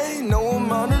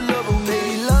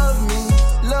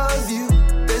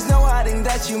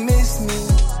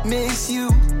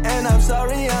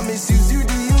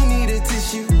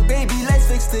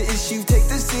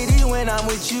city when I'm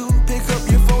with you. Pick up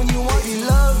your phone, you want me,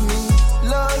 love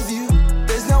you.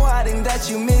 There's no hiding that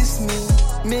you miss me,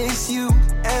 miss you.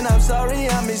 And I'm sorry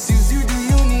I misused you. Do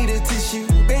you need a tissue?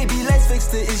 Baby, let's fix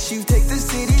the issue. Take the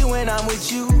city when I'm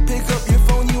with you. Pick up your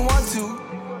phone, you want to.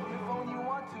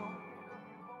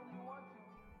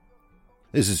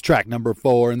 This is track number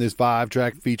 4 in this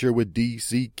 5-track feature with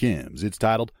DC Kims. It's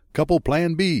titled Couple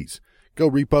Plan Bs. Go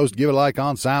repost, give it a like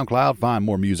on SoundCloud. Find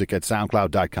more music at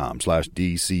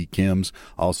soundcloud.com/DCKims.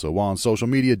 Also on social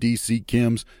media, DC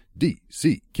Kims,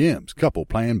 DC Kims, Couple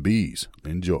Plan Bs.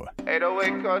 Enjoy.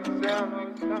 808 caught the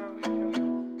sound.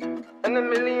 And the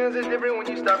millions is different when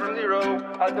you start from zero.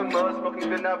 Out the mud, smoking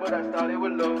good now, but I started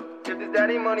with low. If this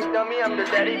daddy money dummy, I'm the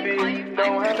daddy big.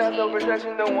 No handouts, no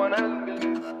protection, don't wanna be.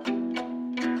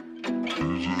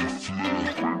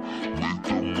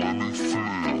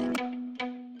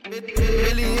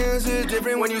 Millions is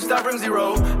different when you start from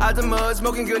zero. Out the mud,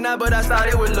 smoking good now, but I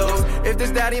started with lows. If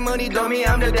this daddy money dummy,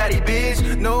 I'm the daddy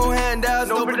bitch. No handouts,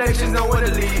 no protections, no one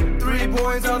to lead. 3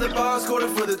 points on the box, quarter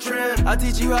for the trend. I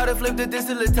teach you how to flip the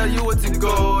distillate, tell you what to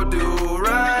go do.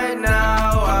 Right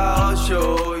now, I'll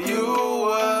show you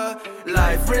what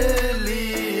life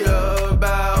really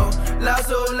about. Loud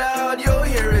so loud, you'll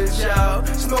hear it shout.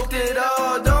 Smoked it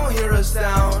all, don't hear a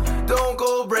sound. Don't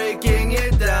go breaking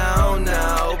it down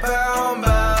now. Pound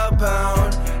by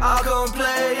pound, I'll come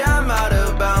play, I'm out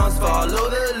of bounds. Follow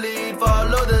the lead,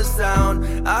 follow the sound.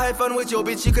 I had fun with your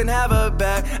bitch, you can have her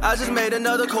back. I just made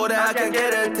another call that I can't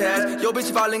get attached. Your bitch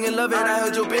falling in love and I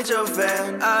heard your bitch a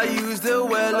fan. I used the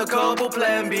well, a couple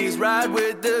plan Bs. Ride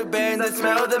with the band that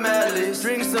smell the malice.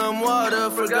 Drink some water,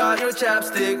 forgot your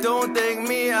chapstick. Don't thank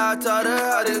me, I taught her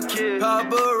how to kick.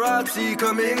 Paparazzi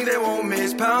coming, they won't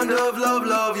miss. Pound of love,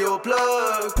 love your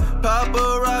plug.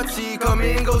 Paparazzi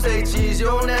coming, go say cheese,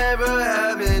 you'll never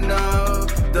have enough.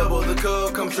 Double the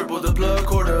cup, come triple the plug.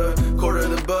 Quarter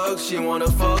the bucks, she wanna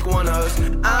fuck, want us.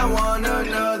 I want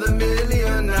another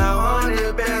million now.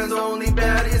 100 bands, only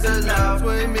baddies allowed.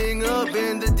 Swimming up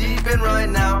in the deep end right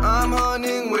now. I'm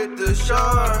hunting with the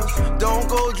sharks. Don't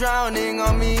go drowning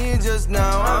on me just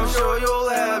now. I'm sure you'll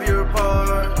have your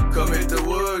part. Come hit the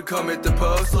wood, come hit the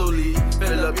puff slowly.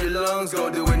 Fill up your lungs, go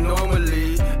do it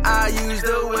normally. I use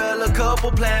the well, a couple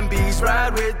plan Bs.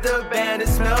 Ride with the band,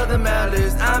 smell the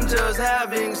malice. I'm just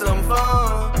having some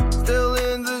fun. Still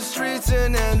in the streets,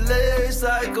 an endless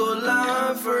cycle.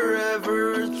 I'm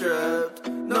forever trapped.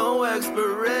 No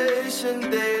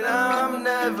expiration date, I'm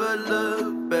never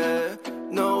look back.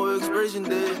 No expiration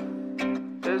date.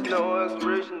 There's no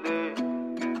expiration date.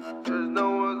 There's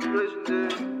no expiration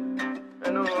date.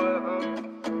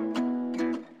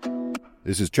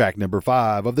 This is track number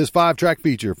 5 of this 5-track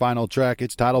feature. Final track,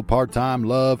 it's titled Part-Time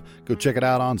Love. Go check it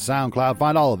out on SoundCloud.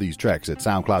 Find all of these tracks at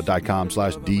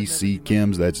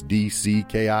soundcloud.com/DCKims. That's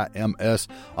DCKIMS.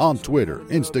 On Twitter,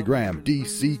 Instagram,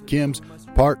 DC Kims.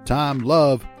 Part-Time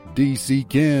Love, DC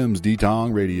Kims,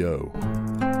 D-Tong Radio.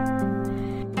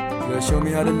 Show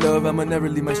me how to love, I'ma never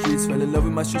leave my streets. Fell in love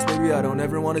with my streets, baby, I don't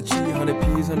ever wanna cheat. 100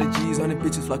 P's, 100 G's, 100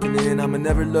 bitches flocking in. I'ma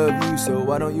never love you, so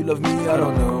why don't you love me? I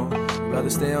don't know. Rather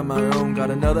stay on my own,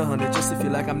 got another 100 just to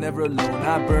feel like I'm never alone.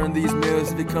 I burn these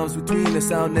meals if it comes between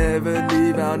us. I'll never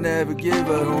leave, I'll never give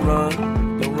up.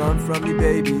 Don't run from me,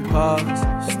 baby, pause.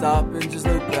 Stop and just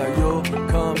look back, you'll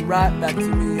come right back to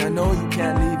me. I know you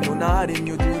can't leave, no, not in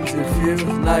your dreams. It feels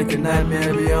like a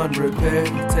nightmare beyond repair.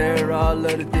 Tear all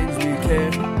of the things we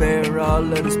care, bear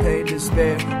all of this pain,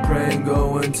 despair. Pray and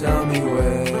go and tell me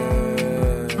where.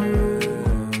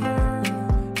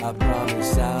 I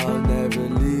promise I'll never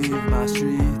leave my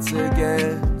streets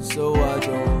again. So why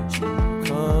don't you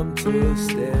come to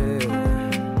stay?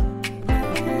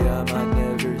 Maybe I might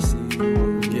never see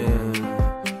you again.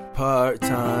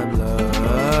 Part-time love,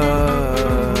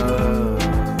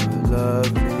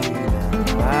 love me now.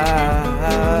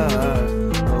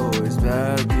 Always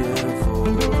back and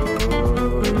forth.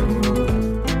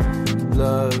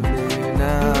 Love me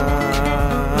now.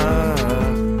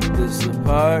 This is a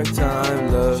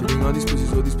part-time love. Shitting on these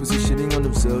pussies, all these pussies shitting on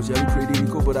themselves. Yeah, we pretty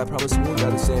equal, but I promise we won't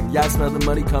got the same. Yeah, I smell the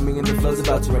money coming and the flood's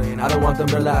about to rain. I don't want the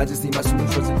umbrella, I just need my swimming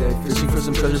trunks today. Fishing for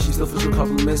some treasure, she still for some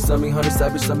compliments. Summing 100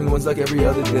 savage, summing ones like every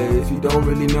other day. If you don't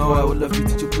really know, I would love to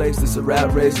teach you place. This a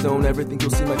rat race, don't ever think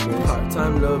you'll see my face.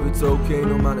 Part-time love, it's okay,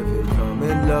 no amount of hate. Come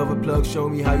in love, a plug, show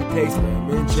me how you taste.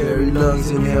 Lemon, cherry lungs,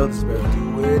 inhale the smell.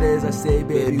 Do it as I say,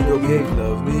 baby, don't get.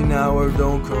 Love me now or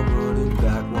don't come running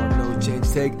back. Want no change,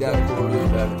 take that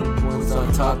quarterback. 3 points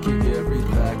on top, kick every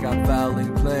pack. I'm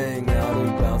fouling, playing out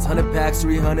of bounds. 100 packs,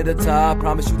 300 a top.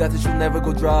 Promise you that this will never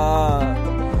go dry.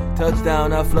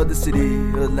 Touchdown, I flood the city.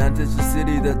 Atlanta's the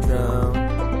city that drowned.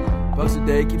 $5 a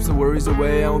day keeps the worries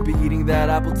away. I won't be eating that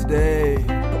apple today.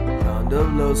 Pound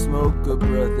of low, smoke a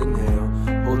breath, inhale.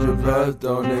 Hold your breath,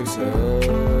 don't exhale.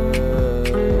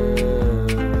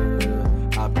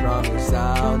 I promise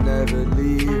I'll never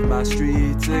leave my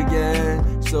streets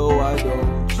again. So why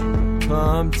don't you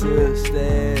come to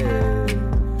stay?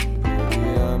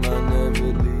 Maybe I might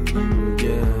never leave you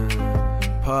again.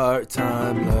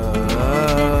 Part-time love,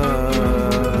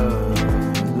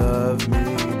 love me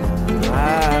now.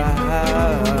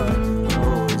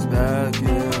 Always back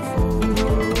and forth.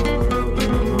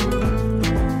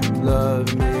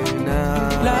 Love me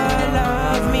now.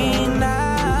 Love me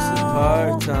now. This is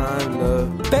part-time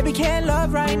love. Baby, can't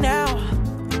love right now.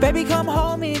 Baby, come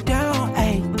hold me down.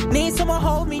 Ayy, need someone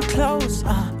hold me close.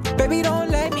 Baby, don't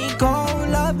let me go.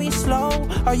 Love me slow.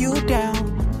 Are you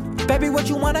down? Baby, what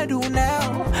you wanna do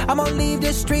now? I'ma leave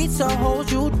the streets to hold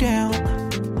you down.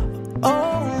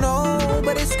 Oh no,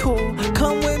 but it's cool.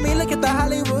 Come with me, look at the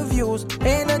Hollywood views.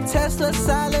 In a Tesla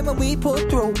silent when we pull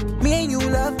through. Me and you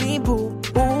love me, boo.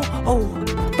 Ooh, ooh,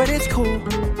 but it's cool.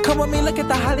 Come with me, look at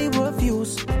the Hollywood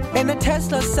views. In a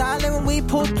Tesla silent when we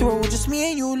pull through. Just me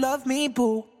and you love me,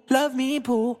 boo. Love me,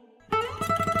 boo.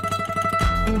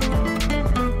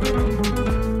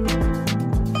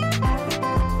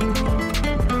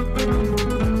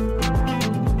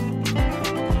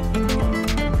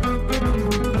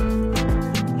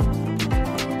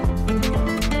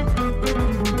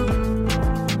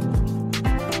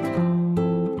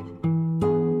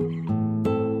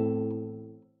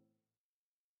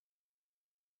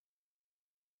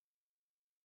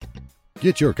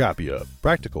 Get your copy of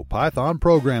Practical Python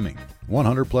Programming,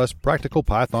 100 plus practical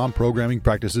Python programming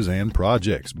practices and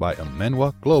projects by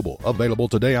Amenwa Global, available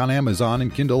today on Amazon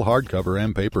in Kindle hardcover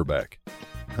and paperback.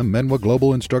 Amenwa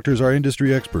Global instructors are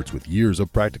industry experts with years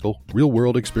of practical,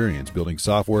 real-world experience building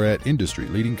software at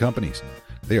industry-leading companies.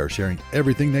 They are sharing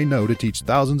everything they know to teach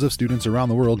thousands of students around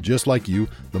the world just like you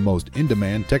the most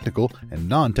in-demand technical and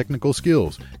non-technical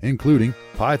skills, including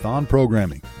Python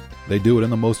programming. They do it in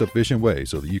the most efficient way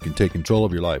so that you can take control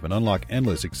of your life and unlock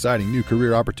endless, exciting new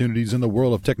career opportunities in the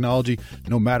world of technology,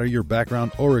 no matter your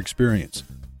background or experience.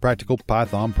 Practical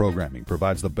Python Programming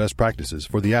provides the best practices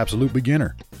for the absolute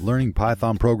beginner. Learning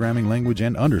Python programming language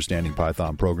and understanding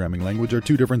Python programming language are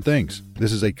two different things.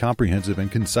 This is a comprehensive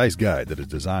and concise guide that is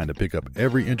designed to pick up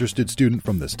every interested student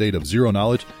from the state of zero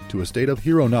knowledge to a state of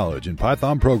hero knowledge in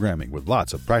Python programming with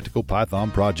lots of practical Python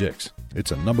projects.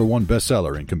 It's a #1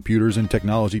 bestseller in computers and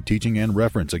technology teaching and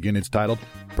reference. Again, it's titled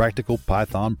Practical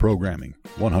Python Programming,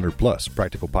 100 plus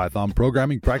practical Python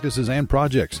programming practices and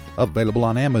projects. Available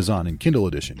on Amazon in Kindle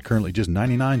edition, currently just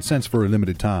 99 cents for a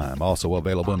limited time. Also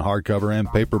available in hardcover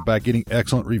and paperback, getting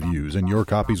excellent reviews, and your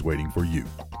copies waiting for you.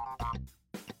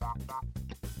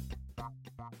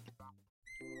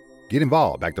 Get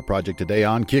involved. Back the project today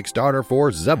on Kickstarter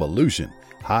for Zevolution,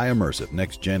 high immersive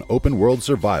next-gen open world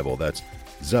survival. That's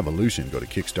Zevolution. Go to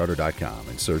Kickstarter.com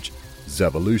and search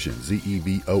Zevolution,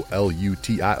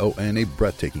 Zevolution, a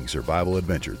breathtaking survival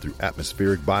adventure through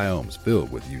atmospheric biomes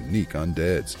filled with unique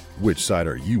undeads. Which side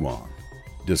are you on?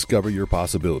 Discover your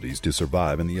possibilities to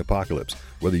survive in the apocalypse.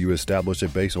 Whether you establish a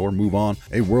base or move on,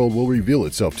 a world will reveal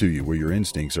itself to you where your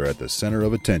instincts are at the center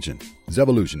of attention.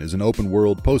 Zevolution is an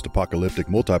open-world, post-apocalyptic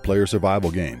multiplayer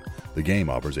survival game. The game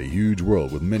offers a huge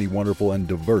world with many wonderful and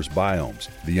diverse biomes,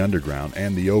 the underground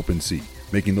and the open sea,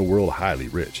 making the world highly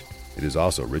rich. It is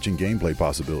also rich in gameplay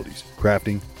possibilities,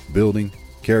 crafting, building,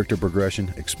 character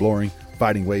progression, exploring,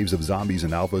 fighting waves of zombies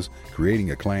and alphas,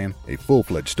 creating a clan, a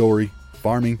full-fledged story,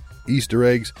 farming, Easter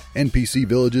eggs, NPC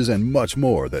villages, and much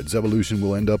more that Zevolution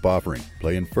will end up offering.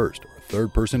 Play in first or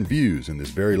third-person views in this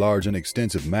very large and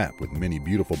extensive map with many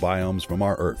beautiful biomes from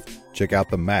our Earth. Check out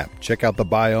the map, check out the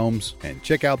biomes, and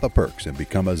check out the perks and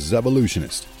become a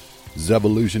Zevolutionist.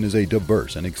 Zevolution is a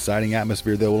diverse and exciting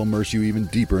atmosphere that will immerse you even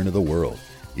deeper into the world.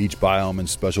 Each biome and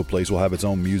special place will have its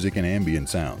own music and ambient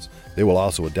sounds. They will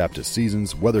also adapt to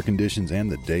seasons, weather conditions,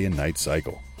 and the day and night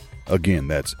cycle. Again,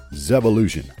 that's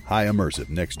Zevolution, high immersive,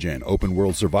 next-gen,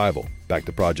 open-world survival. Back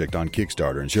the project on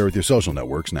Kickstarter and share with your social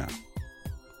networks now.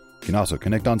 You can also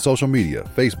connect on social media,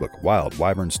 Facebook, Wild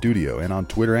Wyvern Studio, and on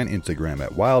Twitter and Instagram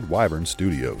at Wild Wyvern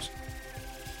Studios.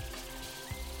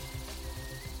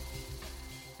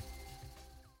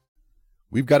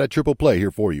 We've got a triple play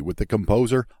here for you with the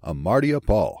composer Amartya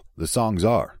Paul. The songs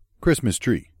are Christmas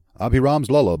Tree,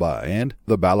 Abhiram's Lullaby, and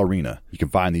The Ballerina. You can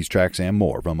find these tracks and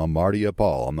more from Amartya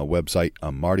Paul on the website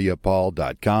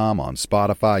amartyapaul.com, on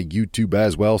Spotify, YouTube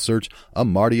as well. Search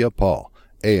Amartya Paul,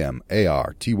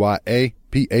 AMARTYAPAUL.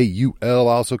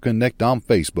 Also connect on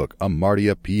Facebook,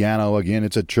 Amartya Piano. Again,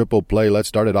 it's a triple play. Let's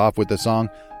start it off with the song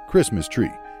Christmas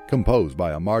Tree, composed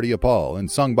by Amartya Paul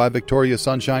and sung by Victoria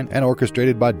Sunshine and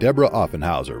orchestrated by Deborah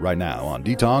Offenhauser, right now on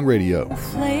D-Tong Radio.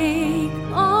 Flake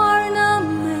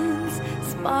ornaments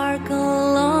sparkle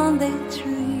on the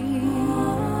tree.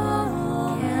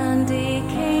 Candy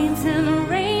canes and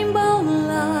rainbow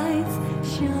lights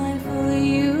shine for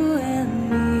you and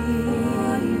me.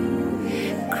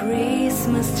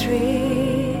 Christmas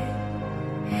tree,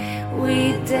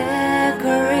 we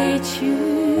decorate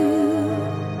you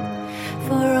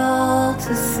for all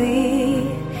to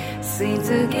see. Sing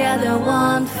together,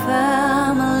 one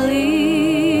family.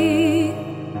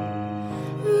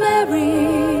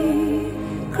 Merry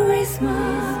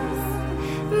Christmas,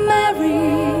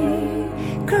 Merry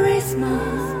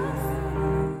Christmas.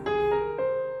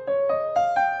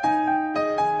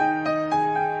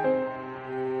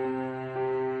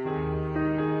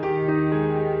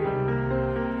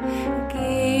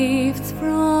 Gifts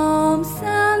from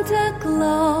Santa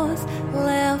Claus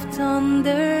left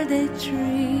under the tree.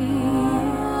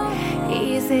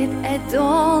 Is it a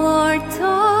doll or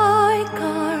toy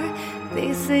car?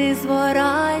 This is what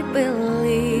I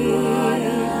believe.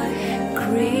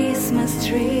 Christmas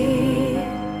tree,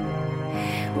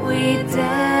 we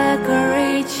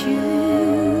decorate you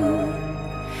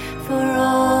for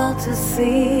all to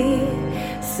see.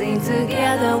 Sing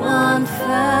together, one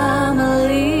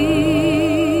family.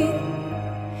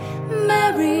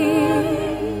 Merry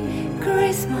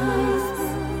Christmas,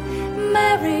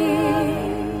 Merry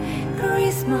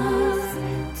Christmas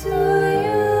to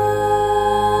you.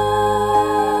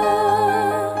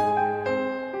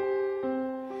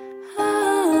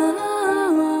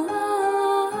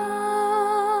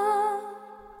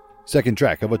 Second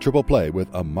track of a triple play with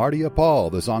Amartya Paul.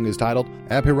 The song is titled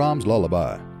Abhiram's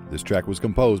Lullaby. This track was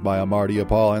composed by Amartya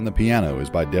Paul and the piano is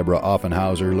by Deborah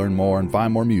Offenhauser. Learn more and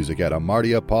find more music at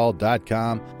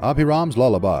amartyapaul.com. Abhiram's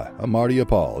Lullaby, Amartya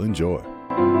Paul. Enjoy.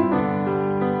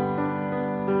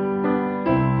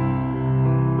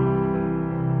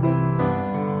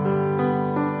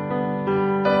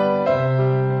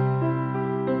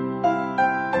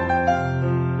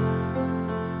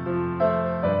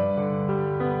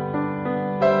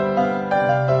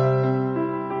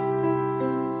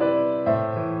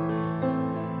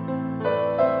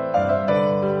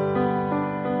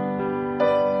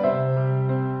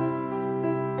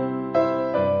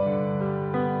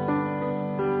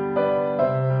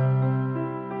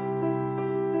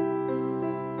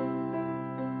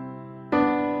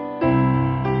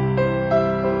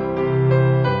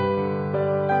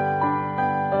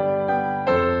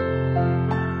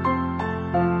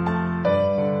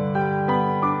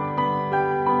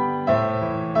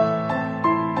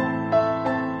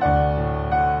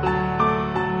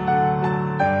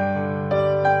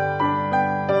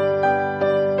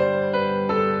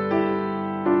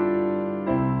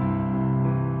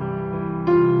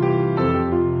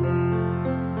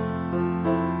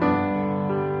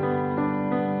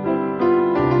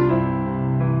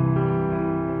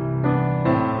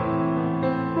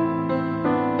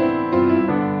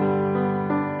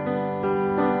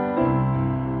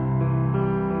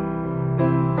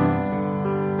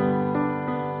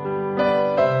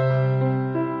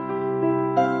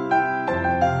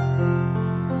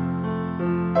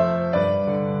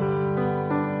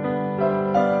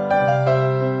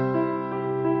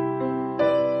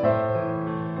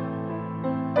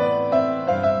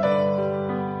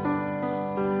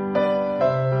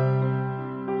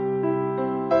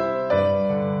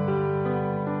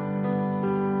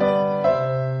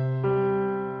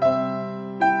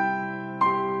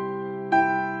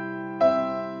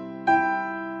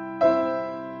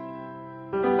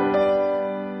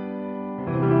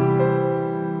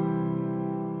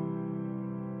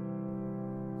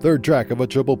 Third track of a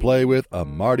triple play with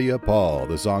Amartya Paul.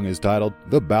 The song is titled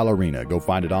The Ballerina. Go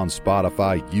find it on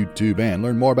Spotify, YouTube, and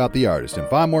learn more about the artist and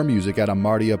find more music at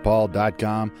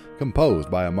amartyapaul.com.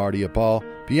 Composed by Amartya Paul,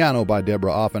 piano by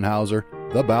Deborah Offenhauser.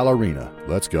 The Ballerina.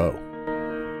 Let's go.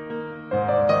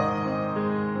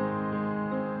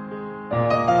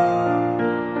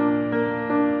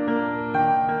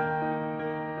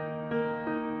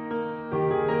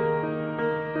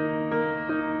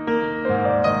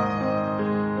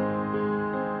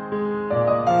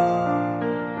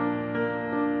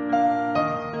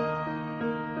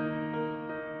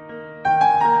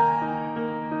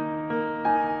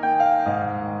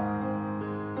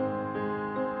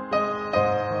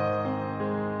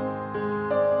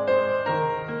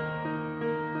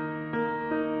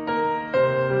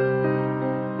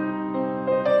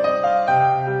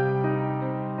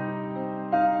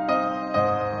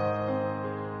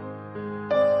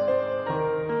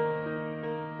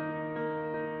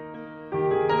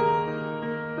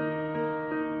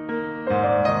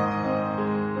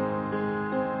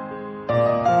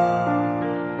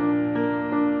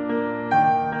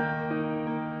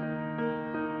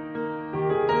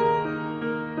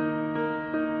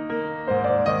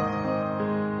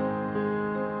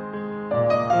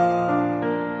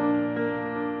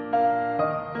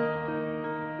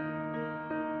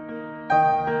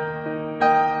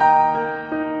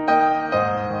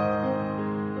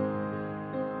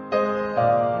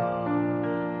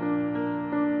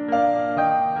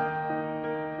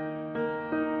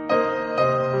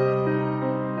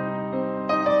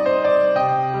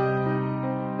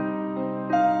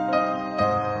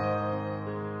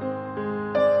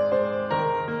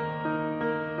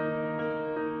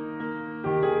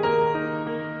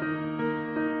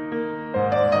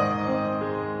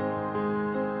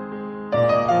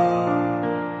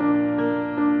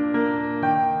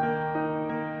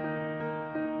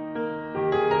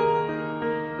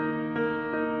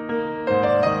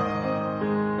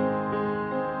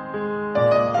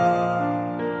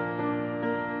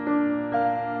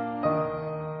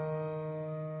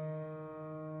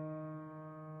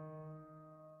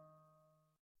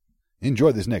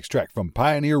 Enjoy this next track from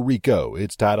Pioneer Rico.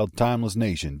 It's titled Timeless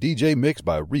Nation. DJ mixed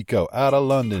by Rico out of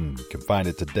London. You can find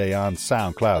it today on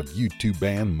SoundCloud, YouTube,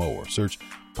 and more. Search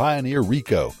Pioneer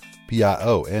Rico,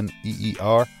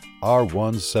 Pioneer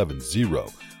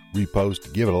R170.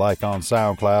 Repost, give it a like on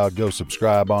SoundCloud, go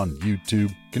subscribe on YouTube.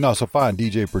 You can also find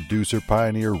DJ producer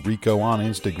Pioneer Rico on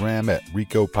Instagram at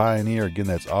Rico Pioneer. Again,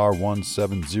 that's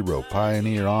R170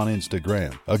 Pioneer on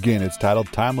Instagram. Again, it's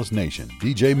titled Timeless Nation.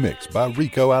 DJ mix by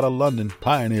Rico out of London.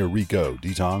 Pioneer Rico,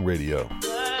 D-Tong Radio.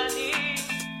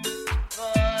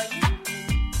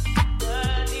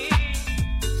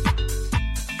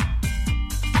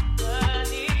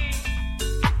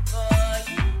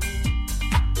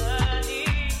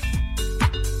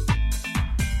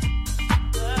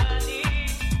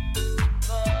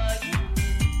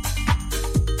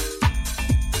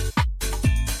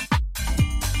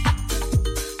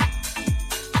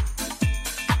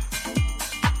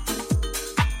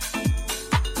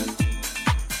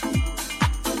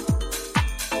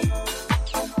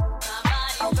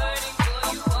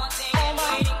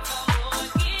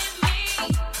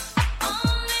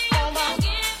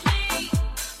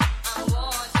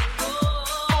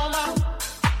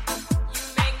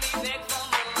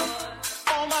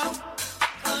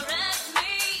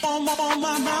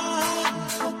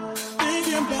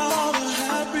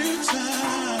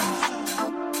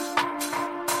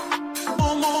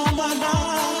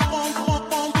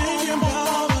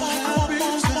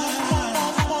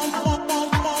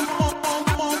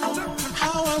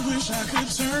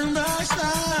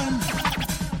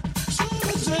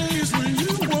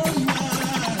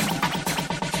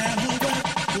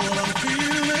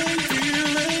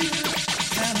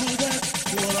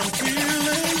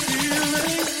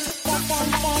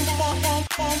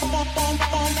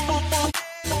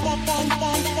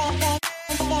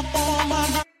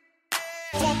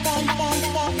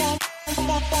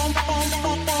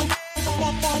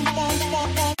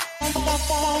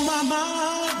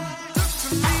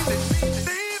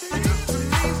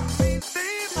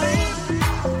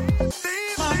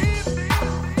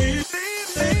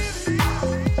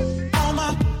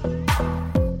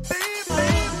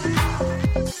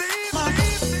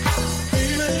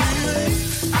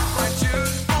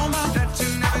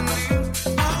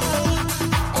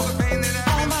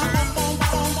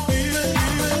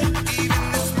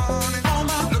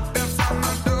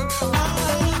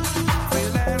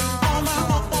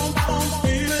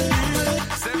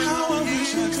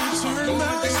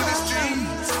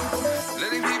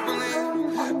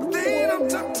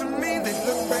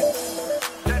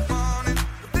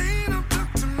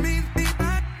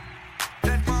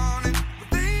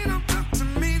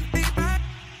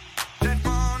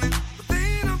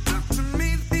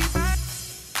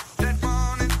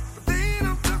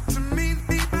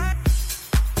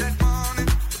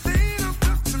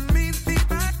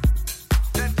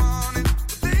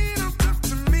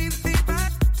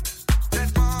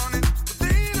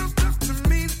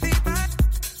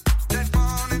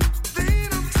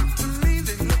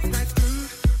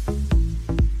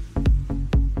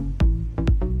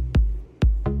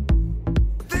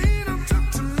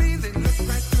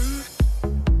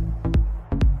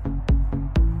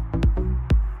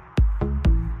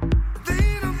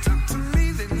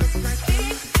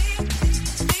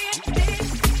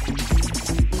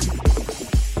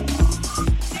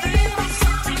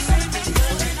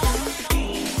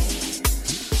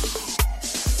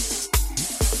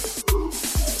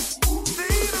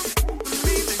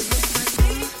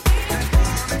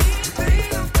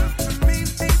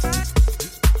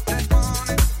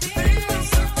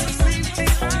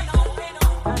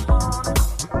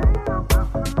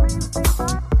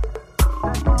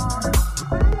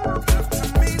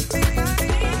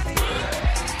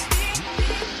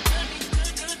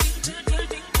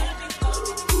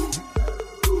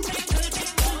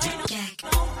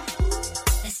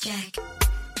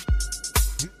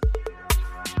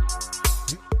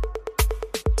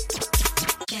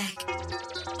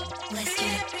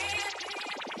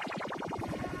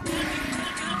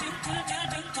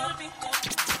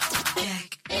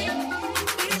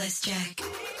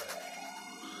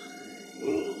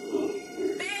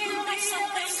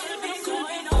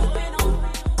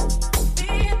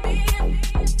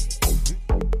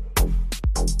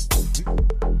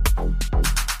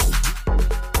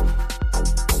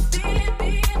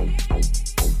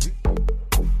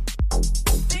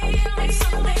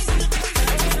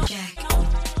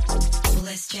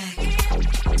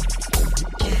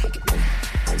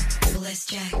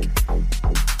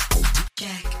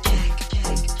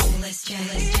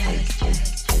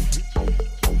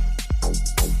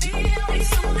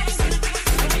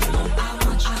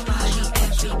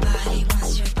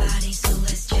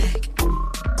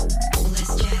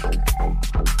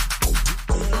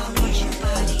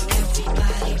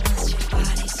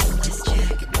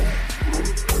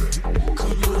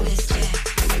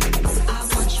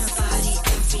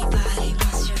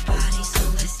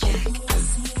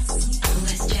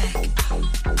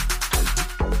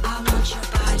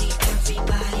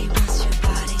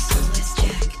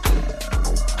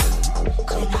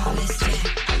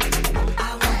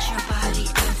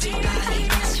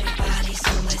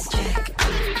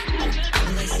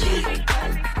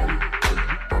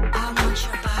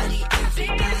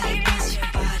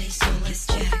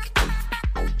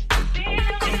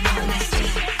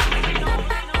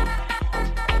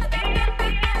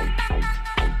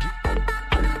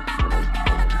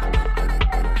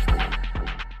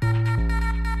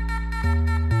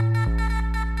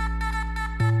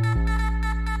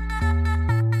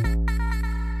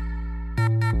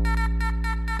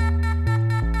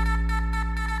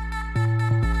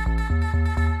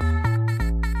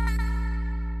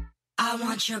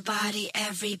 want your body,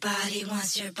 everybody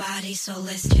wants your body, so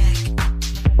let's check.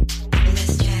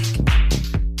 Let's check.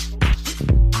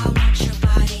 I want your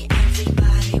body,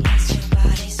 everybody wants your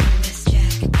body, so let's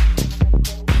check.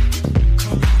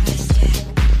 Come on, let's check.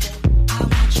 I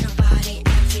want your body,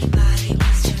 everybody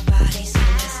wants your body, so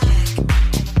let's check.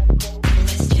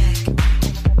 Let's check.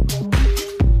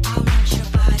 I want your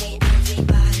body,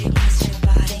 everybody wants your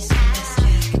body, so let's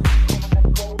check.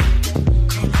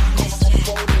 Come on, let's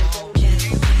check.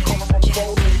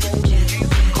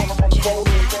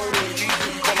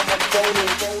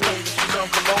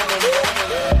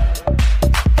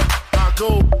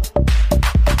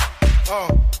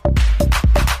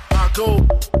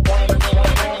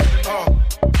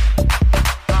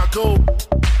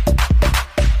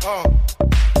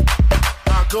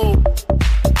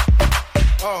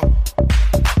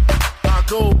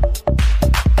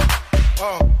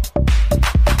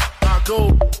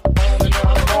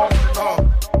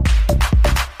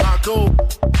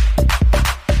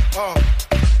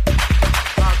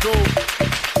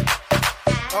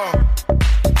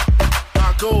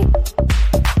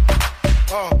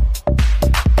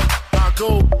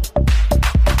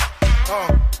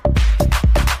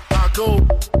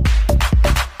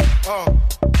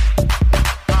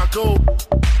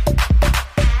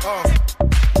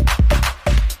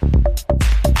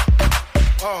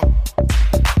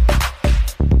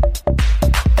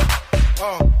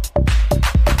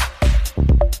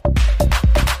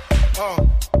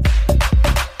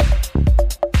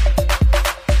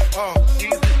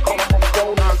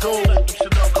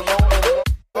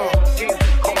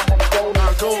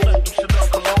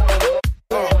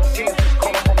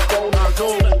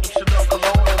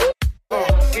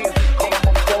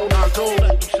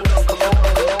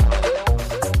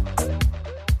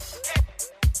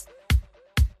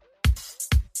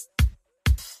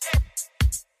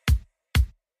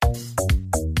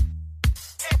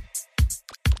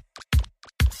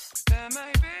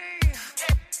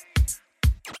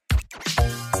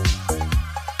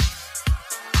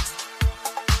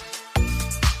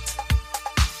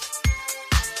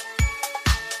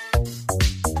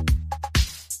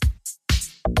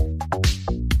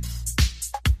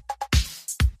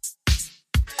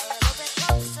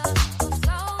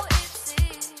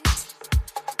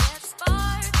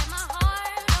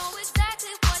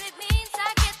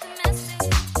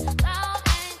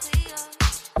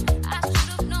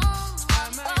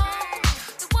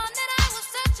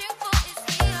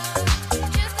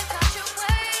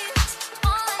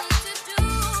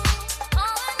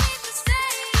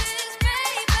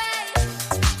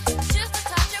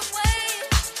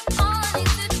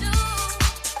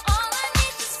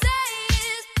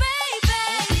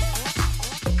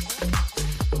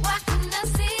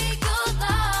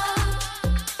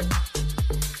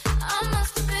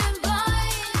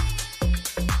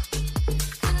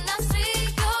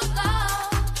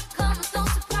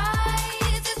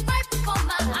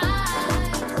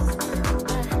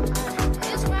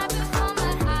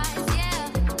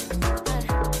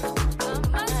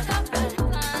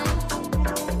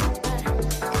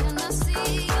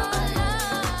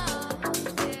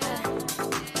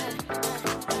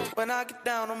 When I get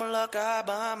down on my luck, I hide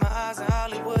behind my eyes in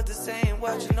Hollywood. This ain't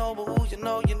what you know, but who you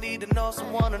know, you need to know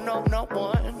someone to know no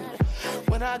one.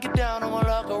 When I get down on my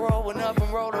luck, I roll up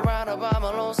and roll around. I buy my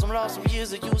lonesome, lost some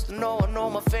years I used to know. I know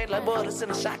my fate like bullets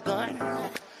in a shotgun.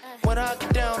 When I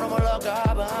get down on my luck, I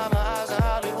hide behind my eyes in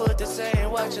Hollywood. This ain't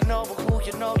what you know, but who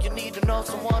you know, you need to know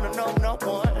someone to know no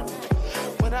one.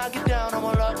 When I get down on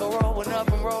my luck, I roll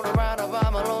up and roll around. I buy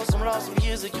my lonesome, lost some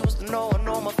years I used to know. I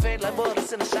know my fate like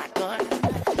bullets in a shotgun.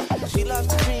 She loves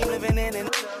to dream, living in and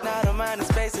out of mind and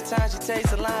space. At times she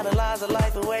takes a line of lies of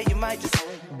life away. You might just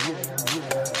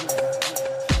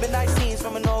midnight scenes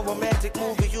from an old romantic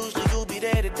movie. Usually you'll be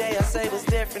there today. I say what's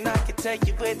different. I can take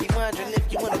you with me, wondering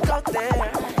if you wanna go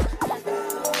there.